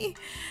up, Molly.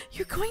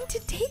 You're going to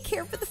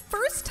daycare for the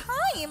first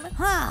time.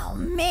 Oh,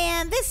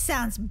 man, this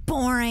sounds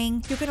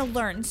boring. You're going to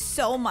learn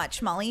so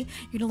much, Molly.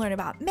 You're going to learn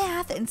about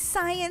math and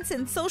science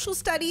and social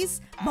studies.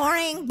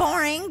 Boring,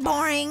 boring,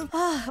 boring.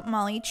 Oh,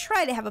 Molly,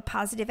 try to have a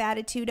positive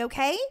attitude,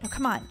 okay? Now,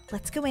 come on.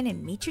 Let's go in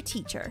and meet your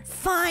teacher.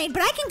 Fine,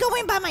 but I can go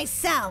in by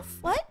myself.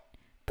 What?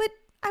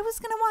 I was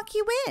gonna walk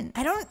you in.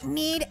 I don't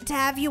need to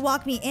have you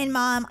walk me in,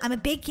 Mom. I'm a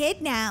big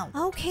kid now.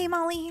 Okay,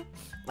 Molly.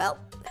 Well,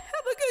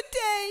 have a good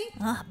day.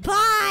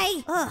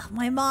 Bye. Ugh,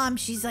 my mom,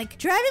 she's like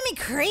driving me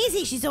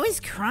crazy. She's always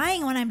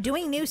crying when I'm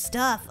doing new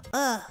stuff.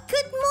 Ugh.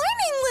 Good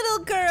morning,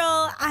 little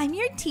girl. I'm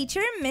your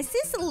teacher,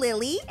 Mrs.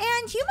 Lily,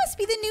 and you must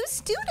be the new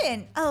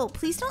student. Oh,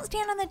 please don't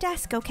stand on the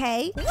desk,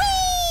 okay? Whee!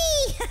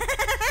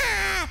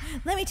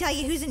 Let me tell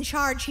you who's in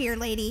charge here,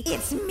 lady.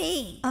 It's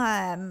me.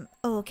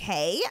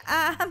 Okay.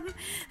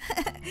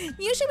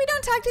 Usually we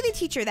don't talk to the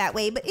teacher that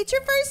way, but it's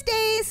your first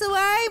day, so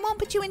I won't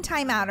put you in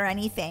timeout or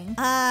anything.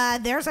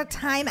 There's a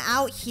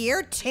timeout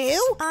here too?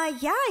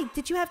 Yeah.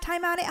 Did you have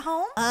timeout at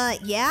home?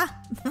 Yeah.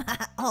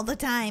 All the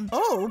time.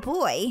 Oh,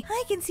 boy.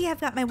 I can see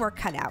I've got my work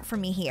cut out for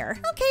me here.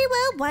 Okay,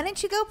 well, why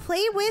don't you go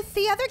play with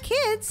the other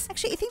kids?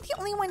 Actually, I think the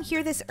only one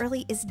here this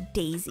early is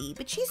Daisy,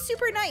 but she's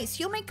super nice.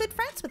 You'll make good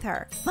friends with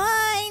her.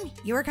 Fine.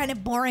 You were kind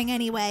of boring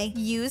anyway.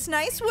 Use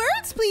nice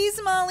words, please,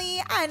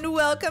 Molly, and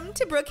welcome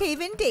to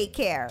Brookhaven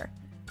Daycare.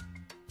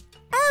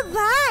 Oh,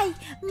 bye.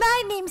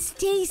 My name's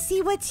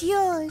Stacy. What's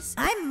yours?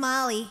 I'm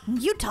Molly.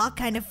 You talk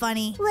kind of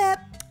funny. Well,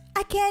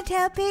 I can't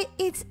help it.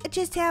 It's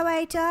just how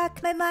I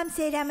talk. My mom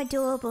said I'm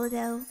adorable,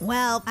 though.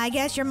 Well, I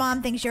guess your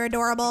mom thinks you're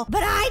adorable,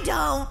 but I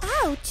don't.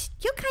 Ouch.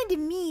 You're kind of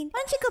mean. Why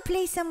don't you go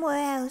play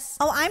somewhere else?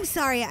 Oh, I'm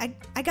sorry.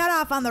 I got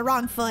off on the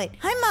wrong foot.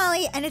 I'm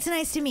Molly, and it's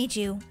nice to meet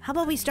you. How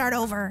about we start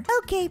over?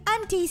 Okay,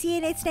 I'm Daisy,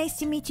 and it's nice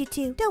to meet you,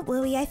 too. Don't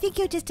worry. I think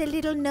you're just a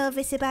little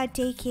nervous about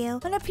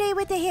daycare. Wanna play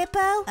with the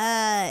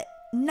hippo?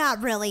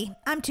 Not really.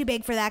 I'm too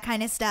big for that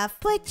kind of stuff.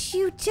 But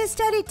you just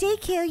started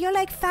daycare. You're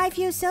like 5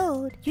 years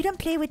old. You don't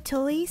play with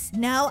toys?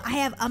 No, I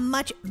have a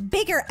much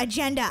bigger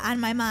agenda on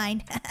my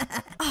mind.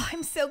 Oh,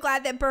 I'm so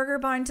glad that Burger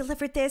Barn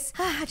delivered this.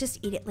 I'll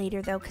just eat it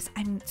later, though, because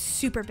I'm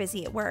super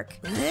busy at work.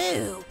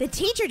 Ooh, the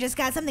teacher just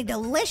got something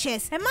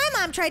delicious, and my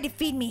mom tried to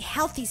feed me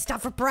healthy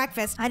stuff for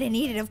breakfast. I didn't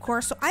eat it, of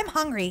course, so I'm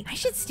hungry. I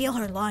should steal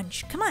her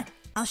lunch. Come on.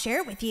 I'll share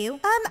it with you.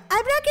 I'm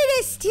not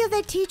gonna steal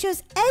the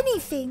teacher's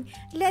anything,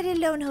 let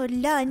alone her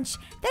lunch.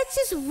 That's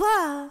just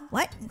wrong.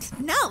 What?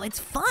 No, it's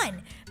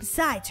fun.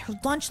 Besides, her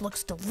lunch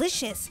looks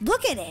delicious.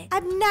 Look at it.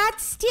 I'm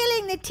not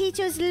stealing the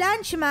teacher's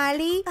lunch,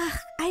 Molly.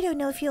 I don't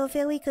know if you're a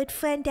very good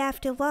friend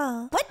after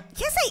all. What?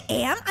 Yes, I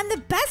am. I'm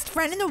the best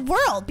friend in the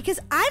world because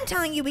I'm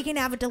telling you we can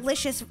have a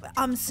delicious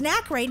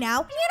snack right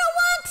now, and you don't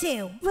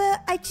want to.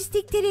 Well, I just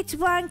think that it's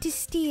wrong to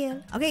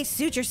steal. Okay,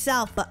 suit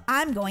yourself, but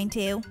I'm going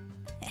to.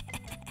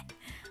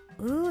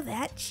 Ooh,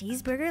 that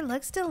cheeseburger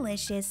looks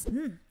delicious.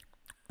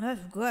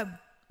 That's good.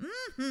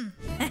 Molly,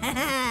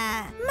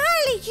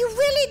 you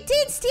really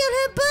did steal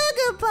her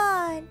burger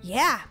bun.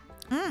 Yeah.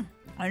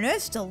 And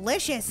it's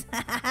delicious.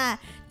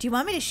 Do you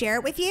want me to share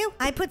it with you?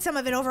 I put some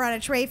of it over on a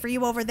tray for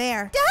you over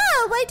there.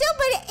 No, I don't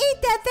want to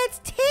eat that. That's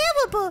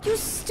terrible. You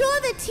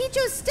stole the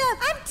teacher's stuff.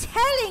 I'm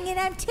telling and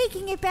I'm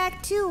taking it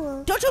back to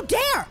her. Don't you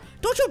dare!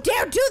 Don't you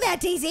dare do that,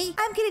 Daisy!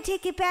 I'm gonna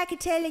take it back and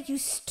tell her you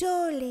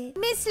stole it.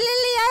 Miss Lily,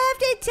 I have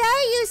to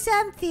tell you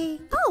something.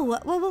 Oh,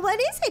 well, what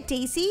is it,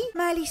 Daisy?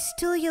 Molly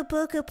stole your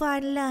burger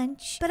bar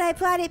lunch, but I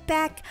brought it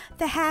back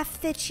the half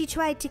that she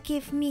tried to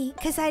give me,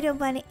 because I don't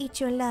want to eat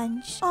your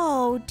lunch.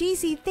 Oh,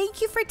 Daisy, thank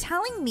you for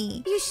telling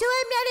me. You sure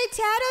I'm not a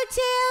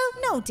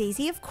tattletale? No,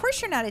 Daisy, of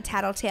course you're not a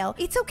tattletale.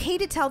 It's okay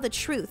to tell the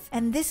truth,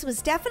 and this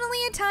was definitely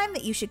a time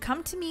that you should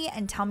come to me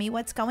and tell me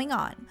what's going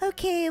on.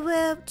 Okay,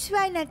 well,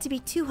 try not to be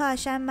too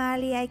harsh on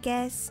Molly, I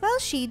guess. Well,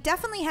 she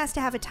definitely has to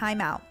have a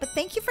timeout, but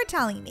thank you for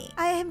telling me.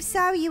 I am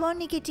sorry you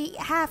only get to eat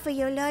half of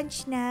your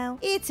lunch now.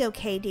 It's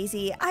okay,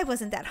 Daisy. I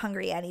wasn't that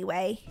hungry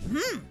anyway.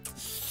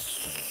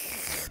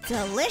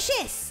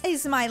 Delicious!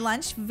 Is my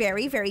lunch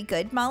very, very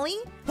good, Molly?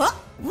 Huh?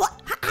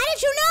 What? How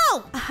did you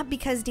know?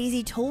 Because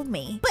Daisy told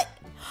me. But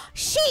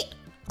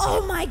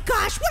oh my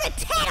gosh, what a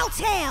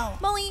tattletale!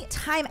 Molly,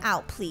 time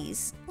out,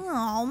 please.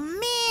 Oh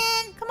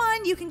man, come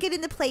on, you can get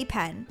in the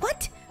playpen.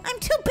 What? I'm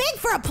too big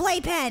for a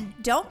playpen.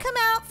 Don't come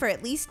out for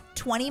at least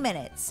 20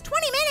 minutes.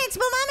 20 minutes?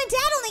 But Mom and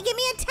Dad only give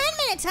me a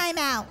 10-minute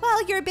timeout.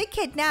 Well, you're a big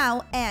kid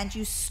now, and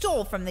you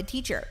stole from the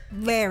teacher.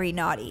 Very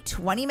naughty.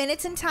 20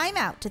 minutes in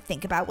timeout to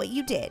think about what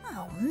you did.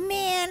 Oh,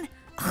 man.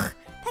 Ugh,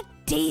 that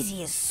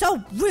Daisy is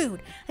so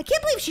rude. I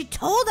can't believe she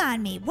told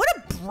on me. What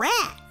a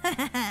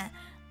brat.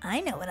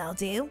 I know what I'll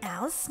do.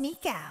 I'll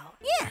sneak out.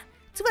 Yeah,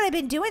 it's what I've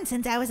been doing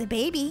since I was a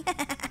baby.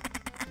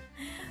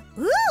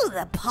 Ooh,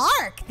 the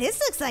park. This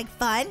looks like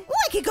fun. Ooh,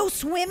 I could go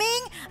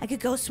swimming. I could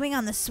go swing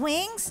on the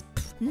swings.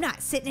 I'm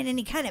not sitting in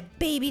any kind of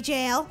baby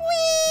jail.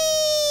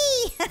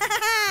 Whee!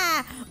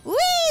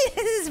 Whee!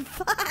 This is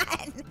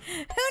fun.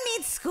 Who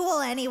needs school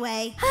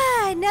anyway?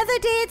 Another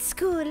day at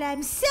school.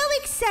 I'm so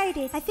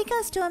excited. I think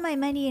I'll store my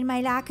money in my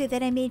locker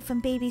that I made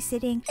from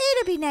babysitting.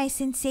 It'll be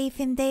nice and safe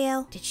in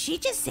there. Did she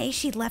just say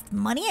she left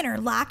money in her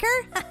locker?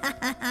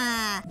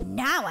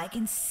 Now I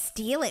can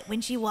steal it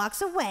when she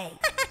walks away.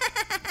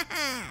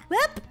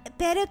 Well,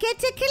 better get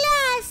to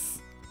class.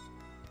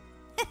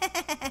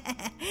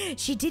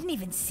 She didn't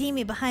even see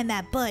me behind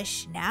that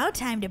bush. Now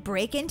time to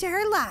break into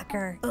her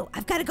locker. Oh,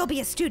 I've got to go be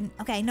a student.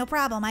 Okay, no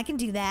problem. I can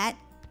do that.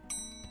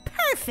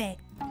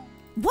 Perfect.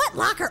 What?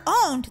 Locker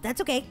owned?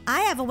 That's okay.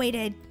 I have a way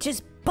to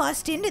just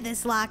bust into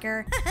this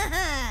locker.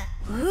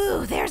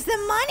 Ooh, there's the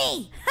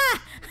money.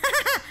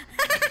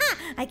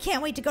 I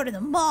can't wait to go to the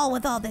mall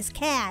with all this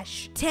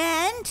cash.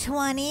 10,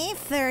 20,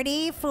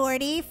 30,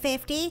 40,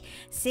 50,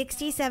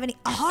 60, 70,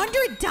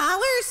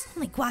 $100?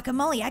 Holy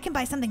guacamole, I can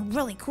buy something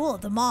really cool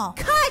at the mall.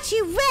 Caught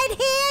you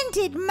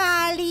red-handed,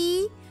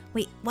 Molly.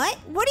 Wait, what?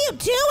 What are you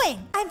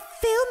doing? I'm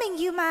filming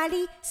you,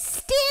 Molly.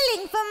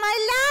 Stealing from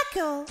my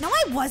locker. No,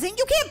 I wasn't.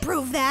 You can't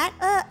prove that.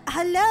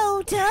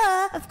 Hello?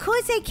 Duh. Of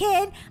course I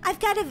can. I've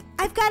got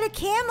a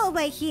camera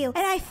right here,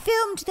 and I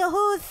filmed the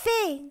whole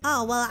thing.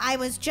 Oh, well, I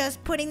was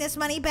just putting this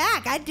money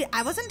back.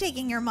 I wasn't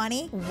taking your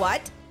money.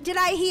 What did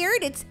I hear?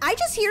 I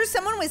just hear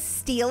someone was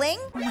stealing?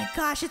 Oh my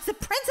gosh, it's the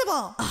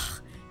principal.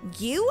 Ugh.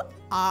 You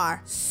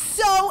are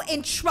so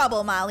in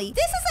trouble, Molly.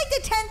 This is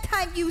like the 10th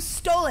time you've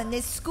stolen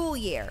this school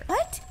year.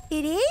 What?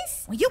 It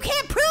is? Well, you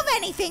can't prove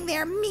anything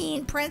there,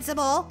 mean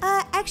principal.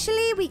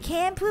 Actually, we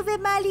can prove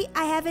it, Molly.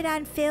 I have it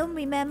on film,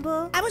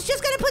 remember? I was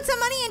just gonna put some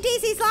money in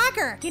Daisy's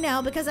locker. You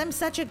know, because I'm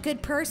such a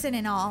good person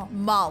and all.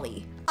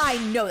 Molly, I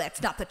know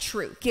that's not the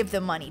truth. Give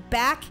the money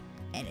back,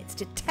 and it's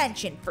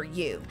detention for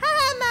you.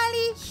 Ha,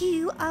 Molly.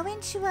 You are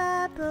in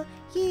trouble.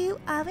 You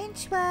are in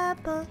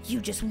trouble.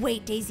 You just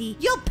wait, Daisy.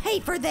 You'll pay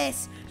for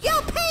this.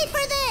 You'll pay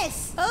for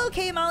this.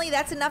 Okay, Molly,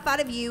 that's enough out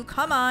of you.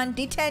 Come on,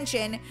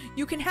 detention.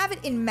 You can have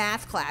it in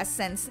math class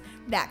since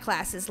that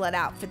class is let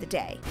out for the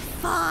day.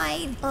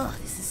 Fine. Oh,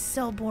 this is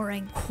so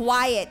boring.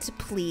 Quiet,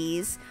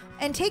 please.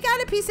 And take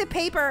out a piece of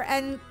paper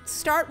and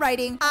start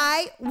writing,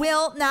 "I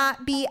will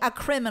not be a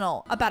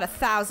criminal," about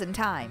 1,000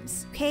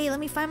 times. Okay, let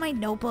me find my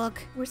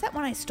notebook. Where's that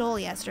one I stole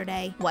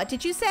yesterday? What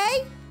did you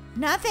say?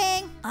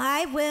 Nothing.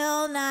 I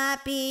will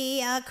not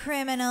be a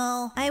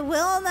criminal. I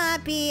will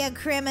not be a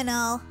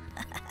criminal.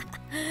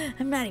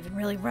 I'm not even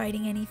really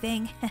writing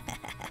anything.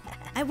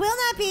 I will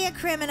not be a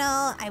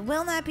criminal. I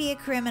will not be a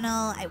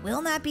criminal. I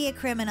will not be a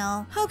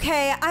criminal.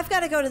 Okay, I've got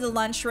to go to the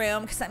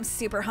lunchroom because I'm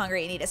super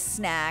hungry and need a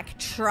snack.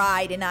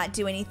 Try to not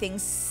do anything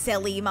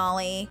silly,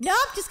 Molly. Nope,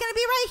 just gonna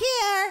be right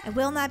here. I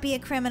will not be a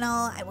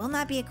criminal. I will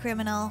not be a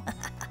criminal.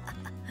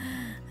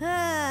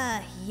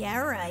 Yeah,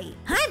 right.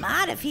 I'm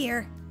out of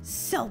here.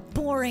 So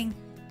boring.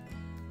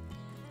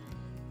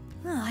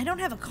 Oh, I don't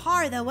have a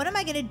car, though. What am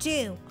I gonna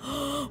do?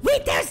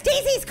 Wait, there's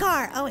Daisy's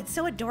car! Oh, it's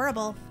so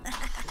adorable.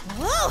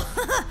 Whoa!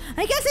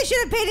 I guess I should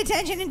have paid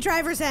attention in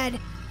driver's ed.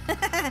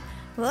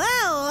 Whoa,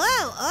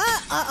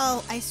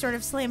 uh-oh. I sort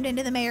of slammed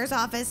into the mayor's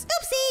office.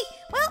 Oopsie!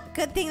 Well,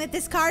 good thing that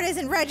this card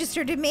isn't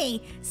registered to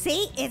me.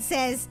 See, it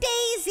says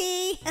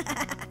Daisy.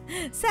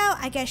 So,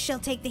 I guess she'll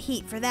take the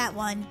heat for that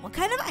one. What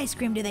kind of ice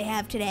cream do they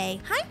have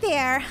today? Hi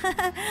there.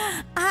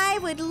 I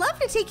would love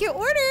to take your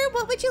order.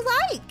 What would you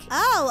like?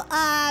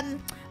 Oh,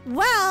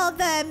 well,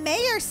 the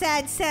mayor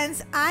said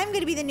since I'm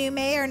going to be the new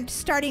mayor and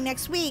starting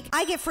next week,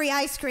 I get free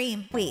ice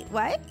cream. Wait,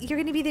 what? You're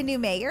going to be the new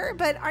mayor?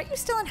 But aren't you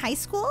still in high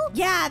school?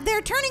 Yeah,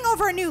 they're turning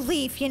over a new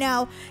leaf, you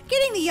know,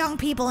 getting the young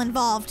people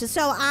involved.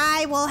 So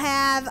I will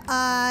have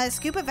a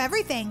scoop of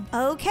everything.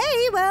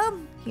 Okay, well,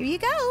 here you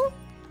go.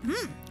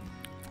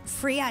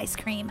 Free ice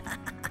cream.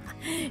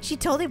 She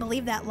totally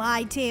believed that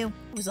lie, too.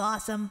 It was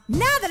awesome.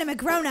 Now that I'm a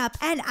grown-up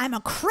and I'm a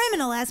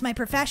criminal as my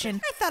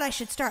profession, I thought I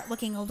should start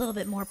looking a little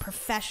bit more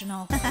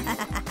professional.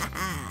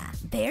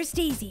 There's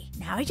Daisy.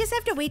 Now I just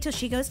have to wait till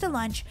she goes to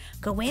lunch,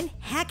 go in,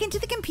 hack into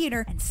the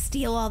computer, and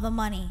steal all the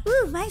money.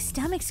 Ooh, my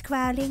stomach's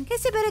growling.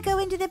 Guess I better go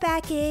into the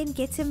back end,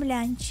 get some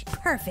lunch.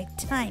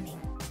 Perfect timing.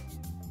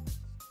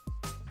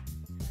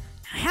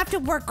 I have to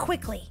work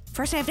quickly.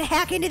 First I have to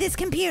hack into this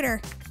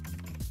computer.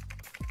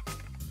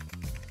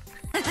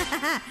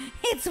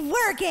 It's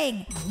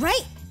working!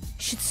 Right?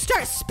 Should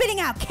start spitting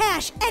out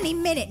cash any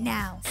minute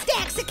now.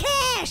 Stacks of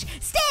cash!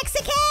 Stacks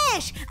of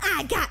cash!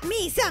 I got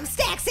me some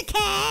stacks of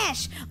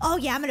cash! Oh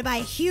yeah, I'm gonna buy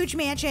a huge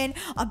mansion,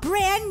 a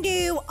brand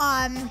new,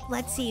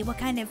 let's see, what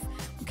kind of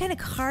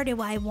car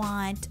do I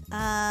want?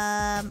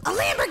 A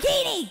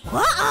Lamborghini!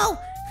 Uh-oh!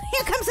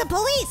 Here comes the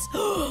police!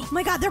 Oh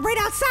my god, they're right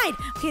outside!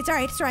 Okay, it's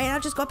alright, I'll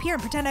just go up here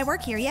and pretend I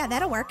work here. Yeah,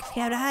 that'll work.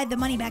 Okay, I have to hide the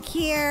money back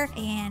here,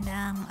 and,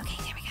 okay,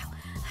 there we go.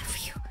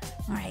 Phew.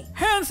 Alright.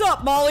 Hands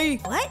up, Molly!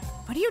 What?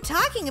 What are you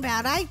talking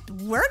about? I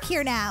work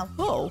here now.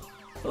 Oh,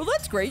 well,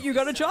 that's great. You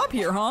got a job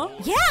here, huh?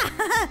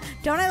 Yeah!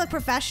 Don't I look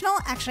professional?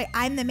 Actually,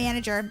 I'm the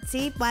manager.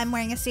 See why I'm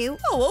wearing a suit?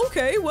 Oh,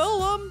 okay.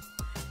 Well,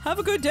 have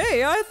a good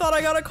day. I thought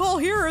I got a call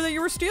here that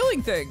you were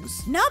stealing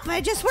things. Nope, I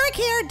just work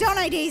here, don't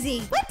I, Daisy?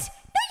 What?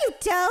 No, you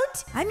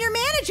don't. I'm your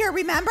manager,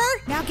 remember?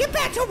 Now get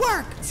back to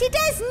work. She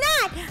does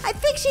not. I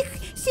think she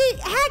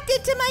hacked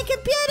into my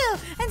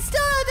computer and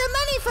stole the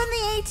money from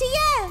the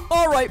ATM.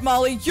 All right,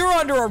 Molly, you're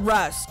under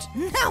arrest.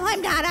 No,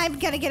 I'm not. I'm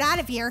gonna get out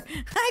of here.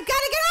 I've got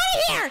to get out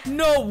of here.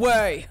 No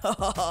way.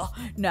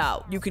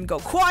 Now, you can go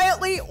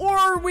quietly,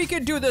 or we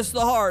can do this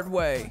the hard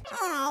way.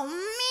 Oh,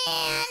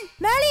 man.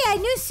 Molly, I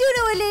knew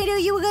sooner or later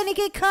you were gonna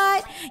get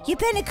caught. You've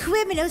been a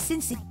criminal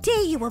since the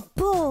day you were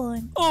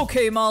born.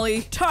 Okay,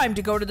 Molly, time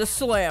to go to the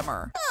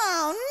slammer.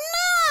 Oh,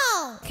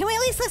 no. Can we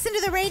at least listen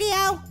to the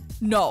radio?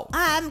 No.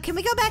 Can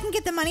we go back and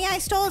get the money I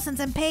stole since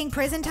I'm paying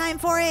prison time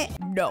for it?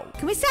 No.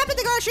 Can we stop at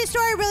the grocery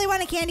store? I really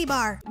want a candy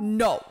bar.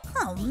 No.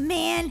 Oh,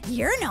 man.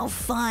 You're no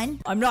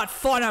fun. I'm not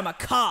fun, I'm a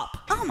cop.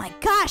 Oh, my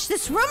gosh.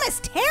 This room is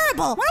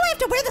terrible. Why do I have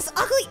to wear this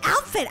ugly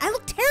outfit? I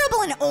look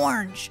terrible in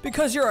orange.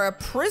 Because you're a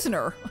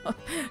prisoner.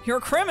 You're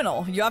a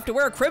criminal. You have to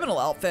wear a criminal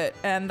outfit.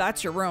 And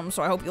that's your room,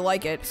 so I hope you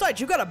like it. Besides,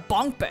 you got a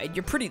bunk bed.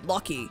 You're pretty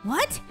lucky.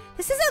 What?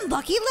 This isn't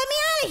lucky. Let me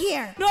out of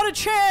here. Not a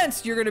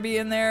chance. You're gonna be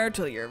in there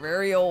till you're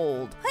very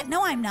old. What?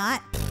 No, I'm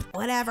not.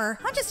 Whatever.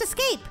 I'll just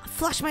escape. I'll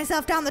flush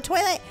myself down the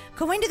toilet,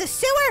 go into the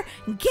sewer,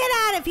 and get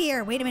out of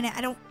here. Wait a minute.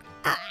 I don't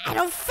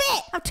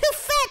fit. I'm too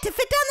fat to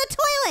fit down the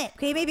toilet.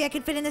 Okay, maybe I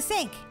could fit in the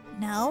sink.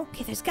 No.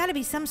 Okay, there's got to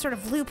be some sort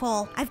of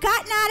loophole. I've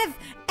gotten out of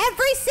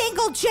every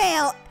single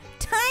jail,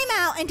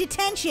 timeout, and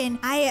detention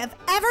I have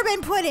ever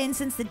been put in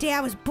since the day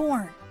I was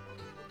born.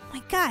 Oh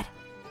my God.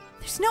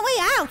 There's no way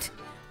out.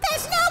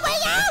 There's no way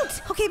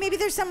out! Okay, maybe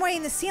there's some way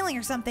in the ceiling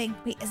or something.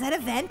 Wait, is that a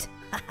vent?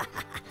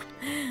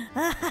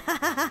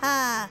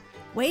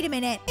 Wait a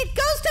minute. It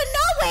goes to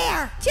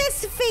nowhere!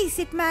 Just face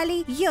it,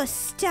 Molly. You're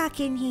stuck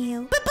in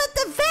here. But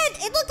the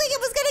vent, it looked like it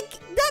was gonna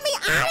let me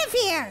out of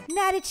here!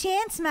 Not a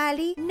chance,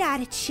 Molly.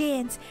 Not a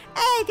chance.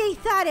 They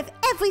thought of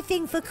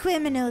everything for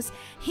criminals.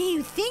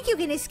 You think you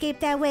can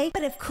escape that way,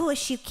 but of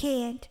course you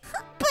can't.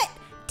 But,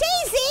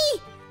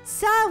 Daisy!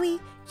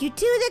 Sorry, you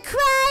do the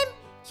crime,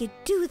 you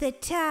do the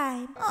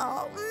time.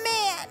 Oh,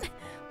 man.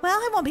 Well,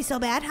 it won't be so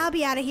bad. I'll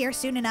be out of here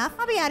soon enough.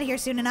 I'll be out of here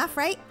soon enough,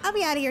 right? I'll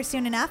be out of here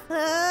soon enough.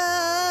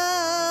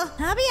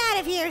 I'll be out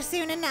of here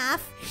soon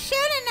enough. Soon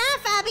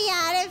enough, I'll be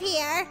out of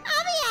here. I'll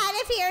be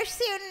out of here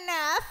soon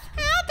enough.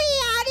 I'll be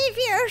out of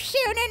here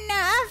soon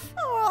enough.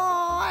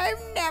 Oh,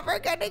 I'm never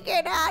gonna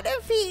get out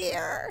of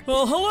here.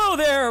 Well, hello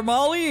there,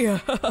 Molly.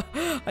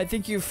 I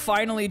think you've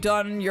finally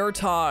done your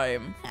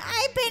time.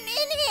 I've been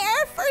in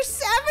here for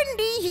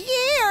 70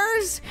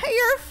 years.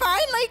 You're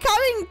finally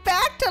coming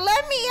back to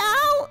let me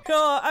out?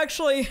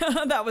 Actually,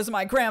 that was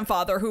my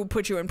grandfather who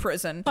put you in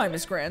prison. I'm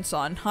his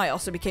grandson. I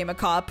also became a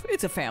cop.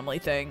 It's a family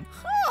thing.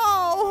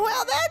 Oh,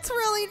 well, that's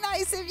really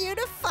nice of you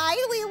to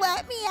finally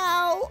let me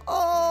out.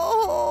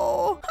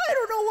 Oh, I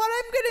don't know what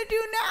I'm gonna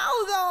do now,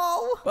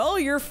 though. Well,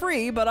 you're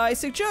free, but I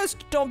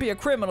suggest don't be a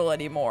criminal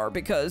anymore,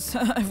 because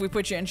if we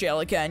put you in jail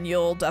again,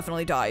 you'll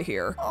definitely die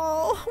here.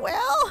 Oh,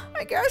 well,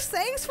 I guess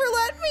thanks for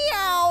letting me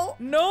out.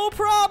 No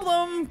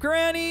problem,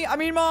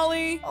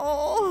 Molly.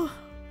 Oh,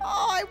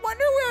 I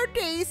wonder where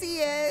Daisy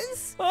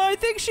is. I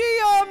think she,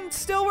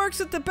 still works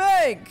at the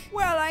bank.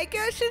 Well, I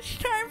guess it's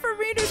time for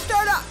me to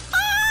start a...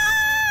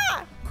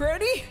 Ah!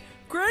 Granny,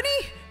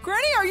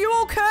 are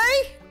you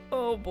okay?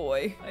 Oh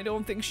boy, I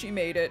don't think she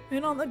made it.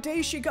 And on the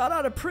day she got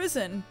out of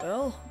prison,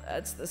 well,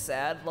 that's the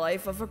sad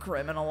life of a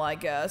criminal, I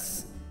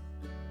guess.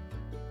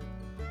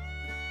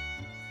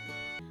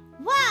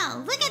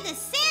 Wow, look at the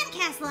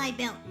sandcastle I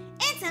built.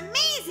 It's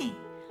amazing.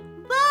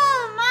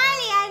 Whoa,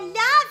 Marley, I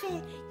love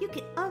it. You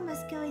could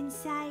almost go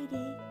inside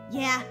it.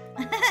 Yeah,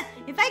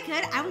 if I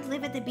could, I would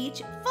live at the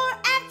beach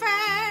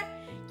forever.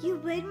 You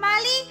would,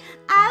 Marley?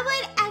 I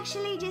would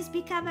actually just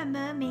become a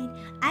mermaid.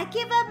 I'd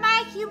give up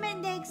my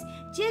human legs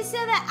just so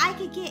that I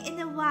could get in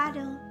the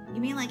water. You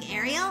mean like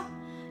Ariel?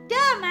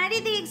 No, Marley,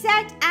 the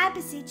exact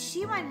opposite.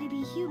 She wanted to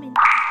be human.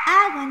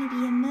 I want to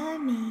be a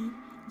mermaid.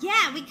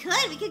 Yeah, we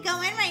could. We could go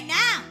in right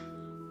now.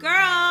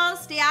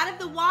 Girls, stay out of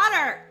the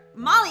water.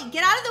 Molly,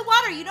 get out of the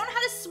water. You don't know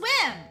how to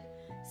swim.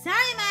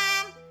 Sorry,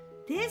 Mom.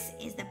 This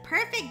is the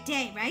perfect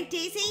day, right,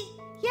 Daisy?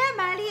 Yeah,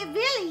 Marley, it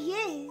really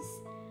is.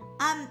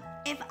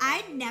 If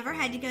I never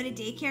had to go to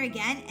daycare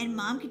again and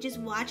Mom could just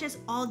watch us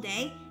all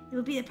day, it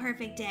would be the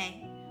perfect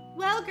day.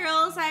 Well,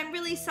 girls, I'm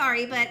really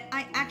sorry, but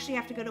I actually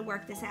have to go to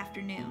work this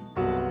afternoon.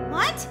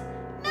 What?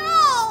 No,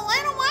 I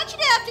don't want you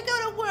to have to go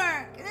to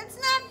work. That's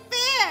not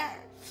fair.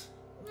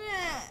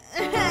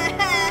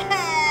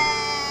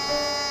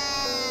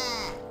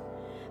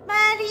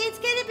 Marley, it's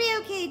gonna be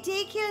okay.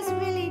 Daycare's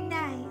really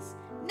nice.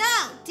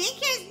 No,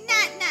 daycare's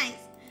not nice.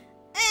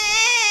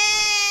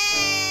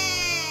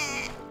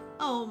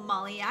 Oh,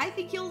 Molly, I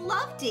think you'll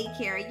love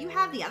daycare. You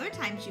have the other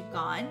times you've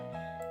gone.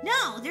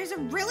 No, there's a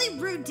really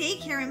rude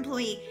daycare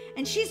employee,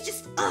 and she's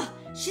just,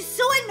 she's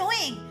so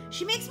annoying.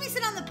 She makes me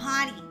sit on the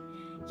potty.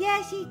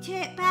 Yeah, she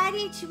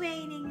potty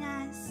training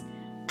us.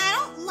 I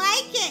don't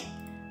like it.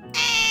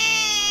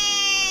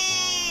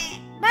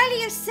 Marley,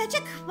 you're such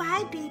a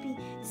crybaby.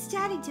 It's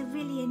starting to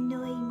really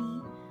annoy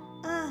me.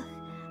 Ugh,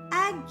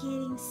 I'm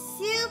getting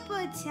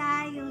super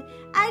tired.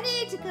 I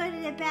need to go to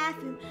the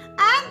bathroom.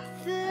 I'm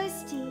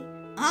thirsty.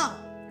 Oh,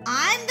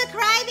 I'm the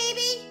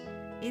crybaby?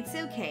 It's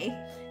okay.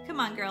 Come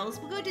on, girls.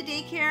 We'll go to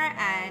daycare,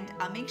 and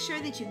I'll make sure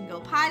that you can go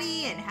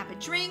potty and have a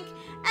drink,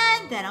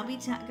 and then I'll be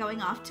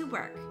going off to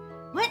work.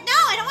 What? No,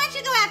 I don't want you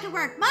to go after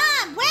work.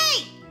 Mom,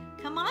 wait!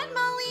 Come on,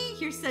 Molly.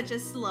 You're such a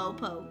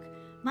slowpoke.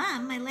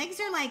 Mom, my legs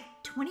are like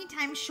 20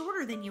 times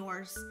shorter than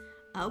yours.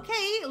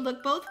 Okay,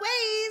 look both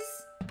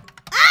ways.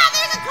 Ah,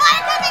 there's a car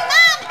coming!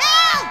 Mom,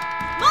 help!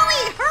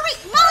 Molly, hurry!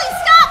 Molly,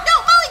 stop! No,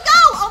 Molly, go!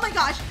 Oh my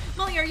gosh.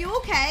 Molly, are you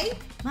okay?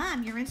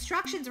 Mom, your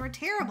instructions were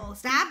terrible.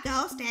 Stop,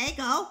 go, stay,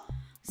 go.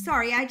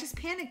 Sorry, I just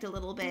panicked a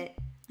little bit.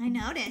 I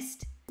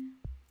noticed.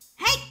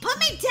 Hey, put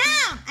me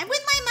down! I'm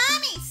with my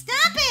mommy.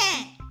 Stop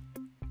it!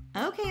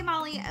 Okay,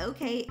 Molly,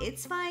 okay.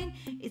 It's fine.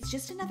 It's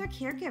just another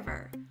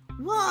caregiver.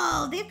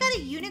 Whoa, they've got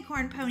a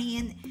unicorn pony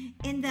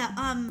in the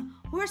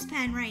horse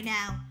pen right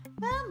now.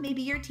 Well,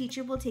 maybe your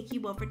teacher will take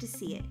you over to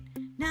see it.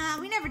 Nah,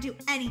 we never do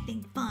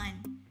anything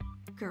fun.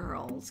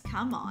 Girls,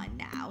 come on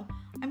now.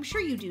 I'm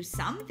sure you do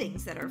some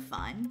things that are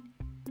fun.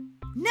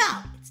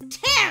 No, it's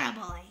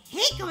terrible. I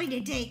hate going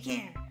to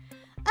daycare.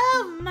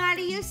 Oh,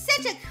 Marty, you're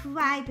such a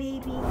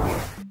crybaby.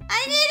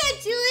 I need a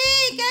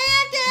drink. I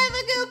have to have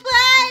a good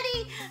party.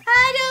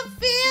 I don't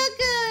feel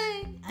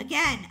good.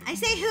 Again, I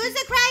say who's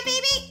the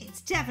crybaby?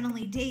 It's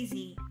definitely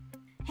Daisy.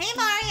 Hey,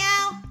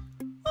 Mario.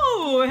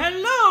 Oh,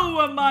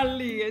 hello,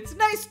 Molly. It's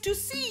nice to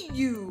see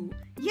you.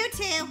 You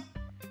too.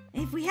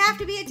 If we have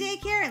to be at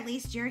daycare, at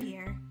least you're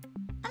here.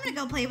 I'm gonna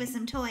go play with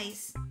some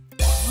toys.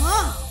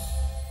 Whoa.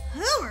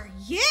 Who are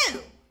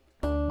you?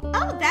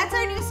 Oh, that's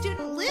our new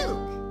student,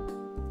 Luke.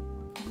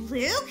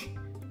 Luke?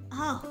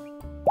 Oh,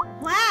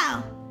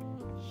 wow.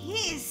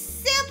 He is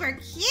super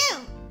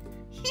cute.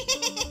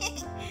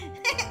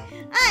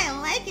 I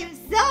like him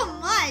so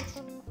much.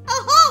 A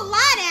whole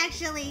lot,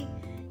 actually.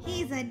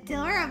 He's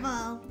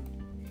adorable.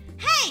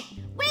 Hey,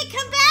 wait,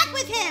 come back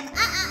with him.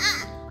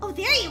 Oh,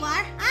 there you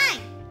are. Hi.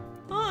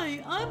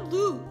 Hi, I'm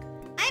Luke.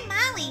 I'm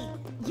Molly.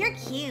 You're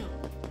cute.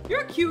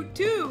 You're cute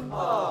too.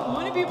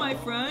 Want to be my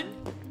friend?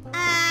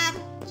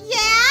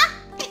 Yeah?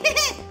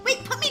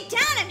 Wait, put me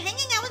down. I'm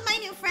hanging out with my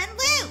new friend,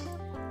 Luke.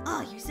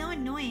 Oh, you're so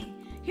annoying.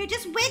 Here,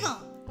 just wiggle.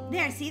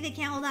 There, see, they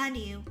can't hold on to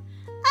you.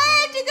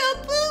 I have to go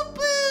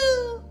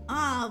poo-poo.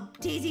 Oh,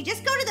 Daisy,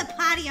 just go to the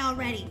potty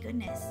already.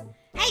 Goodness.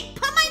 Hey,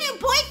 put my new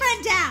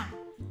boyfriend down.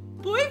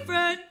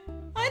 Boyfriend?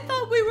 I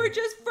thought we were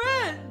just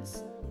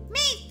friends.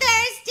 Me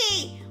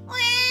thirsty.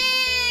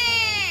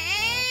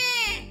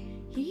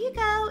 Here you you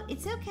go.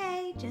 It's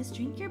okay. Just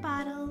drink your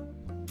bottle.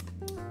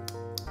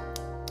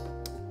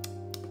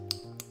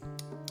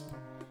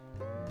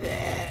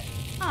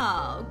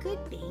 Oh,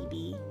 good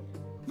baby.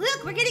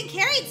 Luke, we're getting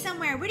carried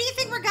somewhere. Where do you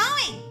think we're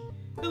going?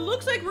 It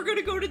looks like we're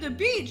gonna go to the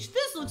beach.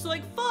 This looks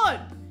like fun.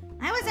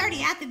 I was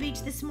already at the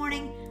beach this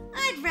morning.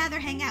 I'd rather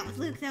hang out with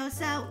Luke, though,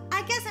 so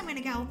I guess I'm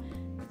gonna go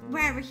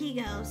wherever he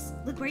goes.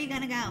 Luke, where are you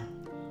gonna go?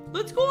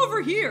 Let's go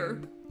over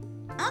here.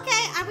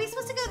 Okay, are we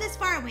supposed to go this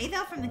far away,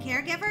 though, from the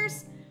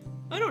caregivers?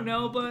 I don't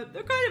know, but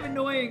they're kind of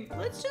annoying.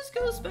 Let's just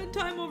go spend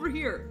time over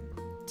here.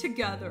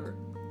 Together.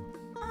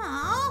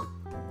 Oh,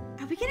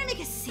 are we gonna make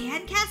a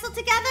sandcastle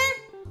together?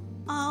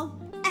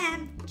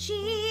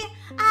 OMG,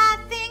 I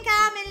think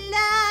I'm in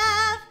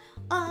love.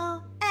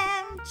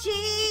 OMG,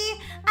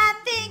 I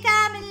think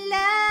I'm in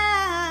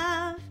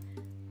love.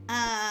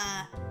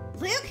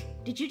 Luke,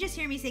 did you just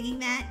hear me singing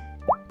that?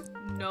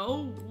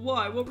 No?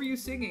 Why? What were you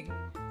singing?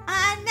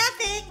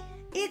 Nothing.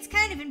 It's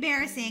kind of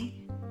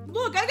embarrassing.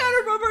 Look, I got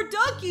a rubber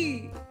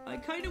ducky. I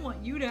kind of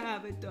want you to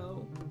have it,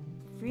 though.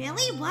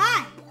 Really?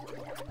 Why?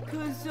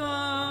 Cause,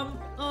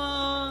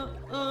 I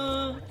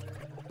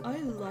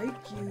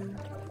like you.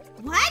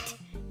 What?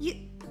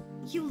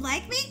 You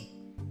like me?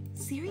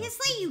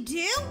 Seriously, you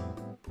do?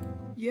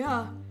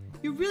 Yeah,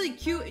 you're really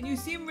cute and you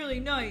seem really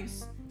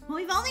nice. Well,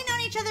 we've only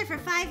known each other for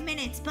 5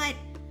 minutes, but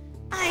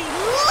I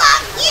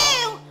love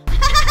you!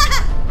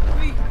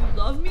 Wait, you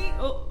love me?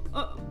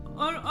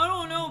 I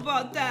don't know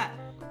about that.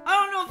 I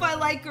don't know if I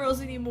like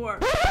girls anymore.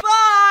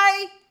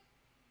 Bye!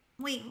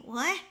 Wait,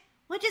 what?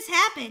 What just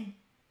happened?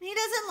 He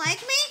doesn't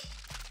like me?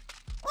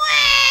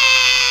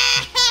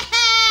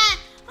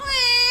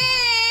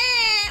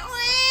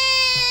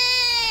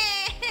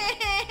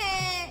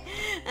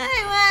 I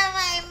want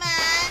my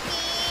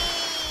mommy.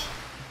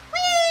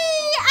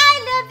 Whee! I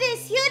love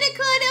this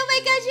unicorn. Oh my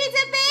gosh, it's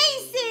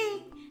amazing.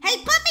 Hey,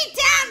 put me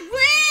down.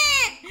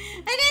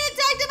 I need to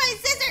talk to my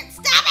sister.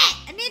 Stop it.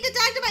 I need to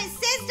talk to my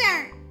sister.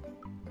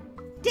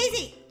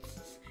 Daisy,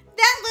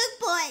 that Luke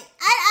boy.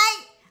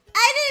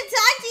 I need to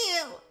talk to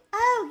you.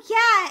 Oh,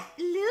 yeah.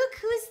 Luke,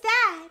 who's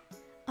that?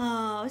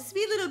 Oh,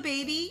 sweet little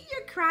baby,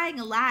 you're crying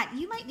a lot.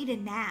 You might need a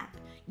nap.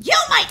 You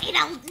might need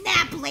a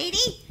nap,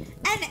 lady.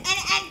 And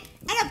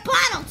a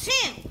bottle,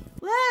 too.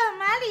 Whoa,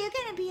 Molly, you're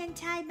going to be in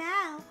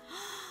timeout.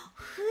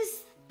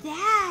 Who's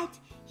that?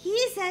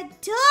 He's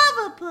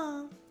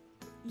adorable.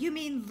 You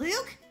mean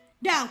Luke?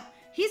 No,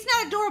 he's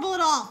not adorable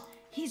at all.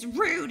 He's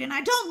rude and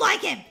I don't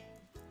like him.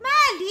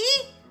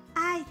 Molly,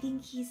 I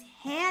think he's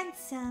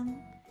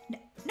handsome.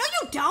 No,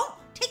 you don't.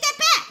 Take that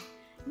back.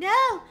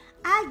 No,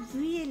 I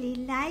really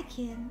like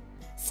him.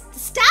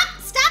 Stop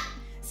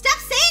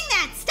saying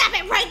that. Stop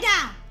it right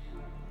now.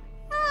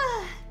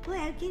 Boy,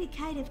 I'm getting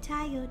kind of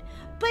tired.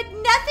 But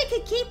nothing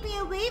could keep me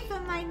away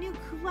from my new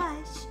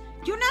crush.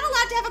 You're not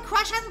allowed to have a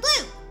crush on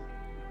Luke.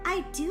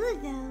 I do,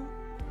 though.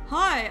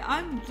 Hi,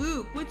 I'm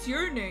Luke. What's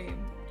your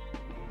name?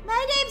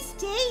 My name's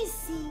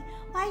Daisy.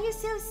 Why are you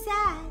so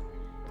sad?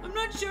 I'm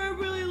not sure I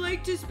really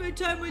like to spend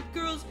time with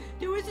girls.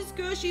 There was this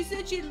girl, she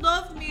said she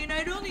loved me and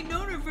I'd only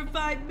known her for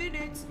 5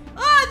 minutes.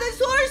 Ah,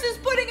 this horse is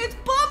putting its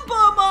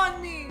bum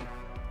on me.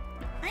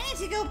 I need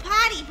to go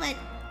potty, but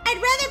I'd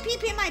rather pee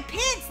in my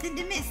pants than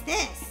to miss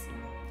this.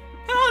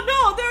 Oh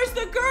no, there's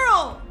the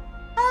girl.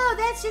 Oh,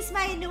 that's just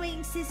my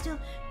annoying sister.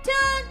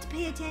 Don't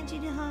pay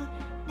attention to her.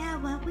 Now,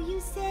 what were you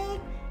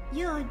saying?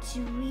 You're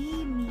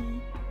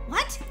dreamy.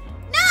 What?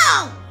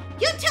 No!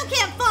 You two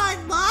can't fall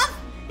in love.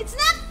 It's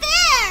not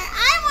fair.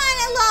 I want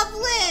to love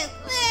Luke.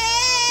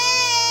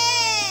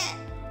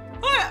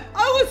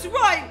 I was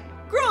right.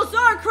 Girls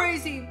are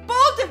crazy.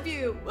 Both of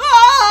you.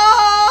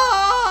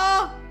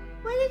 Ah!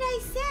 What did I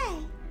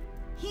say?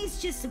 He's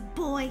just a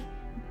boy.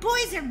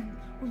 Boys are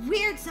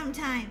weird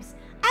sometimes.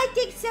 I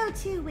think so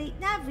too. Wait,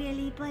 not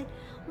really, but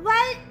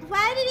why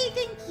did he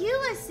think you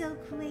were so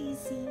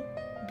crazy?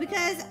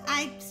 Because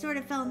I sort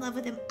of fell in love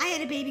with him. I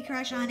had a baby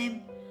crush on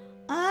him.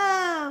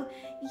 Oh,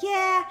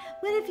 yeah.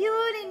 But if you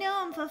only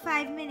know him for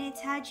 5 minutes,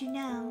 how'd you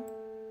know?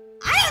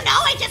 I don't know.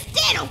 I just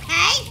did,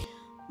 okay?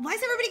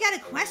 Why's everybody got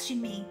to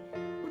question me?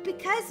 Well,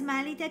 because,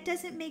 Molly, that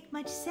doesn't make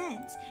much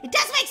sense. It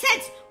does make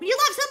sense. When you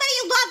love somebody,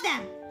 you love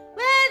them.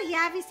 Well, he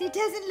obviously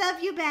doesn't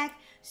love you back.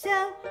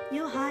 So,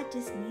 your heart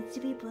just needs to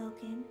be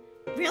broken.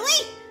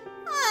 Really?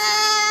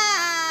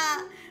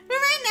 But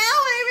right now,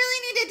 what I really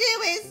need to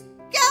do is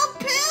go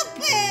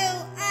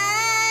poo-poo.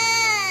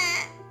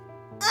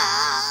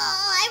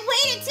 I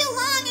waited too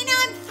long and now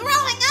I'm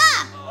throwing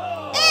up.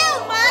 Ew,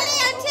 Molly,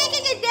 I'm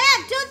taking a nap.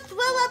 Don't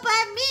throw up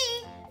on me.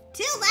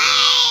 Too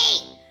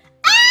late.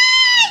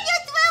 You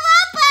threw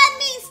up on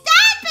me.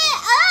 Stop it.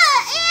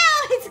 Ew,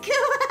 it's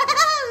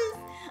gross.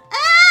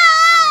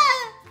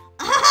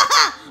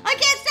 I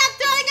can't stop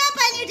throwing up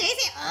on you,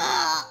 Daisy. I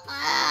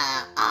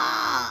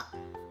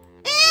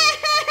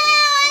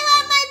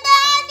want my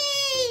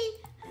body.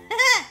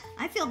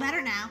 I feel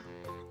better now.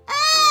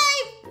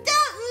 I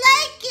don't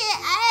like it.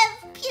 I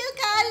have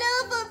puke all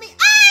over me.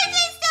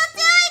 She's still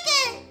doing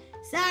it.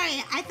 Sorry,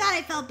 I thought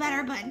I felt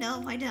better, but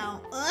no, I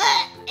don't.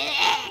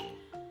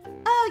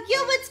 Oh, Oh,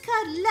 you're what's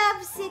called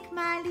lovesick,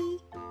 Molly.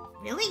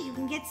 Really? You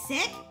can get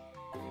sick?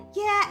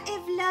 Yeah,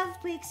 if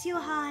love breaks your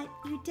heart,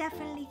 you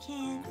definitely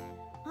can.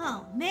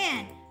 Oh,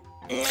 man.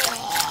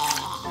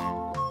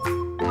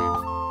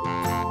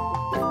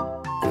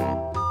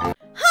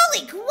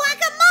 Holy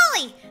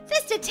guacamole!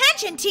 This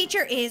detention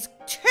teacher is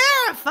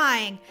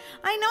terrifying.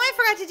 I know I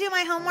forgot to do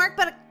my homework,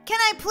 but can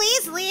I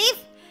please leave?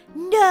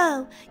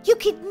 No, you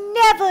could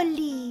never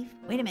leave.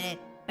 Wait a minute.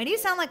 Why do you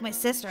sound like my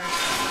sister?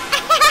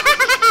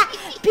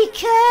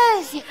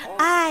 Because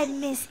I'm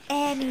Miss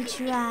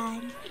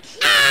Anitron.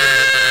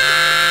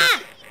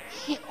 Ah!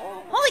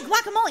 Holy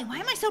guacamole, why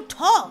am I so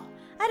tall?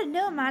 I don't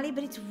know, Molly,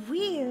 but it's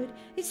weird.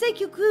 It's like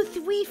you grew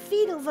 3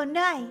 feet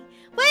overnight.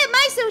 Why am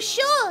I so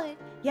short?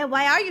 Yeah,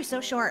 why are you so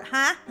short,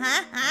 huh?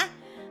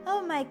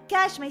 Oh my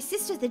gosh, my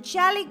sister's the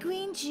Jolly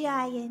Green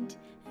Giant.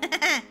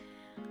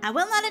 I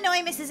will not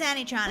annoy Mrs.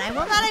 Anitron. I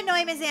will not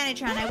annoy Miss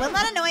Anitron. I will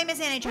not annoy Miss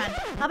Anitron.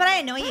 How about I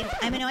annoy you?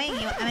 I'm annoying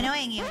you. I'm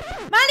annoying you.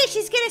 Molly,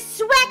 she's gonna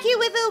swack you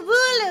with a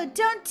ruler.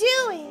 Don't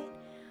do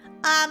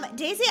it.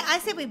 Daisy, I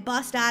say we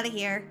bust out of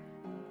here.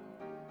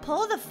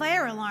 Pull the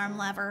fire alarm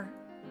lever.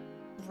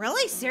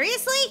 Really?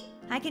 Seriously?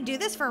 I can do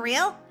this for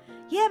real?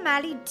 Yeah,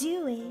 Molly,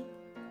 do it.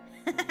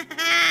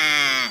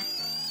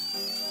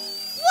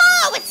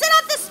 Whoa! It set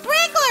off the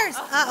sprinklers!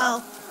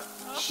 Uh-oh.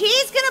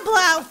 She's gonna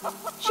blow.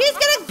 She's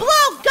gonna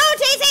blow. Go,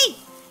 Daisy!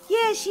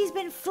 Yeah, she's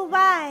been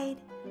fried.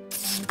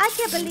 I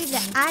can't believe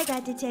that I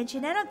got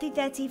detention. I don't think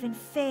that's even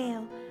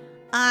fair.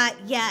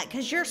 Yeah,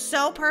 because you're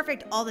so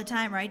perfect all the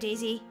time, right,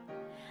 Daisy?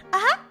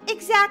 Uh-huh,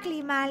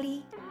 exactly,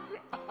 Molly.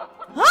 Oh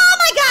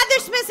my god,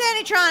 there's Miss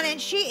Anitron,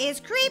 and she is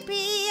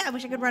creepy. I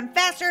wish I could run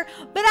faster,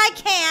 but I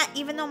can't,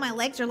 even though my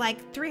legs are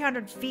like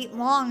 300 feet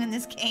long in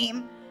this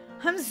game.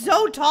 I'm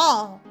so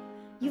tall.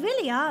 You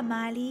really are,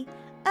 Molly.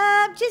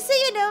 Just so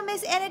you know,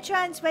 Miss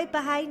Anitron's right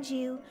behind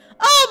you.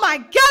 Oh my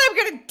god, I'm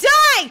gonna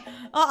die!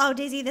 Uh-oh,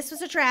 Daisy, this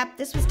was a trap.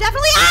 This was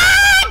definitely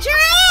a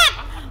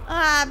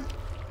trap!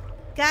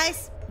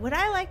 Guys, would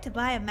I like to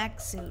buy a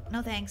mech suit?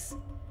 No thanks.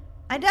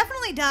 I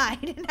definitely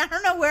died, and I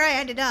don't know where I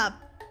ended up.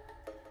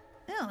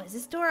 Oh, is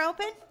this door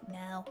open?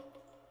 No.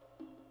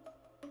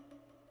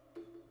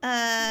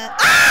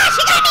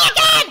 She got me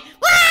again!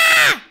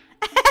 Wah!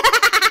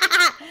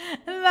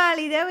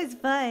 Molly, that was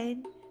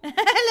fun.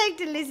 I like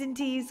to listen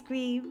to you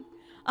scream.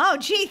 Oh,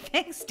 gee,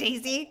 thanks,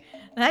 Daisy.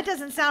 That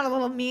doesn't sound a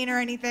little mean or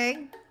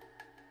anything.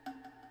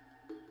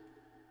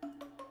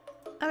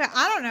 Okay,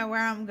 I don't know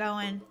where I'm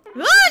going. Ooh,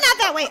 not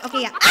that way.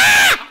 Okay, yeah.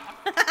 Ah!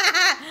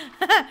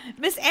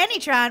 Miss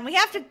Anitron, we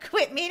have to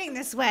quit meeting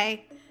this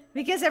way.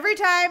 Because every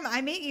time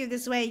I meet you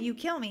this way, you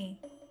kill me.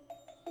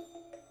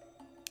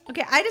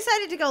 Okay, I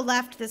decided to go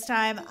left this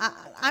time.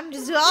 I'm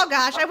just, oh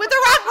gosh, I went the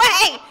wrong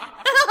way.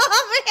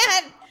 Oh,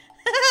 man.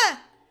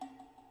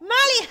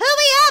 Molly,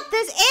 hurry up!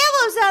 There's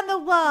arrows on the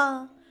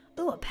wall.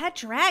 Ooh, a pet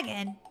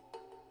dragon.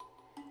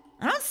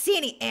 I don't see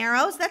any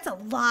arrows. That's a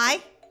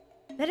lie.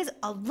 That is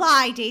a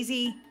lie,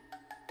 Daisy.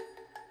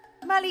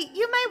 Molly,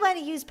 you might want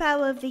to use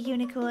power of the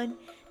unicorn.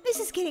 This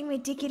is getting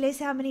ridiculous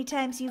how many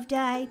times you've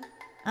died.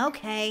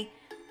 Okay.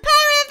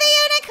 Power of the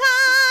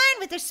unicorn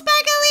with their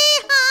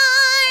sparkly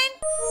horn.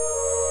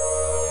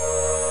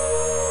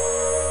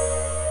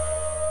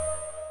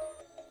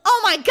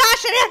 Oh my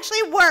gosh, it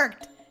actually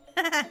worked.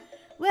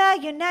 Well,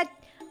 you're not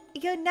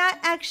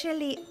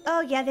actually,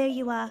 oh yeah, there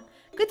you are.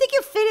 Good thing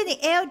you fit in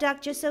the air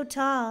duct, you're so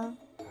tall.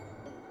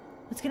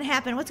 What's gonna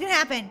happen? What's gonna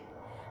happen?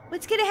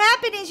 What's gonna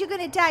happen is you're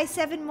gonna die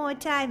 7 more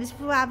times,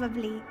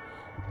 probably.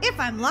 If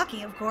I'm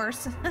lucky, of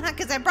course.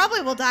 Because I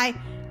probably will die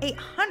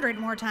 800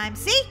 more times.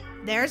 See?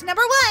 There's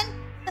number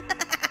 1.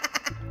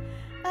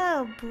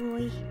 Oh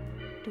boy.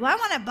 Do I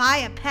want to buy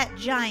a pet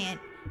giant?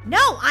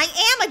 No, I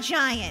am a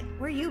giant.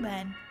 Where you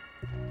been?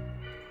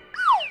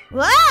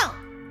 Whoa!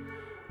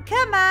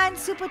 Come on,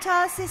 super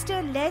tall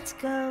sister, let's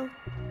go.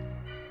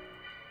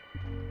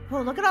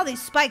 Oh, look at all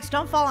these spikes.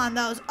 Don't fall on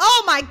those.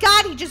 Oh my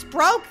god, he just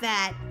broke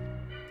that.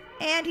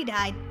 And he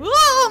died.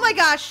 Oh my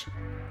gosh.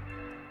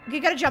 Okay,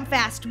 gotta jump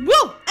fast. Woo!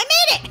 I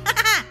made it!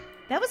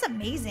 That was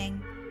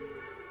amazing.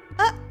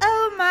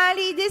 Uh-oh,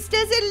 Molly, this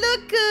doesn't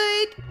look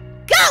good.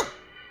 Go!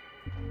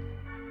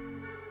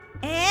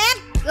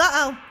 And,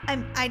 uh-oh.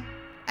 I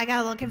got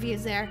a little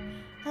confused there.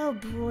 Oh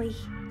boy.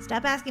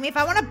 Stop asking me if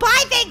I want to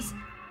buy things!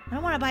 I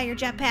don't want to buy your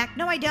jetpack.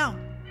 No, I don't.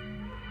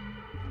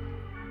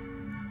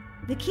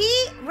 The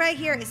key right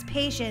here is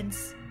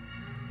patience.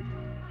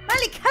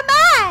 Molly, come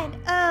on!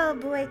 Oh,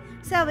 boy.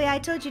 Sorry, I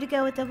told you to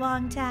go at the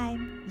wrong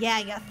time. Yeah,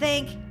 you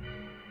think?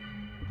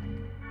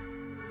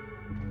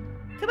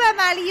 Come on,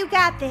 Molly, you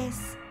got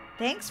this.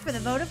 Thanks for the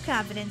vote of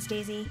confidence,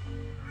 Daisy.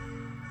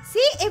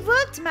 See, it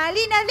worked,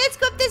 Molly. Now let's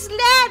go up this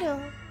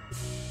ladder.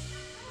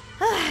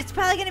 It's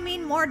probably going to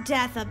mean more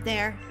death up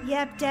there.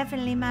 Yep,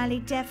 definitely, Molly,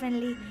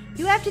 definitely.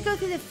 You have to go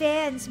through the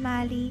fans,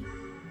 Molly.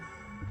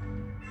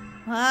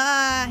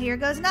 Here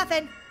goes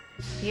nothing.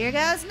 Here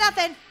goes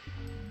nothing.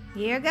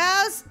 Here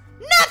goes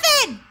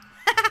nothing!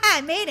 I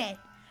made it.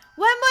 1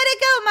 more to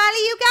go, Molly.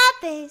 You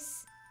got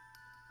this.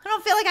 I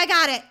don't feel like I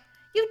got it.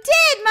 You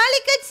did,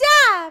 Molly. Good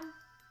job.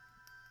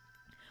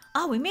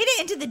 Oh, we made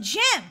it into the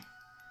gym.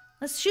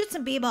 Let's shoot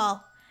some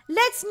b-ball.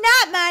 Let's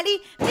not, Molly.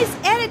 Miss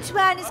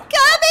Antoine is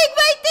coming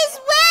right this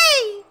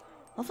way.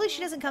 Hopefully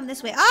she doesn't come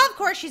this way. Oh, of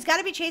course, she's got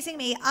to be chasing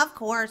me. Of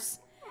course.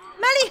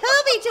 Molly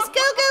Hobie, just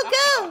go, go,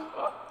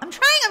 go. I'm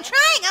trying.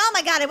 Oh,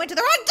 my God, I went to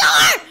the wrong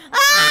door.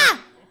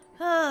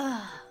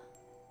 Ah!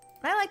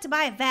 I'd like to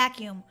buy a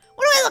vacuum.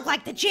 What do I look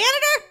like, the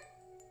janitor?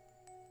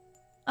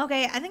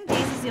 Okay, I think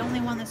Daisy's the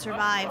only one that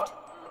survived.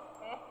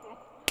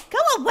 Go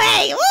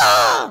away!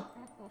 Oh!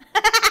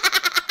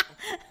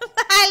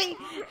 Molly,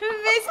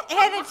 Miss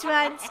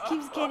Antoine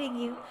keeps getting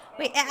you.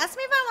 Wait, ask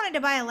me if I wanted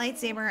to buy a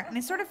lightsaber, and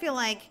I sort of feel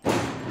like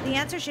the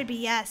answer should be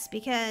yes,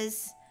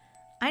 because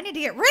I need to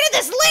get rid of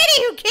this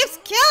lady who keeps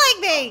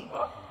killing me!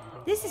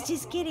 This is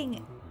just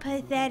getting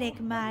pathetic,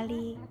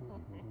 Molly.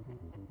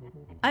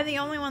 I'm the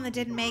only one that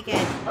didn't make it.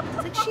 It's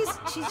like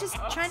she's just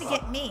trying to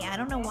get me. I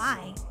don't know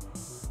why.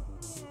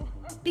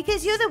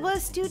 Because you're the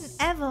worst student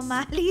ever,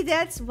 Molly.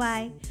 That's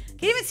why.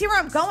 Can't even see where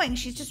I'm going.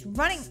 She's just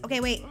running. Okay,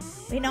 wait.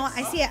 Wait, no,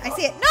 I see it. I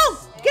see it. No!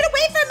 Get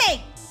away from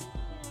me!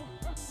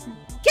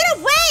 Get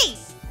away!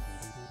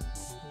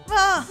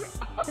 Oh,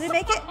 did I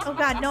make it? Oh,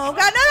 God, no. Oh,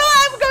 God, no,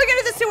 I'm going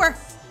into the sewer.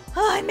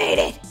 Oh, I made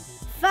it.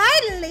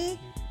 Finally.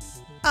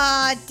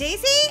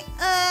 Daisy?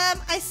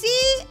 I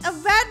see a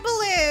red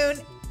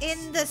balloon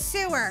in the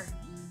sewer.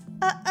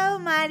 Uh-oh,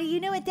 Molly. You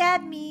know what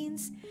that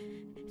means.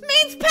 It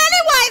means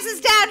Pennywise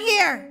is down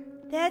here.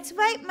 That's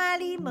right,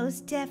 Molly.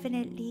 Most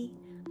definitely.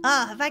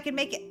 Oh, if I could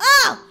make it.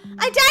 Oh,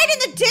 I died in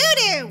the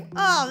doo-doo.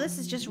 Oh, this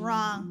is just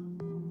wrong.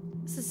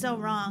 This is so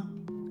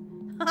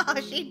wrong.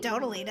 Oh, she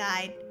totally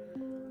died.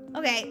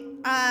 Okay,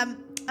 I'm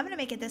gonna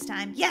make it this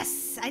time.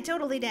 Yes, I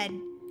totally did.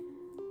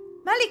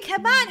 Molly,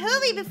 come on,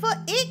 hurry before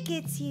it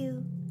gets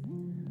you.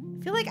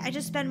 I feel like I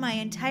just spend my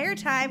entire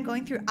time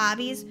going through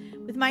obbies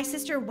with my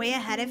sister way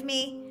ahead of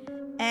me,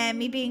 and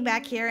me being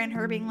back here and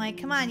her being like,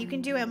 come on, you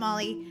can do it,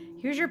 Molly.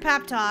 Here's your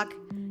pep talk.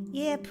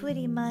 Yeah,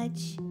 pretty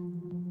much.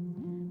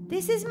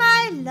 This is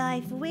my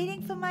life,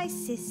 waiting for my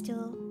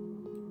sister.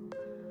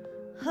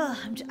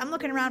 I'm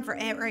looking around for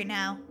it right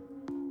now.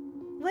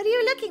 What are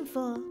you looking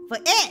for? For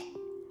it?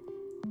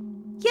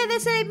 Yeah,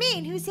 that's what I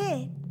mean. Who's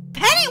it?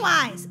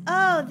 Pennywise!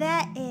 Oh,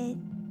 that it.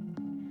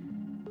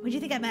 Would you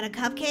think I meant a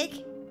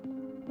cupcake?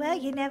 Well,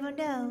 you never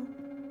know.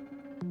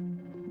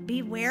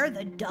 Beware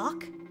the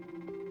duck?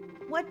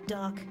 What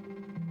duck?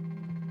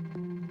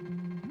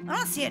 I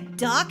don't see a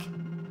duck.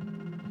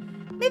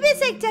 Maybe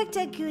it's like Duck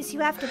Duck Goose. You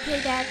have to play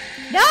that.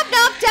 Nope,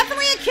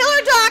 definitely a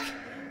killer duck.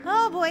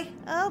 Oh boy,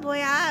 no,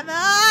 I've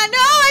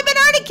been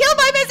already killed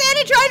by Miss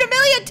Antoine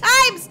 1,000,000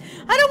 times.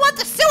 I don't want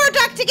the sewer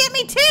duck to get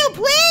me too,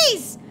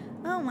 please.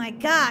 Oh my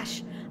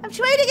gosh, I'm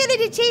trying to get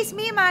it to chase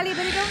me, Molly,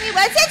 but it only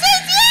wants to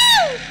chase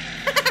you.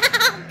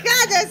 Oh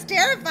God, that's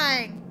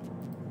terrifying.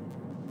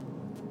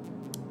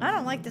 I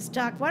don't like this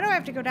duck. Why do I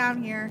have to go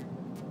down here?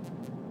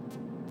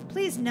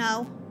 Please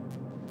no,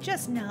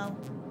 just no.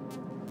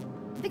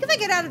 I think if I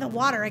get out of the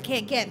water, it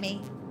can't get me.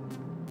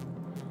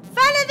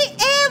 Follow the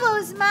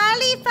arrows,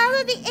 Molly.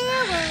 Follow the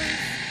arrows.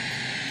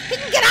 He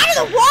can get out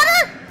of the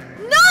water?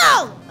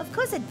 No! Of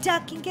course a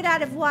duck can get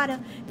out of water.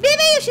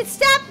 Maybe you should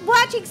stop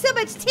watching so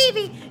much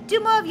TV.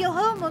 Do more of your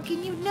homework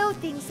and you know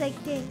things like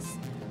this.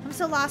 I'm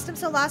so lost.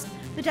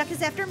 The duck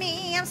is after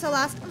me. I'm so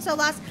lost.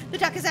 The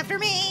duck is after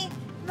me.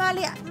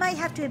 Molly, I might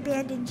have to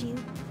abandon you.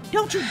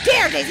 Don't you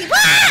dare, Daisy.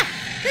 Ah!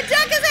 The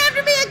duck is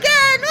after me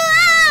again.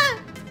 Ah!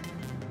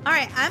 All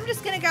right, I'm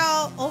just gonna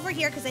go over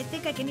here because I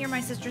think I can hear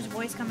my sister's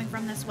voice coming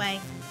from this way.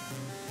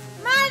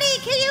 Molly,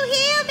 can you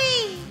hear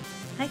me?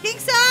 I think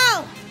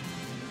so.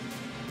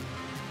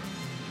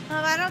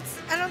 Oh, I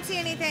don't see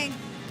anything.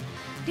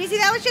 Daisy,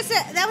 that was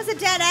a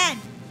dead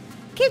end.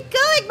 Keep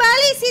going,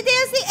 Molly. See,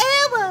 there's the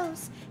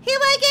arrows. Here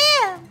I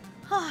am.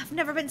 Oh, I've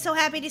never been so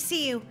happy to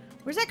see you.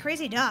 Where's that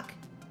crazy duck?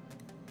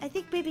 I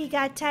think Baby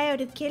got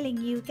tired of killing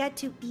you. It got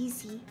too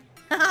easy.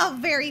 Oh,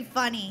 very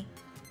funny.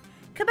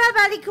 Come on,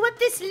 Molly, go up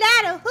this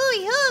ladder.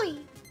 Hurry.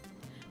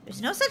 There's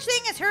no such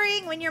thing as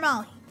hurrying when you're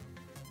Molly.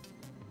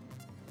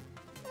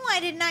 Why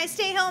didn't I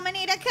stay home and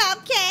eat a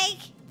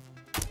cupcake?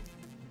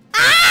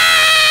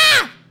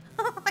 Ah!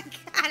 Oh my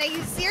God, are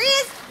you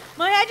serious?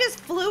 My head just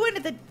flew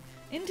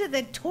into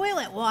the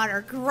toilet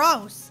water.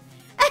 Gross.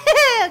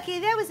 Okay,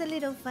 that was a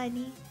little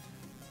funny.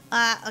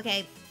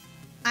 Okay.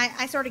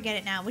 I sort of get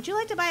it now. Would you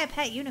like to buy a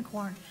pet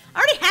unicorn? I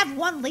already have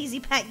one lazy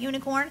pet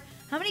unicorn.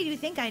 How many do you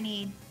think I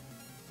need?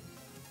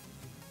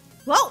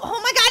 Whoa! Oh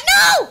my God,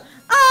 no!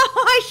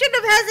 Oh, I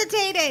shouldn't have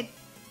hesitated.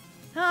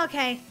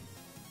 Okay.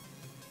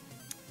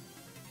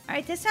 All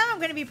right, this time I'm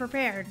going to be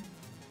prepared.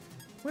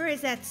 Where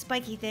is that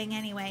spiky thing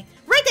anyway?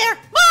 Right there!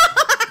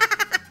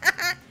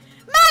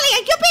 Molly,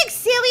 are you being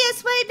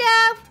serious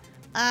right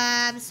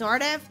now?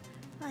 Sort of.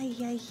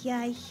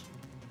 Ay.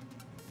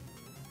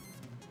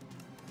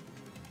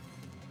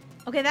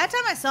 Okay, that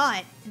time I saw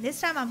it. And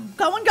this time I'm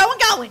going.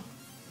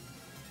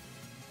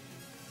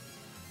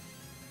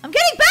 I'm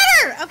getting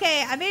better!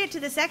 Okay, I made it to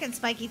the second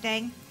spiky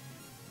thing.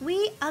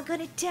 We are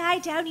gonna die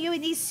down here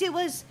in these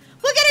sewers.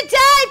 We're gonna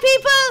die,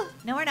 people!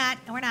 No, we're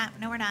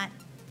not.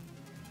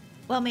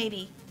 Well,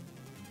 maybe.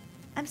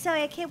 I'm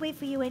sorry, I can't wait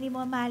for you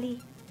anymore,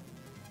 Molly.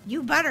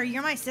 You better.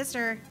 You're my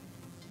sister.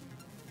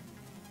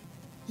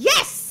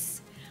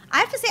 Yes! I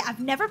have to say, I've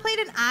never played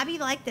an obby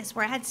like this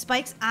where I had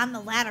spikes on the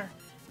ladder.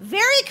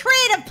 Very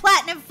creative,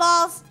 Platinum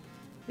Falls.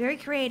 Very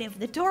creative.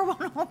 The door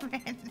won't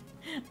open.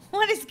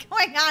 What is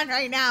going on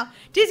right now?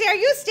 Daisy, are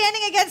you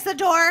standing against the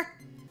door?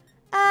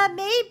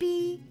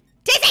 Maybe.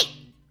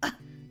 Daisy!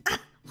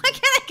 Why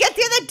can't I get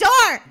through the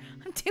door?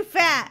 I'm too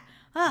fat.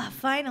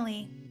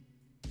 Finally.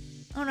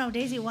 Oh no,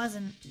 Daisy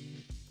wasn't.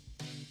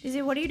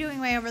 Daisy, what are you doing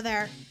way over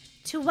there?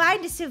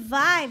 Trying to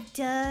survive,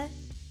 duh.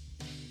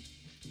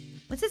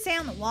 What's it say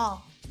on the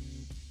wall?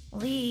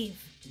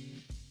 Leave.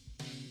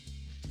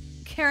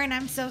 Karen,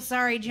 I'm so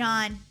sorry,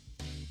 John.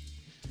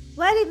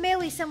 Why did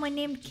marry someone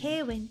named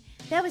Karen?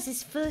 That was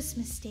his first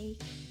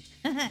mistake.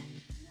 I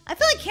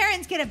feel like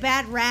Karens get a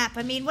bad rap.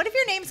 I mean, what if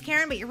your name's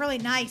Karen, but you're really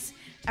nice?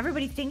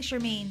 Everybody thinks you're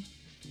mean.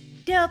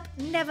 Dope,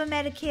 never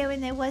met a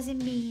Karen that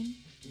wasn't mean.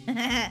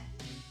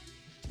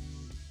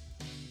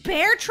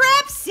 Bear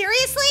trap?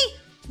 Seriously?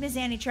 Miss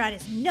Annie Trot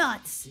is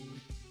nuts.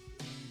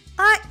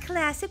 Art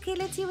class. Okay,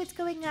 let's see what's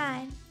going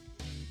on.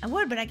 I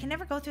would, but I can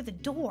never go through the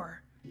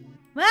door.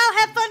 Well,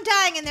 have fun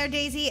dying in there,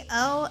 Daisy.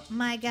 Oh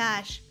my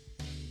gosh.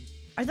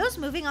 Are those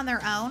moving on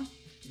their own?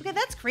 Okay,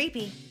 that's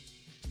creepy.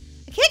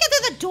 I can't get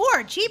through the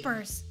door.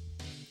 Cheapers.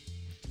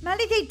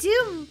 Molly, they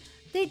do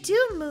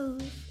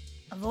move.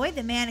 Avoid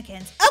the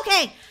mannequins.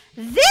 Okay,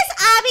 this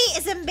obby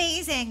is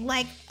amazing.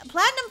 Like,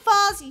 Platinum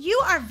Falls, you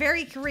are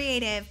very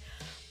creative.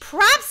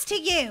 Props to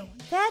you.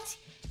 That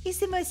is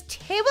the most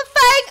terrifying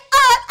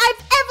art I've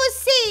ever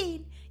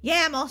seen.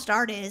 Yeah, most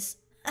art is.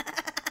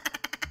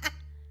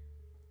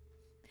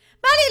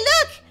 Molly,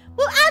 look!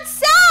 We're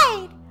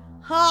outside!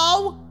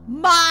 Oh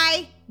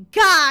my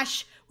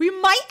gosh. We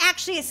might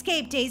actually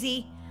escape,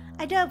 Daisy.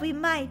 I know we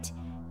might.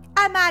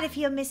 I'm out of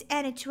here, Miss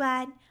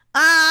Anatwan.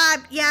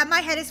 Yeah,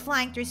 my head is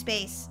flying through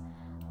space.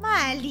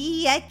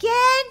 Molly,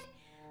 again?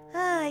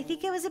 I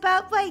think it was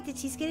about right that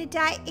she's gonna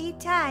die 8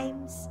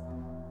 times.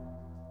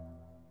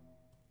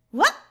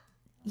 What?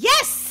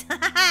 Yes!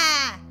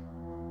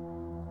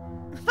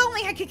 If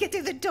only I could get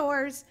through the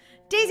doors.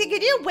 Daisy,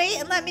 could you wait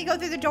and let me go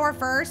through the door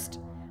first?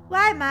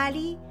 Why,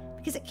 Molly?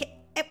 Because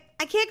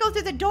I can't go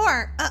through the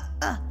door.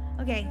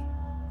 Okay.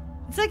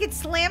 It's like it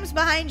slams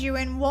behind you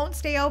and won't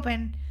stay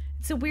open.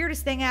 It's the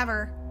weirdest thing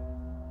ever.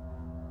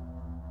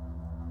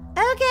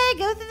 Okay,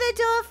 go through the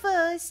door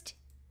first.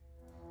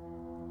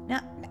 No,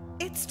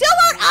 it still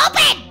won't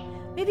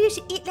open! Maybe you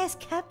should eat less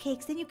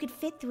cupcakes, then you could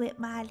fit through it,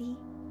 Molly.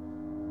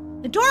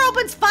 The door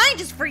opens fine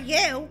just for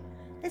you.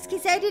 That's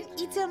because I didn't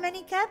eat so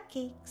many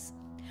cupcakes.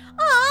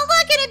 Oh,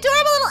 look, an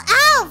adorable little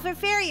elf or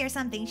fairy or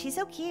something. She's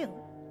so cute.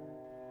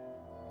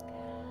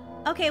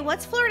 Okay,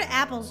 what's Florida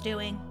Apples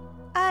doing?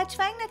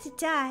 Trying not to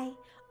die.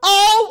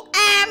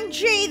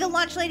 OMG, the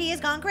lunch lady has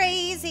gone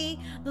crazy.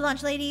 The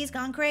lunch lady has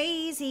gone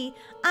crazy.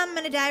 I'm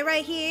gonna die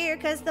right here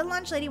because the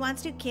lunch lady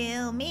wants to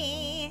kill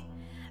me.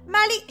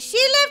 Molly, she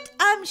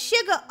left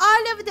sugar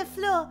all over the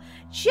floor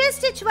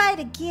just to try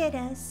to get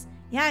us.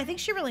 Yeah, I think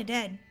she really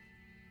did.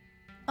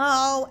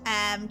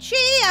 OMG,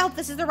 I hope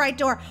this is the right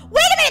door.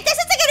 Wait a minute, this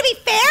isn't gonna be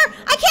fair.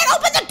 I can't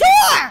open the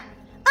door.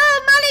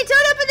 Oh, Molly,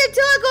 don't open the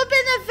door, go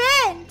open the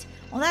vent.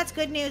 Well, that's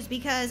good news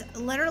because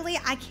literally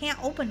I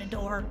can't open a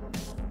door.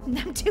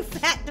 I'm too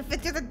fat to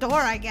fit through the door,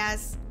 I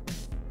guess.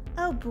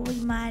 Oh boy,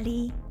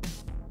 Molly.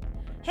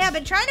 Hey, I've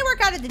been trying to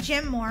work out at the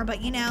gym more,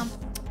 but you know,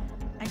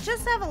 I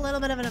just have a little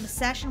bit of an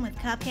obsession with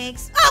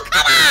cupcakes. Oh,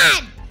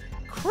 come on!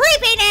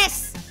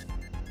 Creepiness!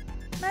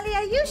 Molly,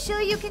 are you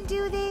sure you can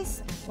do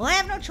this? Well, I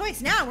have no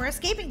choice now. We're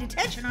escaping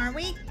detention, aren't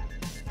we?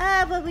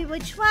 Well, we were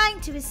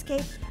trying to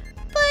escape,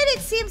 but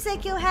it seems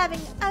like you're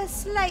having a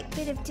slight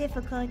bit of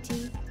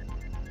difficulty.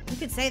 You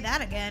could say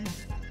that again.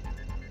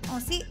 Oh,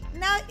 see,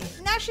 now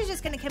she's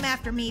just gonna come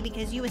after me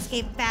because you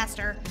escaped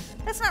faster.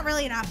 That's not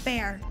really not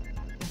fair.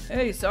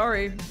 Hey,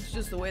 sorry. It's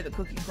just the way the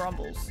cookie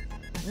crumbles.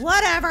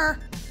 Whatever.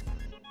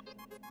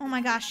 Oh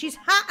my gosh, she's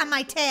hot on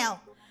my tail.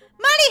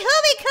 Molly,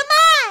 hurry, come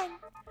on!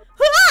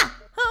 Hoo-ah!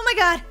 Oh my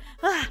god,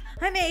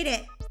 I made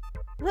it.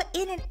 We're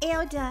in an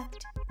air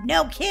duct.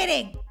 No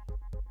kidding.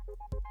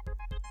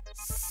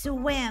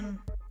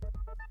 Swim.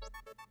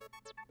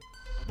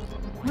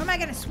 Where am I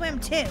gonna swim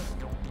to?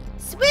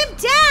 Swim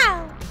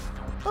down!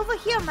 Over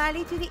here,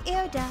 Molly, through the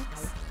air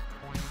ducts.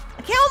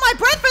 I can't hold my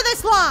breath for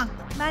this long.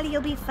 Molly,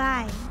 you'll be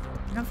fine.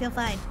 I don't feel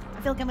fine.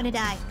 I feel like I'm gonna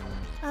die.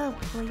 Oh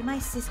boy, my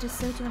sister's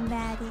so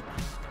dramatic.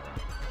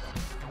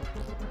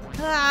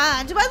 Do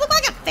I look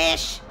like a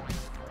fish?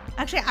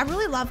 Actually, I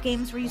really love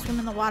games where you swim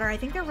in the water. I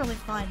think they're really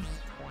fun.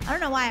 I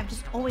don't know why, I've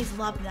just always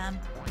loved them.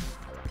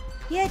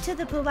 Yeah, till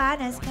the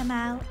piranhas come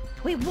out.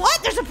 Wait,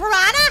 what? There's a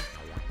piranha?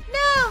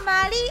 No,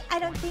 Molly, I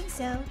don't think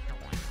so.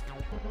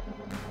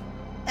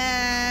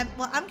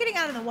 Well, I'm getting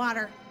out of the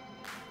water.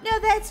 No,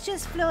 that's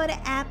just Florida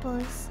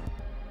apples.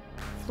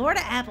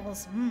 Florida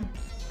apples?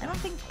 I don't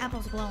think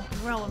apples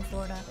grow in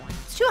Florida.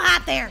 It's too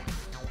hot there.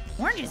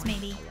 Oranges,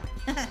 maybe.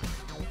 Come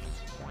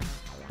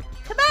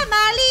on,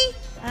 Molly.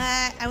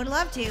 I would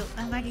love to,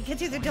 if I could get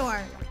through the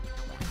door.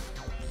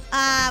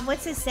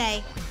 What's this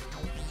say?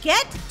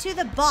 Get to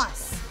the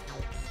bus.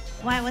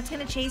 Why, what's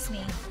gonna chase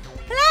me?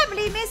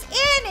 Lovely Miss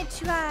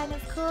Anitron,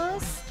 of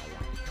course.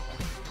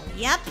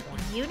 Yep,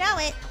 you know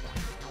it.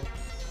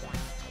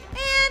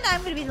 And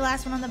I'm gonna be the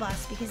last one on the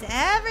bus because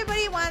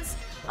everybody wants...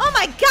 Oh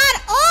my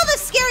god, all the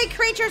scary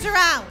creatures are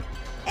out!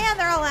 And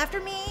they're all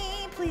after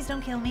me. Please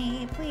don't kill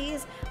me,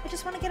 please. I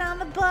just want to get on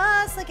the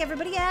bus like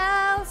everybody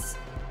else.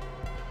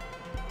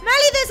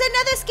 Molly, there's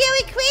another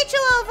scary creature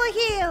over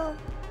here.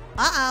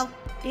 Uh-oh.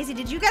 Daisy,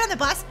 did you get on the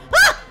bus?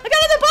 Ah! I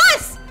got on the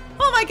bus!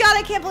 Oh my god,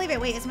 I can't believe it.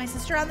 Wait, is my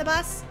sister on the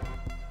bus?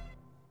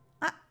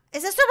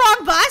 Is this the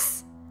wrong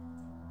bus?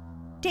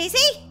 Daisy?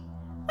 Wait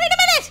a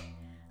minute!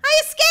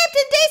 I escaped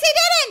and Daisy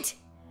didn't!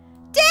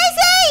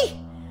 Daisy!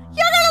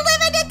 You're gonna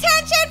live in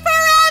detention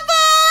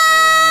forever!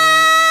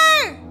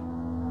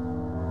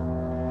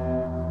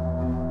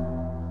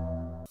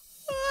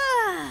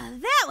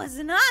 That was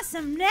an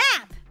awesome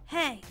nap.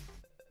 Hey,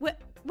 where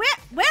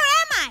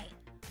am I?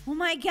 Oh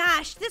my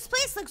gosh, this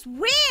place looks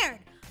weird.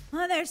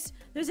 Oh, there's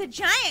a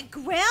giant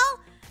grill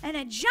and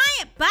a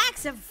giant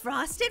box of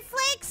Frosted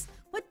Flakes.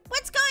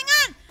 What's going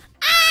on?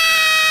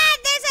 Ah!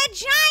 There's a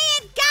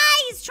giant guy.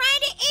 He's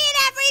trying to eat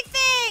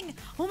everything.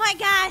 Oh my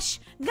gosh.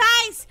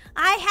 Guys,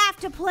 I have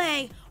to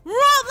play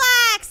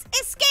Roblox.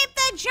 Escape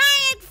the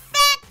giant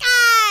fat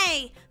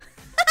guy.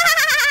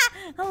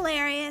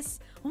 Hilarious.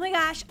 Oh my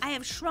gosh, I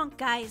have shrunk,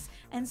 guys.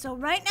 And so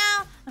right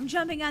now, I'm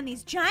jumping on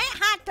these giant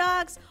hot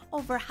dogs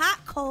over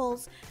hot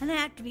coals. And I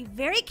have to be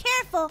very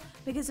careful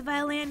because if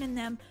I land in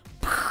them,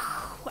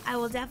 I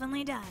will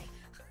definitely die.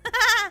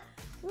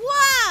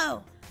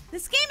 Whoa!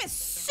 This game is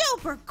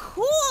super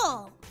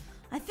cool.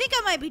 I think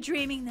I might be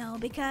dreaming though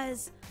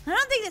because I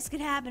don't think this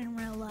could happen in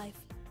real life.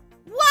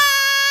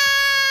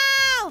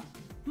 Wow!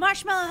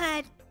 Marshmallow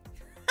head.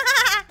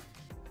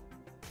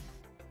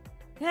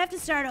 Do I have to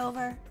start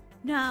over?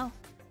 No.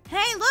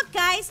 Hey, look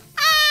guys.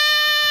 Ah!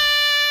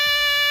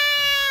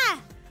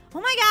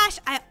 Oh my gosh,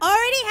 I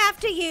already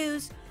have to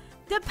use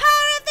the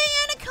power of the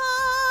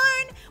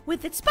unicorn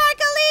with its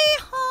sparkly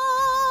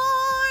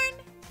horn.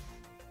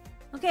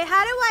 Okay,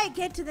 how do I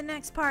get to the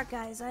next part,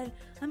 guys?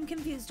 I'm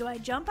confused. Do I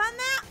jump on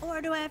that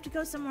or do I have to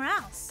go somewhere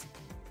else?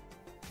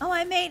 Oh,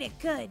 I made it.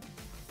 Good.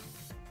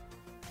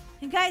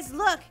 And guys,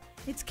 look.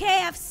 It's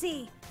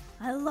KFC.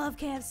 I love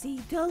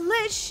KFC.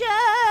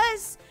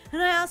 Delicious.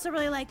 And I also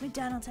really like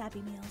McDonald's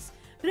Happy Meals.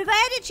 But if I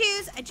had to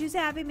choose, I'd choose a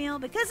Happy Meal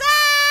because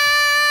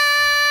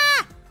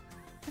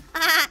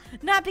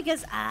not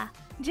because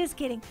just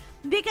kidding.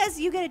 Because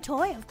you get a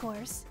toy, of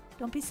course.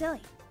 Don't be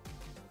silly.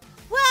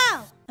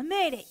 Wow, I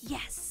made it.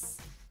 Yes.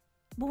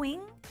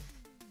 Boing.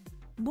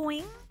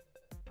 Boing.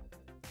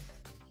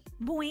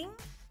 Boing.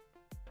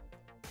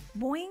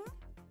 Boing.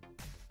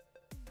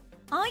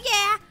 Oh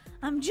yeah,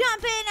 I'm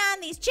jumping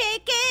on these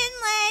chicken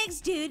legs.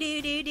 Do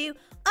do do do.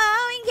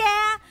 Oh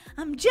yeah,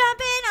 I'm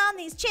jumping on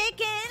these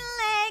chicken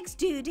legs.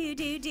 Do do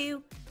do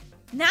do.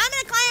 Now I'm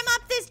gonna climb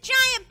up this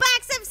giant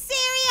box of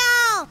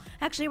cereal.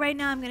 Actually, right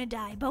now I'm gonna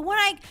die. But when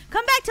I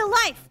come back to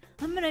life,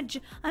 I'm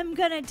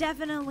gonna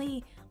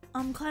definitely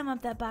climb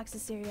up that box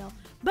of cereal.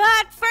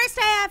 But first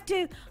I have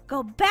to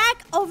go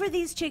back over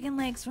these chicken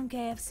legs from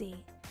KFC.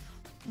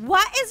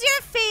 What is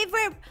your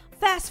favorite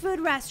fast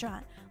food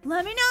restaurant?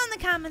 Let me know in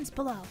the comments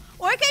below.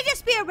 Or it could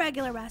just be a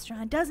regular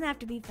restaurant. It doesn't have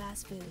to be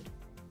fast food.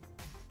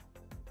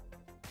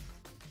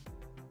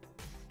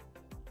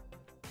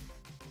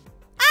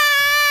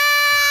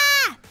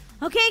 Ah!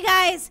 Okay,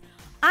 guys.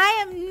 I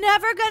am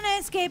never gonna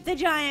escape the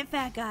giant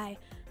fat guy.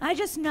 I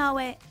just know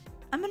it.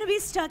 I'm gonna be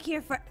stuck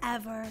here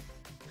forever.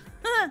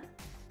 Huh.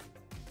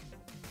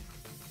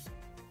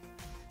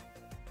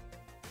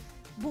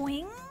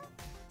 Boing.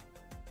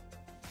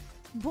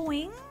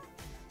 Boing.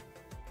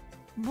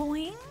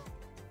 Boing.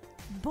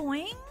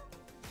 Boing.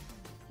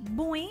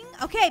 Boing.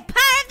 Okay,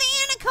 power of the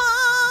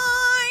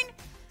unicorn!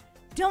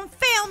 Don't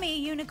fail me,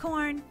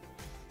 unicorn.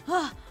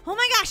 Oh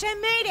my gosh, I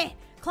made it!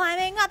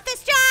 Climbing up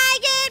this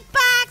giant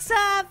box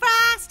of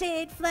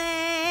Frosted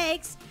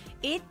Flakes.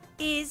 It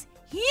is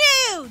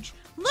huge!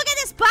 Look at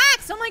this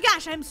box! Oh my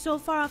gosh, I'm so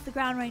far off the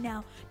ground right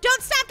now.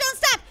 Don't stop, don't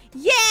stop!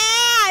 Yeah,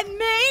 I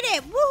made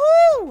it!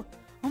 Woohoo!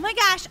 Oh my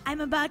gosh,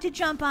 I'm about to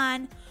jump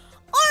on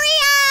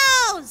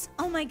Oreos!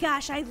 Oh my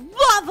gosh, I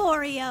love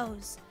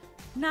Oreos!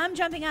 Now I'm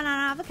jumping on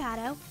an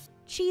avocado.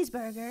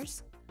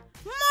 Cheeseburgers.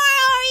 More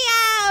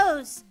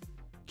Oreos!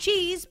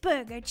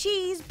 Cheeseburger,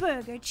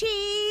 cheeseburger,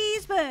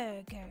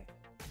 cheeseburger.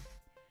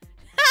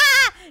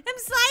 I'm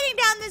sliding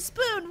down the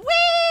spoon.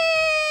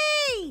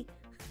 Whee!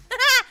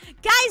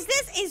 Guys,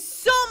 this is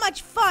so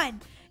much fun.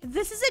 If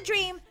this is a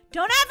dream,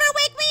 don't ever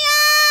wake me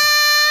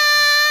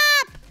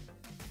up!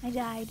 I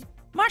died.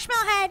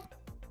 Marshmallow head.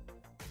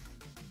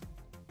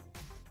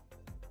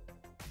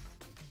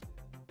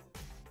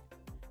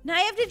 Now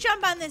I have to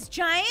jump on this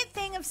giant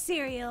thing of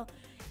cereal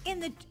in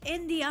the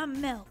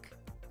milk.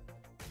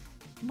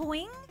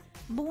 Boing,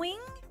 boing,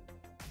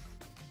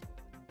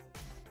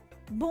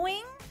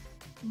 boing,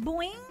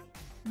 boing,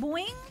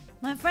 boing.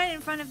 My friend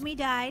in front of me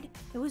died.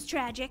 It was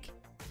tragic.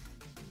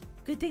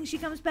 Good thing she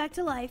comes back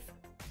to life.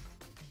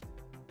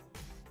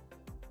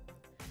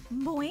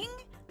 Boing,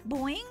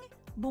 boing,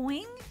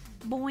 boing,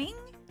 boing,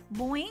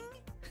 boing.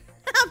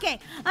 Okay,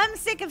 I'm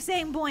sick of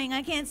saying boing.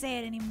 I can't say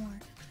it anymore.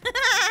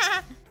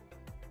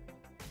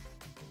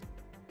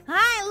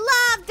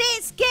 I love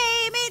this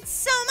game. It's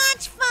so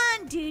much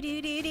fun.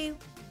 Do.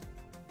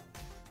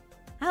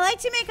 I like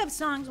to make up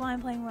songs while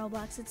I'm playing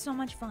Roblox. It's so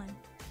much fun.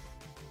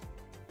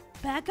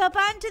 Back up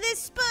onto this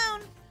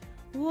spoon.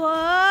 Whoa!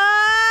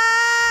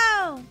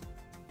 I'm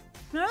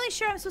not really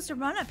sure I'm supposed to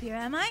run up here,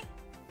 am I?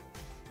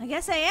 I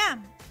guess I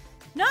am.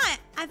 No,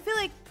 I feel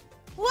like...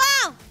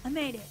 Whoa! I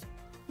made it.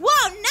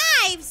 Whoa,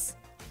 knives!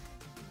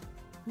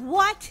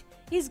 What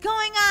is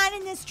going on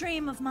in this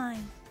dream of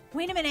mine?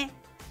 Wait a minute.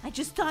 I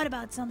just thought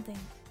about something.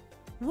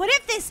 What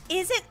if this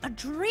isn't a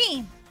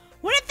dream?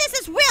 What if this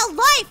is real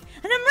life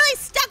and I'm really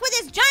stuck with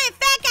this giant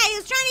fat guy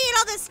who's trying to eat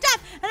all this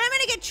stuff and I'm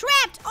gonna get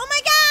trapped? Oh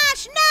my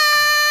gosh,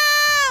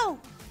 no!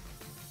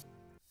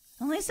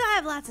 At least I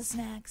have lots of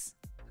snacks.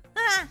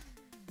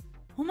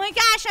 Oh my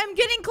gosh, I'm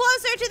getting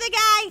closer to the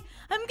guy.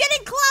 I'm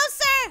getting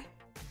closer.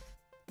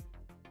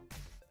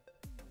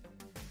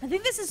 I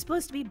think this is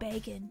supposed to be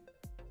bacon.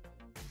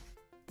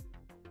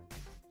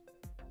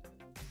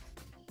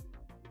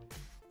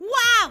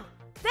 Wow,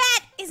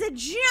 that is a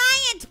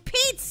giant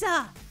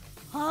pizza.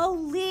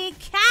 Holy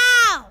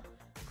cow!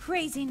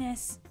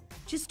 Craziness.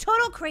 Just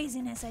total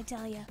craziness, I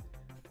tell ya.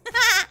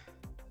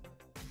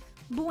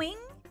 Boing,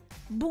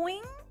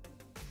 boing,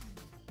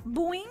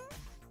 boing,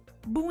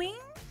 boing.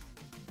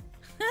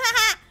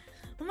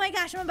 Oh my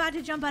gosh, I'm about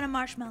to jump on a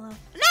marshmallow. Not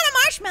a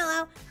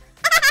marshmallow!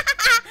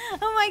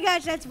 Oh my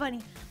gosh, that's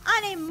funny.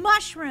 On a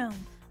mushroom.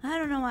 I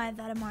don't know why I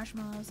thought of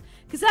marshmallows.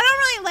 Because I don't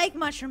really like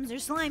mushrooms. They're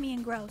slimy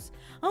and gross.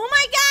 Oh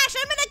my gosh,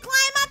 I'm going to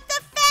climb up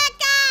the fat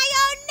guy.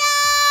 Oh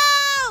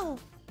no!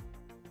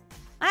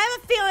 I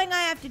have a feeling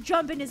I have to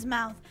jump in his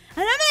mouth. And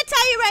I'm going to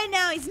tell you right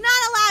now, he's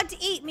not allowed to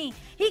eat me.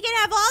 He can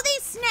have all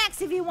these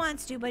snacks if he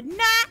wants to, but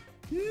not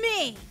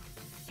me.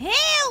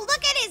 Ew,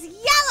 look at his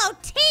yellow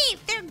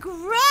teeth. They're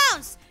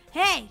gross.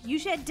 Hey, you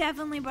should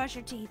definitely brush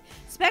your teeth,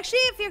 especially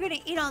if you're going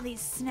to eat all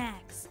these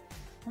snacks.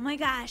 Oh my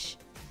gosh.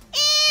 Ew,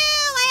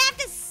 I have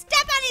to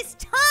step on his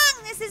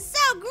tongue. This is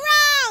so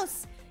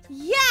gross.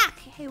 Yuck.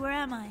 Hey, where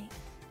am I?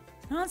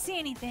 I don't see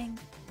anything.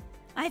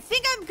 I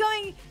think I'm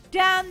going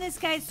down this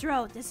guy's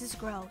throat. This is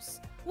gross.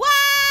 Whoa!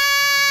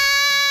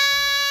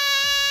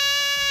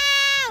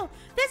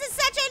 This is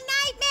such a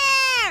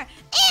nightmare.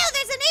 Ew,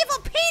 there's an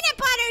evil peanut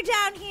butter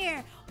down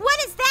here. What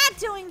is that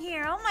doing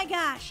here? Oh my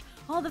gosh.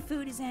 All the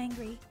food is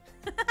angry.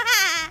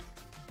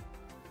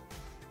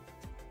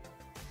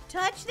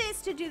 Touch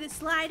this to do the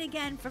slide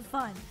again for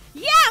fun.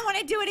 Yeah, I want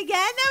to do it again.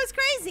 That was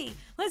crazy.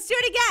 Let's do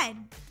it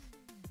again.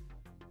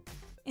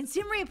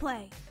 Instant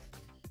replay.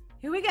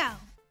 Here we go.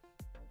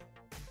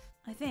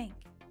 I think.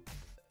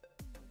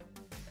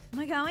 Am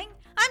I going?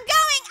 I'm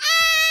going!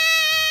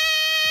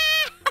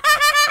 Ah!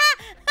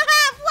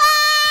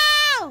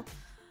 Whoa!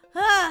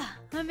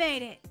 I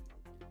made it.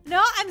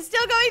 No, I'm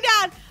still going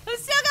down. I'm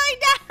still going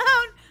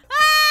down.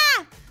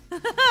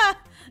 Ah!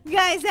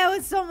 Guys, that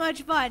was so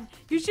much fun.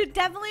 You should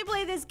definitely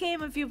play this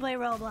game if you play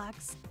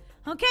Roblox.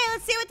 Okay,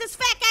 let's see what this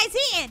fat guy's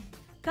eating.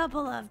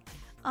 Couple of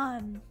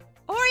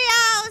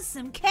Oreos,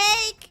 some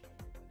cake,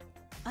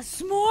 a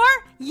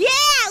s'more. Yeah,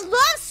 I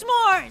love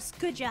s'mores.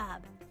 Good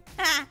job.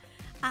 A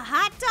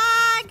hot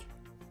dog,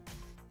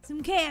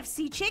 some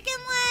KFC chicken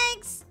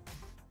legs,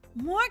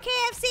 more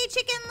KFC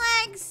chicken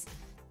legs.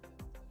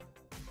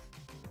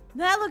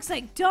 That looks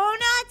like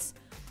donuts.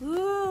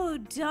 Ooh,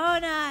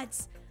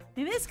 donuts.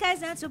 Maybe this guy's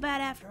not so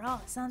bad after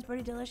all. It sounds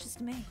pretty delicious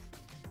to me.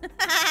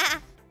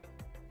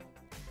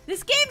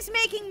 This game's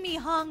making me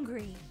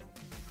hungry.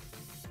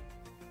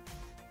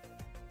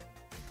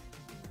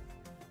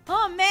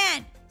 Oh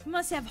man, you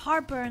must have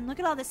heartburn. Look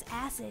at all this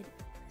acid.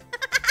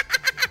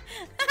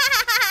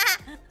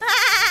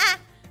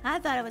 I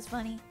thought it was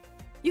funny.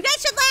 You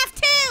guys should laugh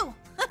too.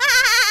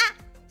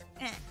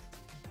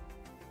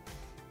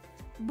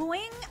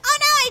 Boing. Oh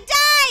no, I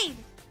died.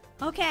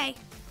 Okay.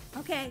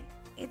 Okay.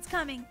 It's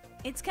coming.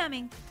 It's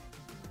coming.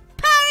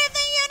 Power of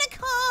the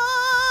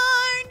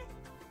unicorn.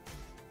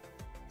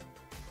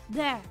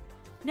 There.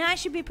 Now I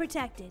should be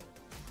protected.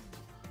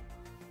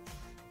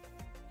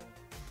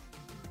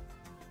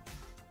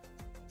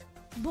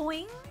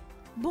 Boing.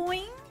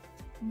 Boing.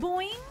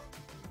 Boing.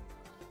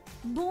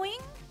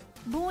 Boing.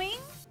 Boing.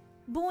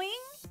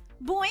 Boing.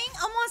 Boing.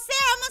 Almost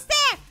there. Almost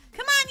there.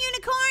 Come on,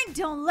 unicorn.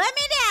 Don't let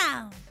me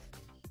down.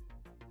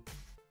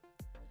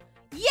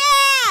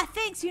 Yeah!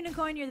 Thanks,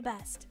 unicorn. You're the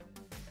best.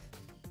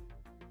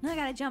 Now I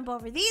gotta jump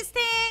over these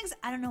things.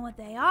 I don't know what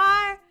they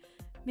are.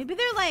 Maybe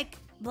they're like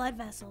blood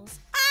vessels.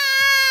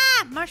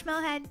 Ah!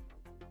 Marshmallow head.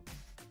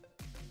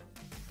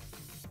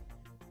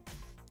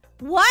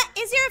 What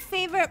is your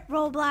favorite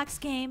Roblox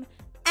game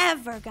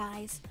ever,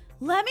 guys?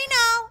 Let me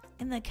know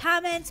in the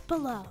comments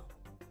below.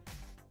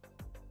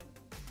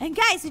 And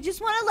guys, I just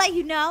want to let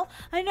you know,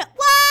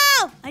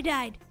 whoa! I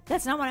died.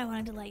 That's not what I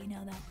wanted to let you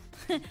know, though.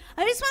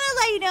 I just want to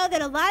let you know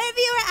that a lot of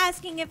you are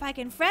asking if I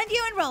can friend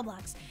you in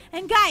Roblox.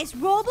 And guys,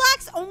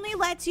 Roblox only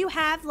lets you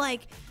have,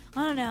 like,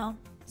 I don't know,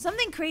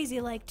 Something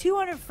crazy like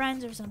 200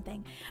 friends or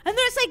something. And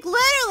there's like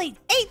literally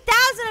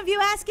 8,000 of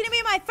you asking to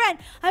be my friend.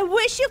 I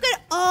wish you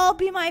could all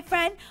be my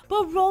friend,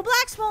 but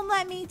Roblox won't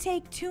let me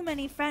take too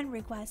many friend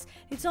requests.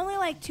 It's only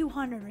like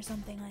 200 or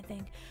something, I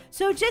think.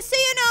 So just so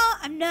you know,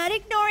 I'm not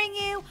ignoring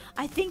you.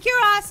 I think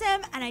you're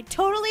awesome, and I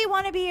totally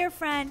want to be your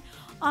friend.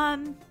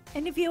 And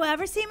if you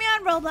ever see me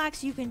on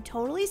Roblox, you can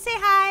totally say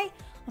hi.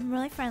 I'm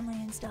really friendly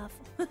and stuff.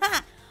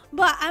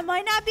 But I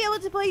might not be able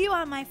to put you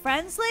on my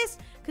friends list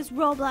because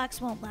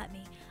Roblox won't let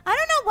me. I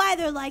don't know why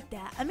they're like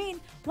that. I mean,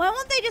 why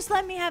won't they just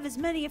let me have as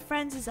many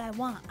friends as I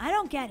want? I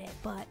don't get it,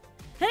 but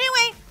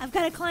anyway, I've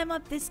got to climb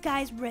up this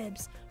guy's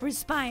ribs or his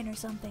spine or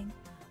something.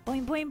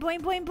 Boing, boing,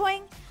 boing, boing,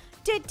 boing.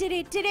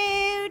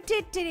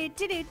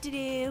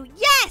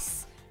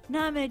 Yes!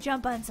 Now I'm going to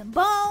jump on some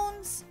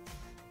bones.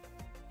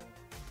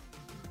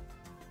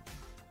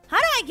 How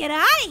do I get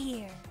out of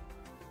here?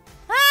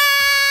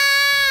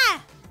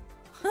 Ah!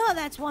 Oh,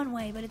 that's one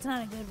way, but it's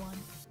not a good one.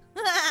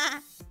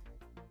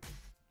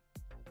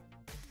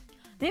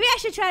 Maybe I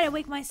should try to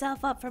wake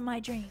myself up from my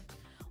dream.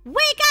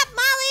 Wake up,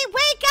 Molly!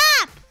 Wake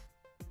up!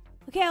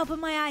 Okay, open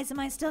my eyes. Am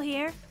I still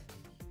here?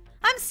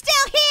 I'm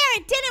still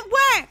here! It didn't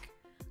work!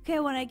 Okay,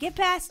 when I get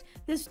past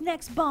this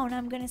next bone,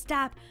 I'm gonna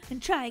stop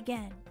and try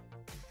again.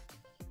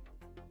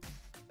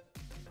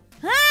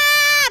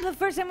 Ah! But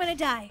first I'm gonna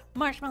die.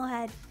 Marshmallow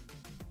head.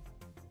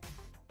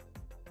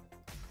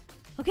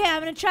 Okay,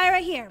 I'm gonna try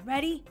right here.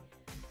 Ready?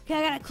 Okay,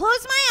 I gotta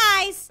close my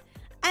eyes,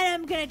 and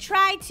I'm gonna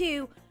try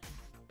to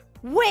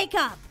wake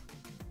up.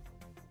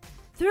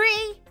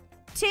 3,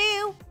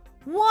 2,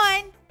 1.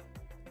 I'm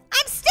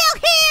still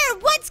here!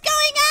 What's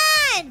going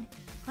on?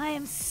 I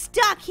am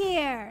stuck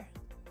here.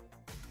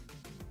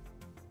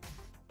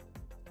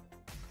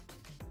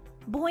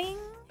 Boing,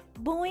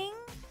 boing.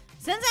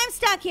 Since I'm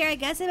stuck here, I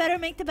guess I better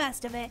make the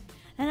best of it.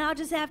 And I'll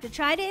just have to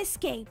try to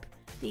escape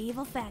the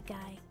evil fat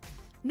guy.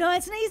 No,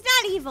 he's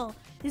not evil.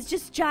 He's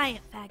just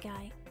giant fat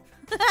guy.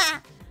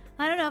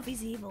 I don't know if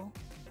he's evil.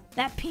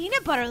 That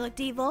peanut butter looked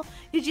evil.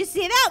 Did you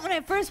see that when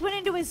I first went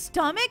into his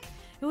stomach?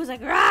 It was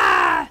like,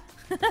 rah!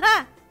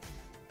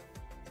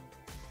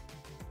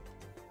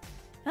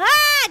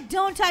 Ah!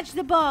 Don't touch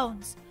the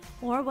bones.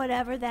 Or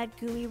whatever that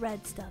gooey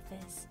red stuff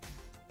is.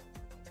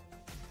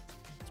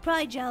 It's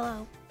probably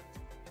Jell-O.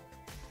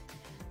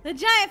 The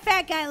giant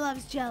fat guy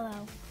loves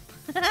Jell-O.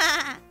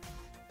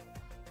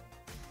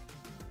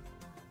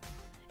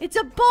 It's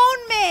a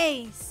bone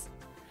maze.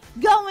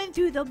 Going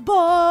through the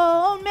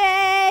bone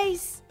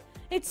maze.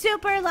 It's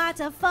super lots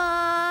of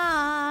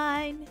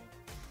fun.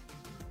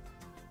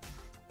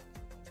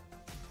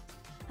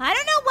 I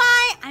don't know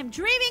why I'm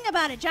dreaming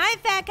about a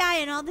giant fat guy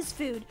and all this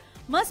food.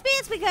 Must be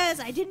it's because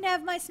I didn't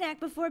have my snack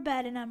before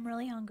bed and I'm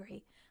really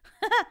hungry.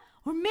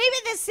 Or maybe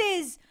this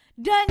is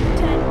dun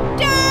dun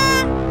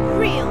dun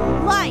real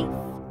life.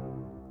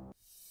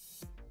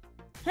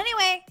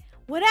 Anyway,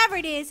 whatever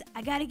it is,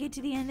 I gotta get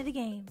to the end of the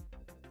game.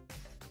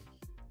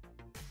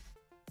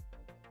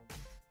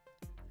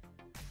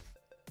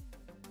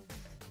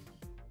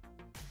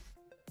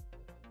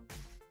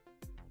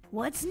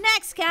 What's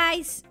next,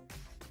 guys?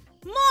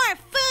 More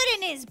food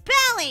in his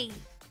belly.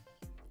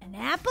 An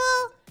apple,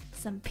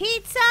 some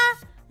pizza,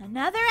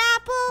 another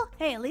apple.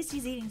 Hey, at least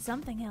he's eating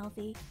something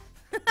healthy.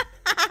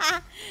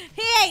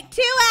 He ate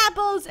 2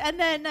 apples and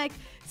then like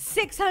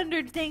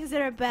 600 things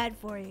that are bad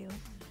for you.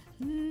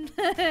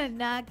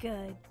 Not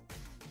good.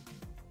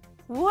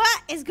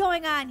 What is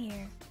going on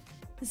here?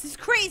 This is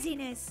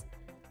craziness.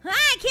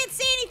 I can't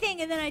see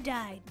anything and then I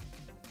died.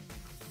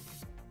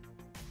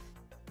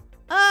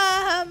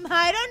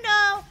 I don't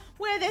know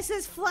where this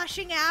is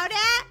flushing out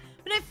at,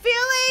 but I feel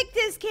like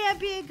this can't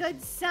be a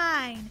good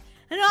sign.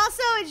 And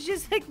also, it's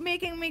just like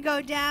making me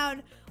go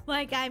down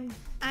like I'm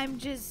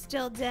just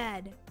still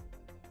dead.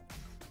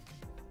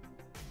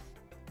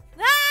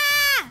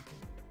 Ah!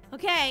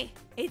 Okay,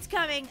 it's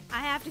coming. I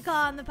have to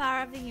call on the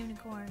power of the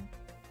unicorn.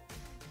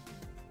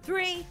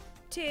 3,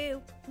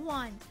 2, 1.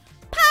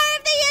 Power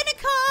of the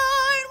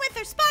unicorn with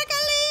her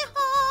sparkly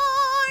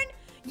horn.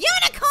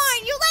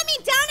 Unicorn, you let me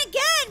down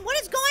again. What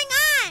is going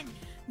on?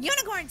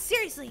 Unicorn,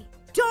 seriously,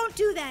 don't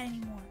do that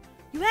anymore.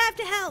 You have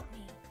to help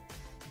me.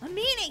 I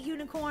mean it,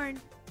 unicorn.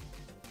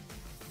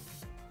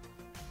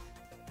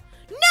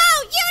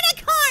 No,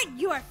 unicorn!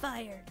 You are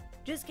fired.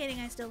 Just kidding,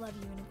 I still love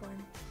you,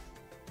 unicorn.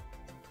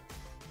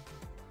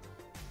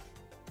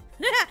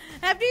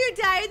 After you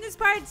die in this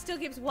part, it still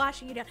keeps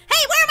washing you down.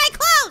 Hey, where are my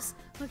clothes?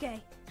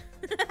 Okay.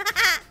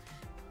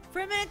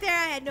 For a minute there,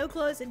 I had no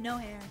clothes and no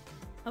hair.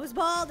 I was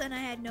bald and I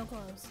had no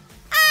clothes.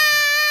 Ah!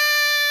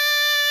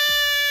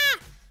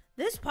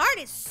 This part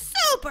is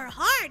super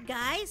hard,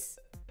 guys.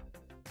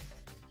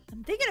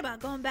 I'm thinking about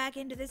going back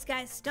into this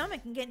guy's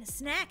stomach and getting a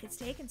snack. It's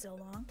taking so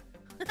long.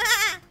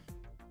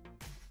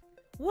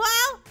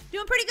 Whoa,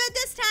 doing pretty good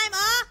this time.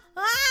 Oh,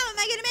 am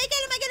I gonna make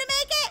it? Am I gonna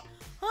make it?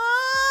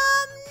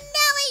 Oh,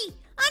 Nelly!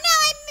 Oh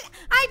no,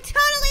 I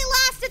totally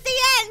lost at the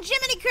end.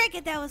 Jiminy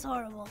Cricket, that was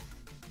horrible.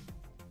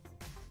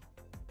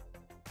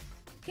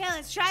 Okay,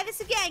 let's try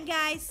this again,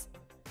 guys.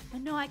 I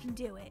know I can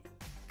do it.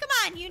 Come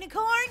on,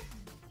 unicorn.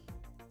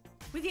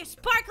 with your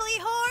sparkly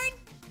horn.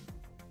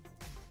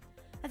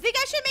 I think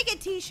I should make a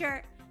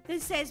t-shirt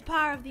that says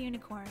Power of the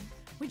Unicorn.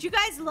 Would you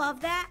guys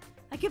love that?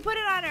 I could put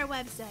it on our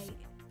website.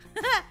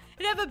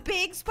 It'd have a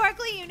big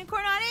sparkly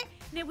unicorn on it,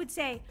 and it would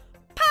say,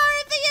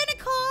 Power of the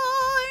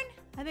Unicorn!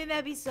 I think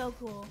that'd be so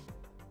cool.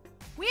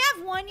 We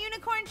have one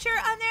unicorn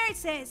shirt on there. It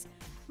says,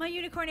 my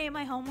unicorn ate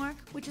my homework,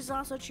 which is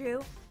also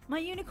true. My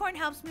unicorn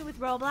helps me with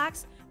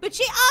Roblox, but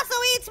she also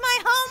eats my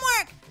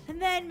homework!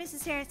 And then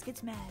Mrs. Harris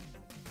gets mad.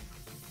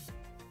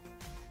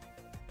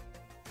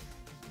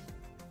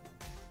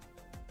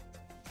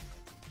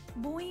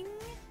 Boing,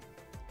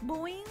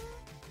 boing,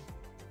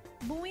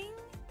 boing.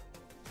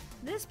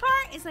 This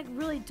part is like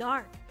really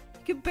dark.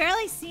 You can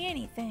barely see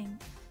anything.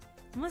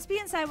 It must be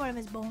inside one of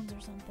his bones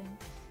or something.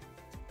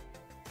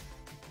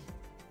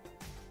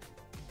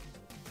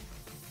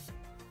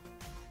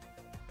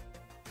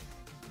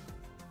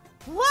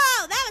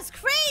 Whoa, that was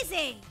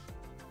crazy!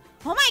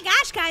 Oh my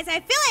gosh, guys, I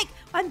feel like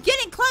I'm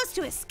getting close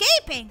to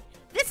escaping.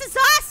 This is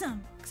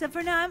awesome! Except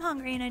for now I'm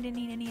hungry and I didn't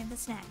eat any of the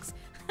snacks.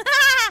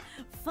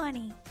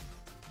 Funny.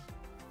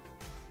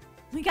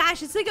 Oh my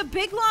gosh, it's like a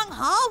big long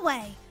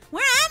hallway.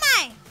 Where am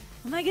I?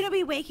 Am I gonna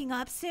be waking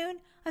up soon?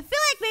 I feel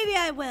like maybe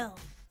I will.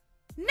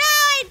 No,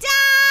 I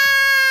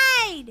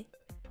died!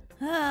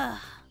 Ugh.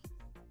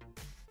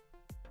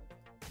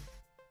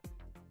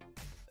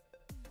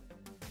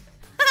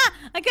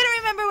 I couldn't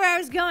remember where I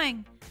was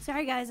going.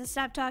 Sorry guys, I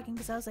stopped talking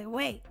because I was like,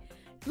 wait.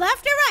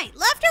 Left or right?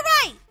 Left or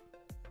right?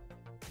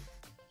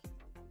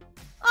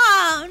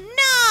 Oh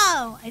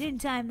no! I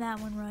didn't time that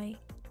one right.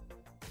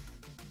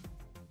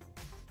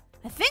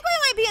 I think we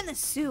might be in the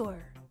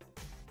sewer.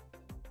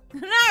 I'm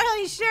not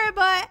really sure,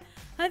 but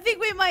I think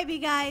we might be,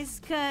 guys.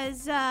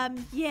 Because,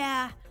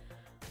 yeah.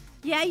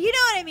 Yeah, you know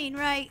what I mean,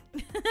 right?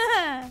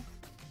 Okay,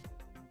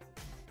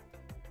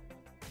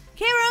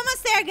 we're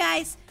almost there,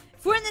 guys.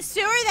 If we're in the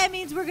sewer, that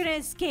means we're going to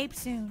escape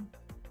soon.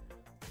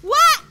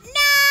 What?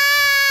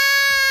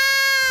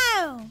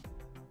 No!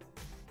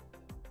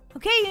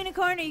 Okay,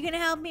 unicorn, are you going to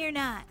help me or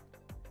not?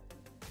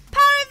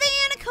 Power of the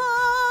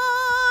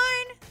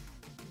unicorn!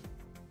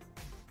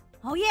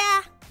 Oh,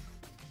 yeah.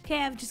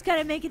 Okay, I've just got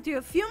to make it through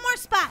a few more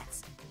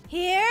spots.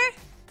 Here.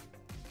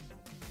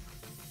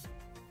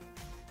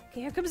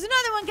 Okay, here comes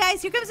another one,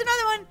 guys. Here comes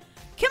another one.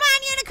 Come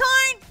on,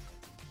 unicorn.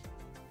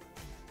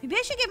 Maybe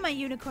I should give my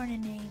unicorn a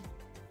name.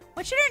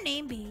 What should her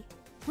name be?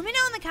 Let me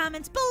know in the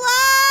comments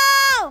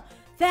below.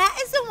 That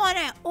is the one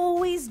I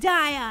always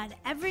die on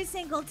every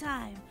single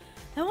time.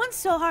 That one's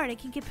so hard, I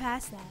can't get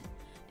past that.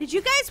 Did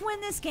you guys win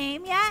this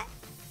game yet?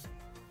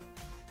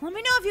 Let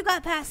me know if you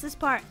got past this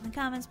part in the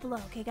comments below,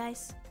 okay,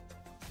 guys?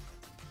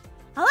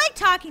 I like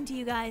talking to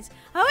you guys.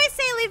 I always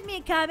say leave me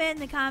a comment in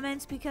the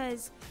comments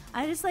because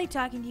I just like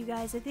talking to you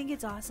guys. I think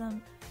it's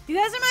awesome. You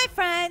guys are my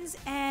friends,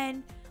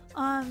 and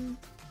I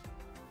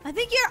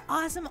think you're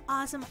awesome,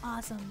 awesome,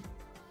 awesome.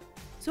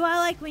 So I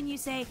like when you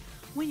say,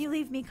 when you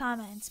leave me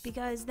comments,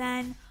 because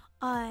then,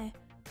 like,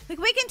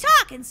 we can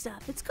talk and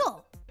stuff. It's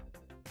cool.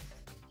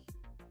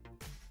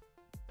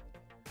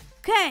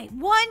 Okay,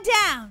 one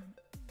down.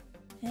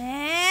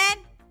 And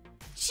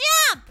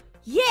jump!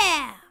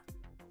 Yeah!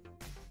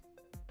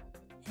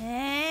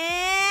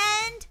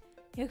 And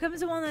here comes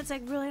the one that's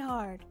like really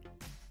hard.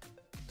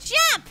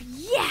 Jump!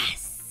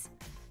 Yes!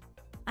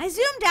 I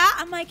zoomed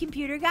out on my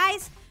computer,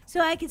 guys,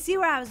 so I could see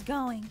where I was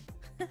going.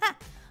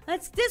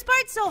 This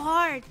part's so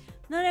hard.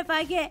 Then if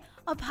I get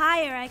up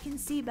higher, I can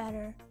see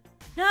better.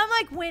 Now I'm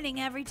like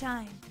winning every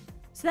time.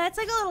 So that's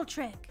like a little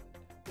trick.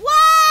 Whoa!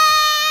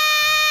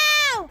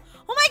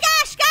 Oh my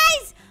gosh,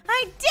 guys!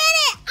 I did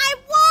it! I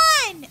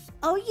won!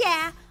 Oh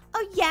yeah,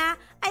 oh yeah,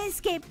 I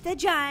escaped the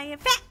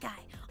giant fat guy.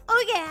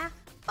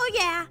 Oh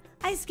yeah,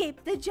 I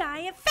escaped the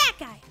giant fat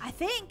guy, I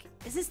think.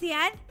 Is this the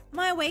end? Am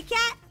I awake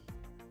yet?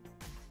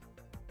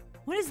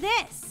 What is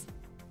this?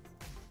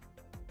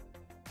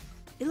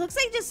 It looks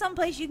like just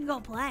someplace you can go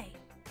play.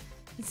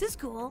 This is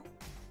cool.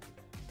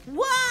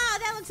 Wow,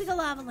 that looks like a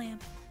lava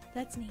lamp.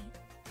 That's neat.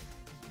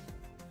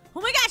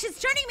 Oh my gosh,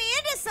 it's turning me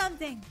into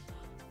something.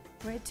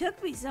 Where it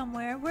took me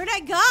somewhere. Where'd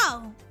I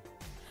go?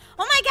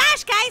 Oh my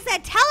gosh, guys,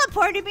 that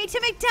teleported me to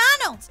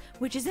McDonald's,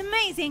 which is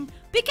amazing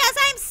because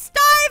I'm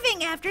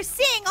starving after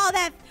seeing all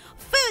that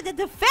food that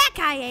the fat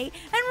guy ate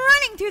and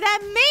running through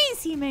that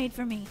maze he made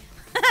for me.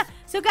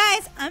 So,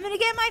 guys, I'm going to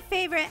get my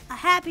favorite, a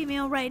Happy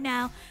Meal right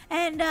now,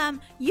 and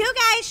you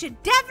guys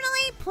should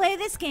definitely play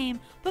this game.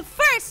 But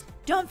first,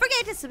 don't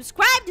forget to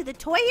subscribe to the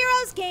Toy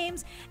Heroes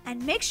games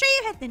and make sure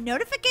you hit the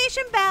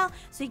notification bell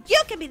so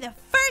you can be the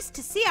first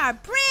to see our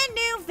brand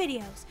new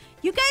videos.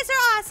 You guys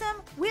are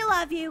awesome. We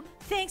love you.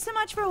 Thanks so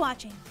much for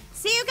watching.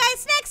 See you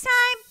guys next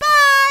time.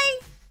 Bye!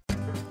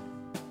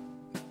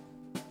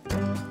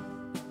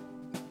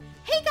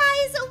 Hey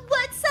guys,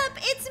 what's up?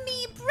 It's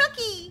me,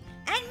 Brookie.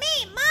 And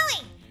me,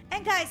 Molly.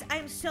 And guys,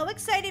 I'm so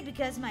excited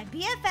because my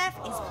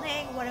BFF is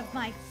playing one of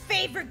my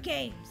favorite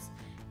games.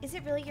 Is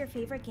it really your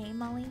favorite game,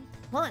 Molly?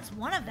 Well, it's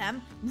one of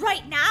them.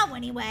 Right now,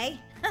 anyway.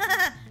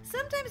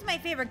 Sometimes my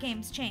favorite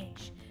games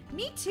change.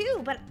 Me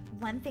too, but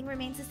one thing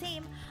remains the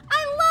same.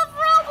 I love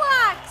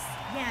Roblox!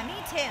 Yeah, me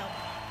too.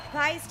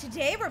 Guys,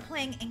 today we're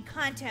playing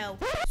Encanto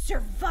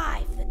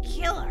Survive the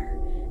Killer.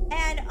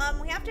 And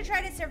we have to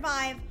try to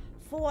survive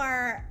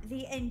for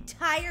the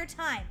entire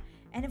time.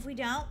 And if we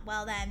don't,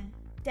 well then,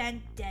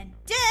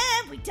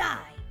 we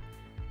die.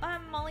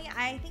 Molly,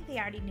 I think they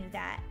already knew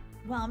that.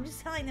 Well, I'm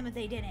just telling them if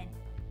they didn't.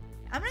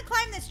 I'm gonna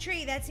climb this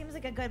tree. That seems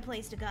like a good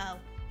place to go.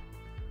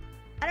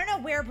 I don't know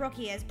where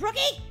Brookie is.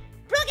 Brookie!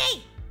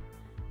 Brookie!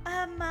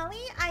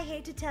 Molly, I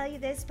hate to tell you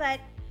this, but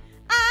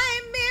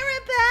I'm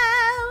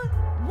Mirabelle.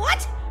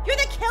 What? You're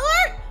the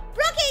killer?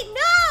 Brookie,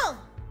 no!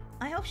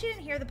 I hope she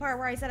didn't hear the part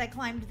where I said I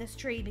climbed this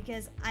tree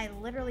because I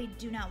literally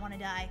do not want to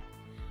die.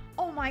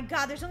 Oh my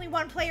god, there's only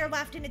one player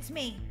left and it's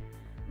me.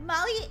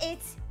 Molly,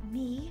 it's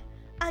me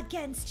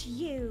against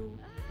you.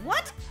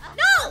 What?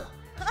 No!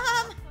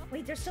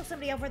 Wait, there's still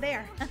somebody over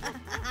there.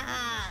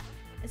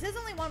 It says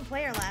only one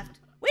player left.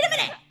 Wait a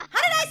minute!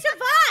 How did I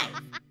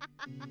survive?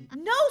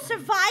 No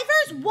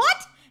survivors?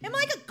 What? Am I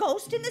like a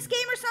ghost in this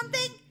game or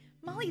something?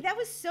 Molly, that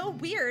was so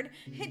weird.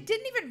 It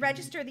didn't even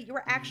register that you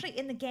were actually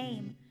in the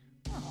game.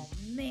 Oh,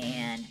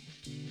 man.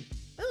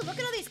 Ooh, look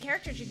at all these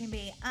characters you can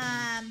be.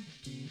 I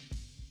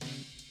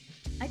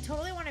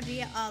totally want to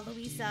be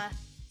Louisa.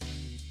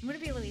 I'm going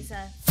to be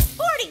Louisa.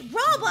 40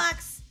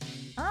 Robux!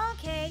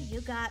 Okay,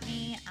 you got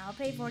me. I'll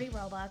pay 40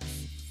 Robux.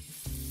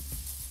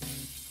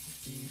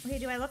 Okay,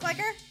 do I look like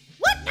her?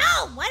 What?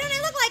 No! Why don't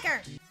I look like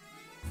her?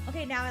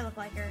 Okay, now I look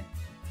like her.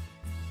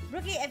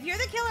 Rookie, if you're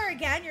the killer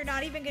again, you're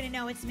not even going to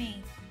know it's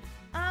me.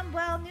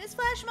 Well,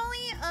 newsflash,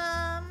 Molly,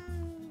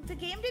 the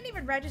game didn't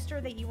even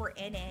register that you were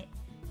in it.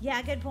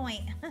 Yeah, good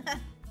point.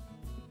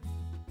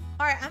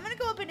 Alright, I'm gonna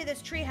go up into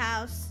this tree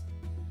house,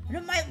 and I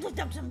might lift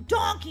up some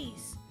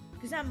donkeys,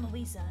 because I'm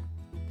Louisa.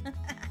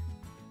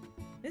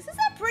 This is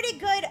a pretty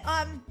good,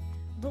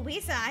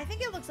 Louisa. I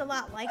think it looks a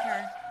lot like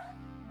her.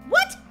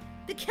 What?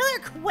 The killer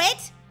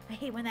quit? I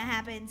hate when that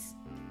happens.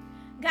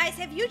 Guys,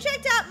 have you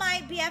checked out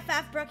my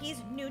BFF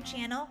Brookie's new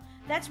channel?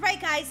 That's right,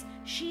 guys.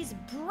 She's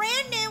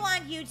brand new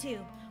on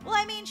YouTube. Well,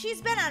 I mean,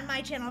 she's been on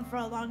my channel for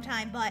a long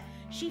time, but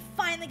she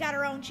finally got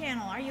her own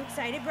channel. Are you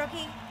excited,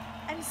 Brookie?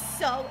 I'm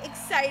so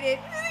excited.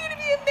 This is gonna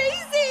be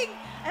amazing.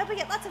 I hope we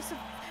get lots of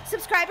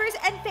subscribers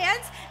and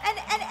fans, and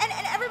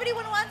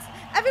everyone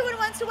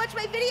wants to watch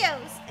my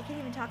videos. I can't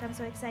even talk. I'm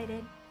so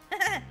excited.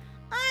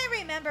 I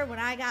remember when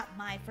I got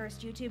my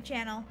first YouTube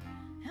channel.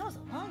 That was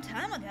a long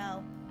time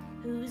ago.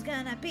 Who's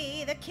gonna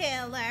be the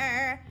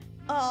killer?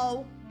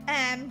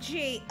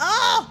 OMG.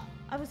 Oh!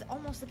 I was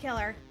almost the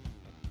killer.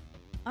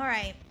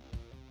 Alright.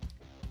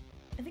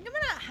 I think I'm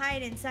gonna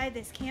hide inside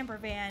this camper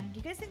van. Do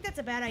you guys think that's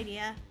a bad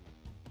idea?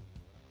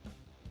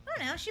 I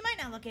don't know. She might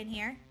not look in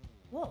here.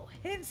 Whoa,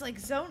 it's like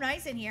so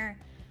nice in here.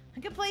 I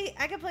could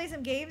play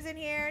some games in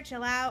here,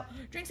 chill out,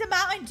 drink some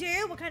Mountain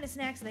Dew. What kind of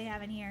snacks do they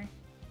have in here?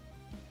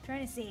 I'm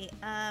trying to see.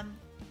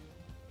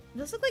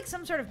 Those look like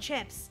some sort of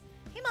chips.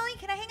 Hey Molly,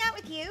 can I hang out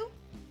with you?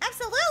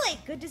 Absolutely!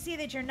 Good to see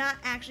that you're not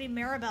actually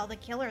Mirabelle the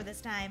killer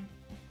this time.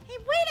 Hey,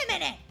 wait a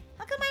minute!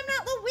 How come I'm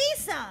not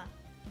Louisa?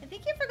 I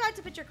think you forgot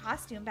to put your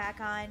costume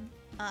back on.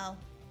 Oh,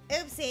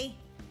 oopsie.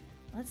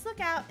 Let's look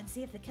out and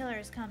see if the killer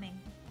is coming.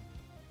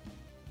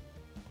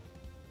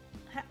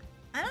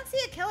 I don't see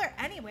a killer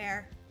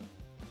anywhere.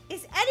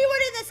 Is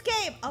anyone in this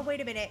game? Oh,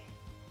 wait a minute.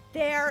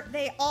 There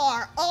they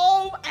are.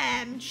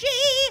 OMG!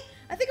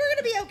 I think we're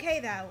gonna be okay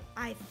though.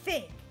 I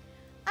think.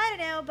 I don't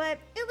know, but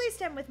at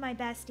least I'm with my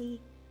bestie.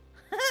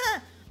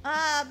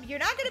 You're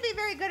not gonna be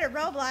very good at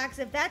Roblox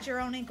if that's your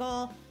only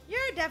goal.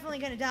 You're definitely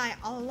gonna die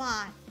a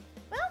lot.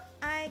 Well,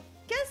 I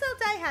guess I'll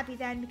die happy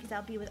then because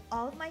I'll be with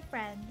all of my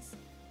friends.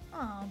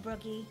 Oh,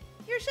 Brookie,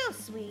 you're so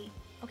sweet.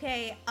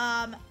 Okay,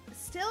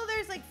 still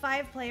there's like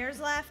 5 players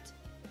left.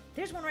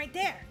 There's one right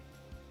there.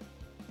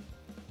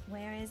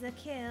 Where is the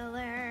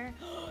killer?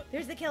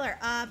 There's the killer.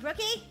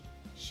 Brookie,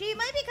 she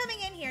might be coming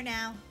in here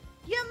now.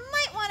 You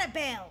might want to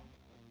bail.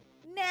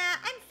 Nah,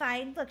 I'm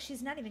fine. Look,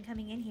 she's not even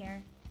coming in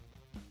here.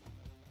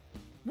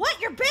 What?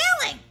 You're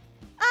bailing?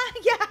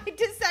 Yeah, I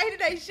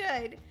decided I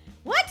should.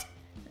 What?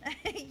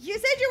 You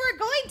said you were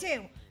going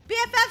to.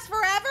 BFFs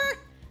forever?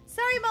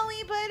 Sorry,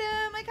 Molly, but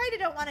I kind of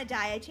don't want to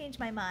die. I changed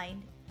my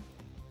mind.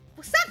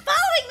 Well, stop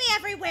following me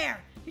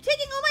everywhere. You're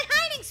taking all my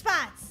hiding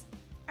spots.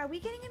 Are we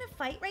getting in a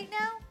fight right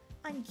now?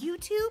 On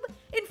YouTube?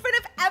 In front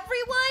of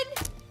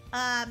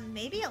everyone?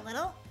 Maybe a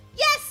little.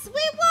 Yes,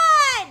 we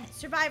won!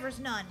 Survivors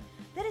none.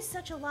 That is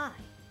such a lie.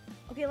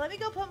 Okay, let me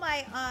go put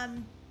my,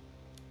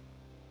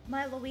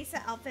 my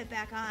Louisa outfit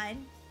back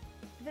on.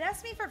 If it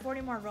asks me for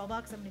 40 more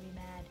Robux, I'm gonna be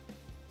mad.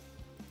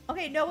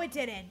 Okay, no it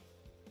didn't.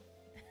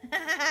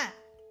 I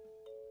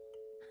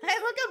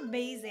look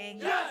amazing.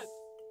 Yes!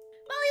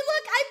 Molly,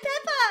 look, I'm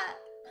Peppa!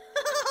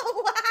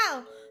 Oh,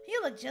 wow!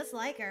 You look just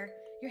like her.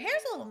 Your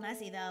hair's a little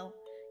messy, though.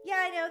 Yeah,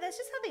 I know, that's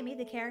just how they made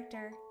the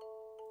character.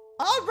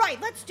 All right,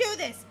 let's do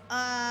this.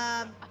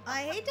 I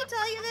hate to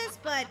tell you this,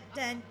 but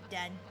dun,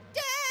 dun,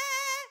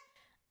 dun!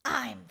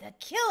 I'm the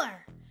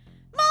killer.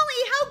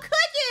 Molly, how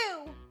could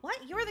you?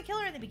 What? You were the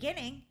killer in the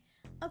beginning.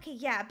 Okay,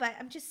 yeah, but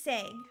I'm just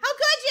saying. How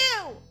could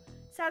you?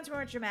 Sounds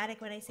more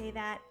dramatic when I say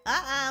that.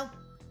 Uh-oh.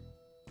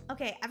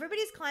 Okay,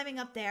 everybody's climbing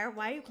up there.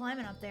 Why are you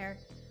climbing up there?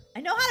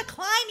 I know how to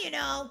climb, you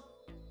know.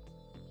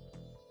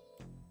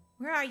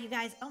 Where are you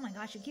guys? Oh my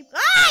gosh, you keep... Ah,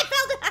 I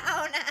fell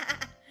down!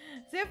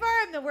 So far,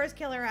 I'm the worst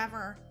killer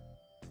ever.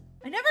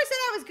 I never said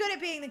I was good at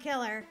being the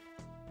killer.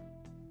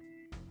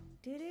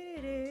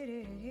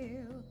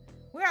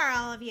 Where are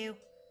all of you?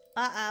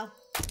 Uh-oh.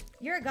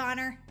 You're a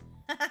goner.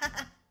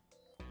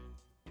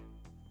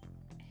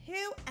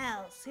 Who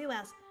else? Who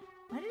else?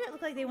 Why did it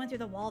look like they went through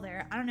the wall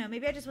there? I don't know.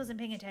 Maybe I just wasn't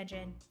paying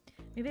attention.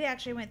 Maybe they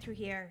actually went through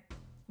here.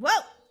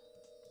 Whoa!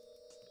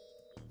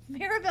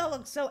 Maribel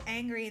looks so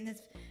angry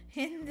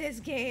in this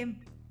game.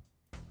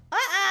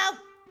 Uh-oh!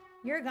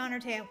 You're a goner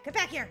too. Get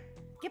back here.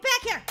 Get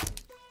back here.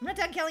 I'm not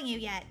done killing you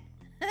yet.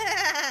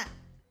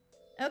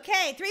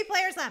 Okay, 3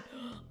 players left.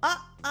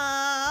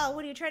 Uh-oh.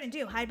 What are you trying to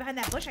do? Hide behind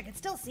that bush? I can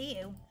still see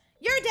you.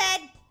 You're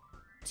dead.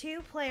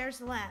 2 players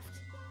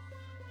left.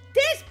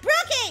 There's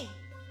Brookie!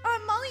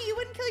 Oh, Molly, you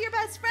wouldn't kill your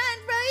best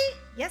friend, right?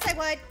 Yes, I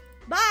would.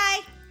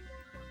 Bye.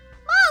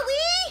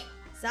 Molly!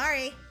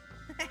 Sorry.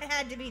 It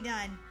had to be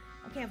done.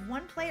 Okay, I have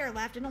 1 player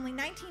left and only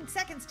 19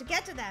 seconds to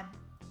get to them.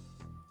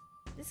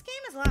 This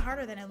game is a lot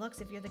harder than it looks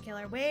if you're the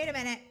killer. Wait a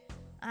minute.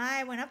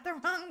 I went up the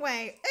wrong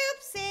way.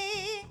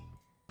 Oopsie.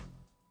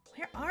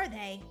 Where are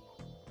they?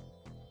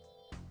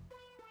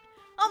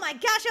 Oh my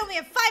gosh, I only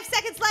have 5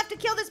 seconds left to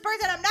kill this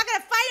person. I'm not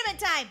gonna fight him in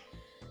time.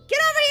 Get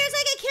over here so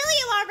I can kill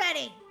you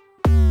already.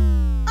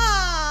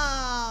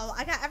 Oh,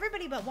 I got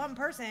everybody but 1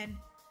 person.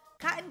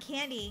 Cotton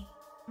candy.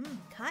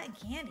 Cotton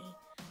candy.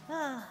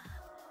 Oh,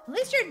 at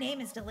least your name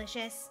is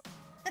delicious.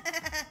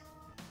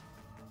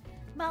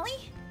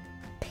 Molly?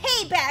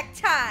 Payback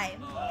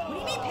time! What do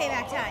you mean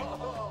payback time?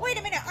 Wait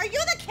a minute, are you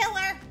the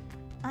killer?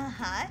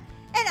 Uh-huh.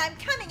 And I'm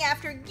coming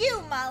after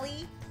you,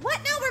 Molly. What?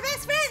 No, we're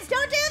best friends.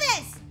 Don't do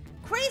this.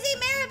 Crazy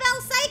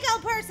Maribel psycho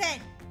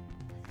person.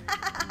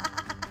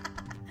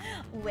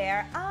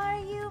 Where are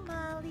you,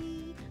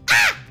 Molly?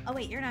 Ah! Oh,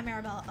 wait, you're not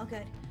Maribel. Oh,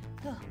 good.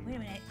 Oh, wait a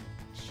minute.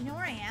 Does she know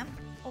where I am?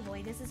 Oh,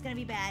 boy, this is going to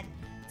be bad.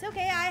 It's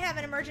okay. I have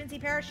an emergency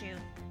parachute.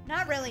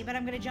 Not really, but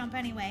I'm going to jump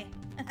anyway.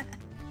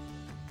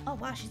 Oh,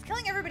 wow, she's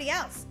killing everybody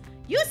else.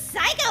 You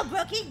psycho,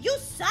 Brookie. You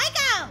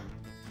psycho.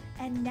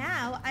 And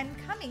now I'm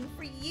coming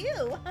for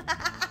you.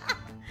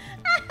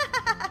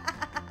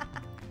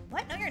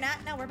 What? No, you're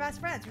not. No, we're best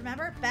friends.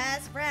 Remember?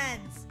 Best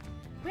friends.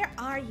 Where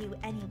are you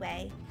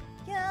anyway?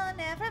 You'll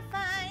never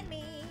find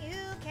me. You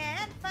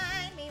can't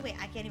find me. Wait,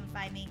 I can't even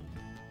find me.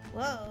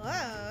 Whoa, whoa,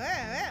 whoa,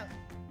 whoa.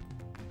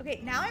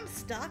 Okay, now I'm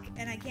stuck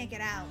and I can't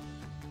get out.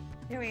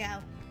 There we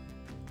go.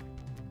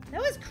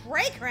 That was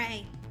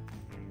cray-cray.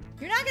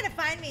 You're not gonna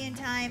find me in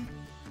time.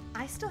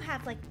 I still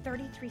have like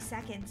 33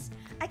 seconds.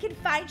 I can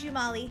find you,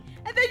 Molly,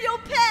 and then you'll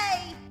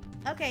pay!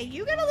 Okay,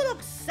 you get a little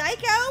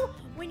psycho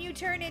when you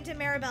turn into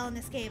Maribel in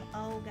this game.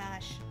 Oh,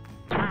 gosh.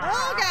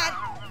 Oh, God.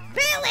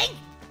 Bailing!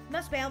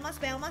 Must bail,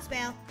 must bail, must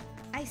bail.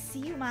 I see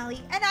you,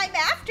 Molly, and I'm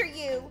after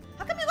you.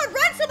 How come you would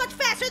run so much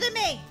faster than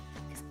me?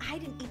 Because I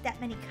didn't eat that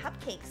many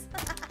cupcakes.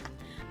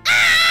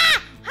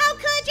 Ah! How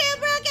could you,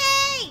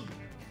 Brookie?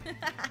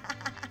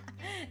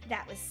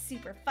 That was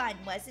super fun,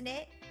 wasn't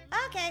it?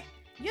 Okay.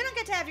 You don't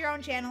get to have your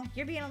own channel.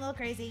 You're being a little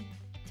crazy.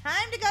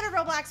 Time to go to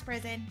Roblox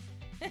prison.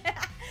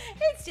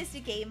 It's just a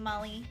game,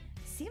 Molly.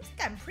 Seems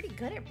like I'm pretty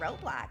good at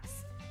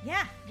Roblox.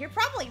 Yeah, you're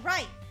probably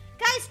right.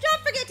 Guys,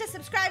 don't forget to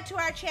subscribe to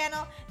our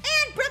channel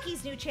and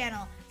Brookie's new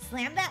channel.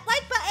 Slam that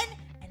like button,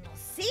 and we'll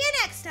see you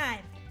next time.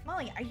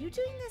 Molly, are you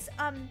doing this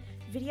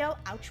video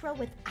outro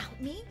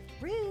without me?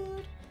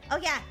 Rude. Oh,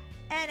 yeah.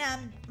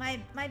 And my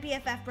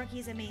BFF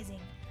Brookie's amazing.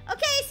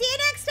 Okay, see you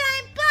next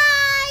time.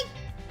 Bye!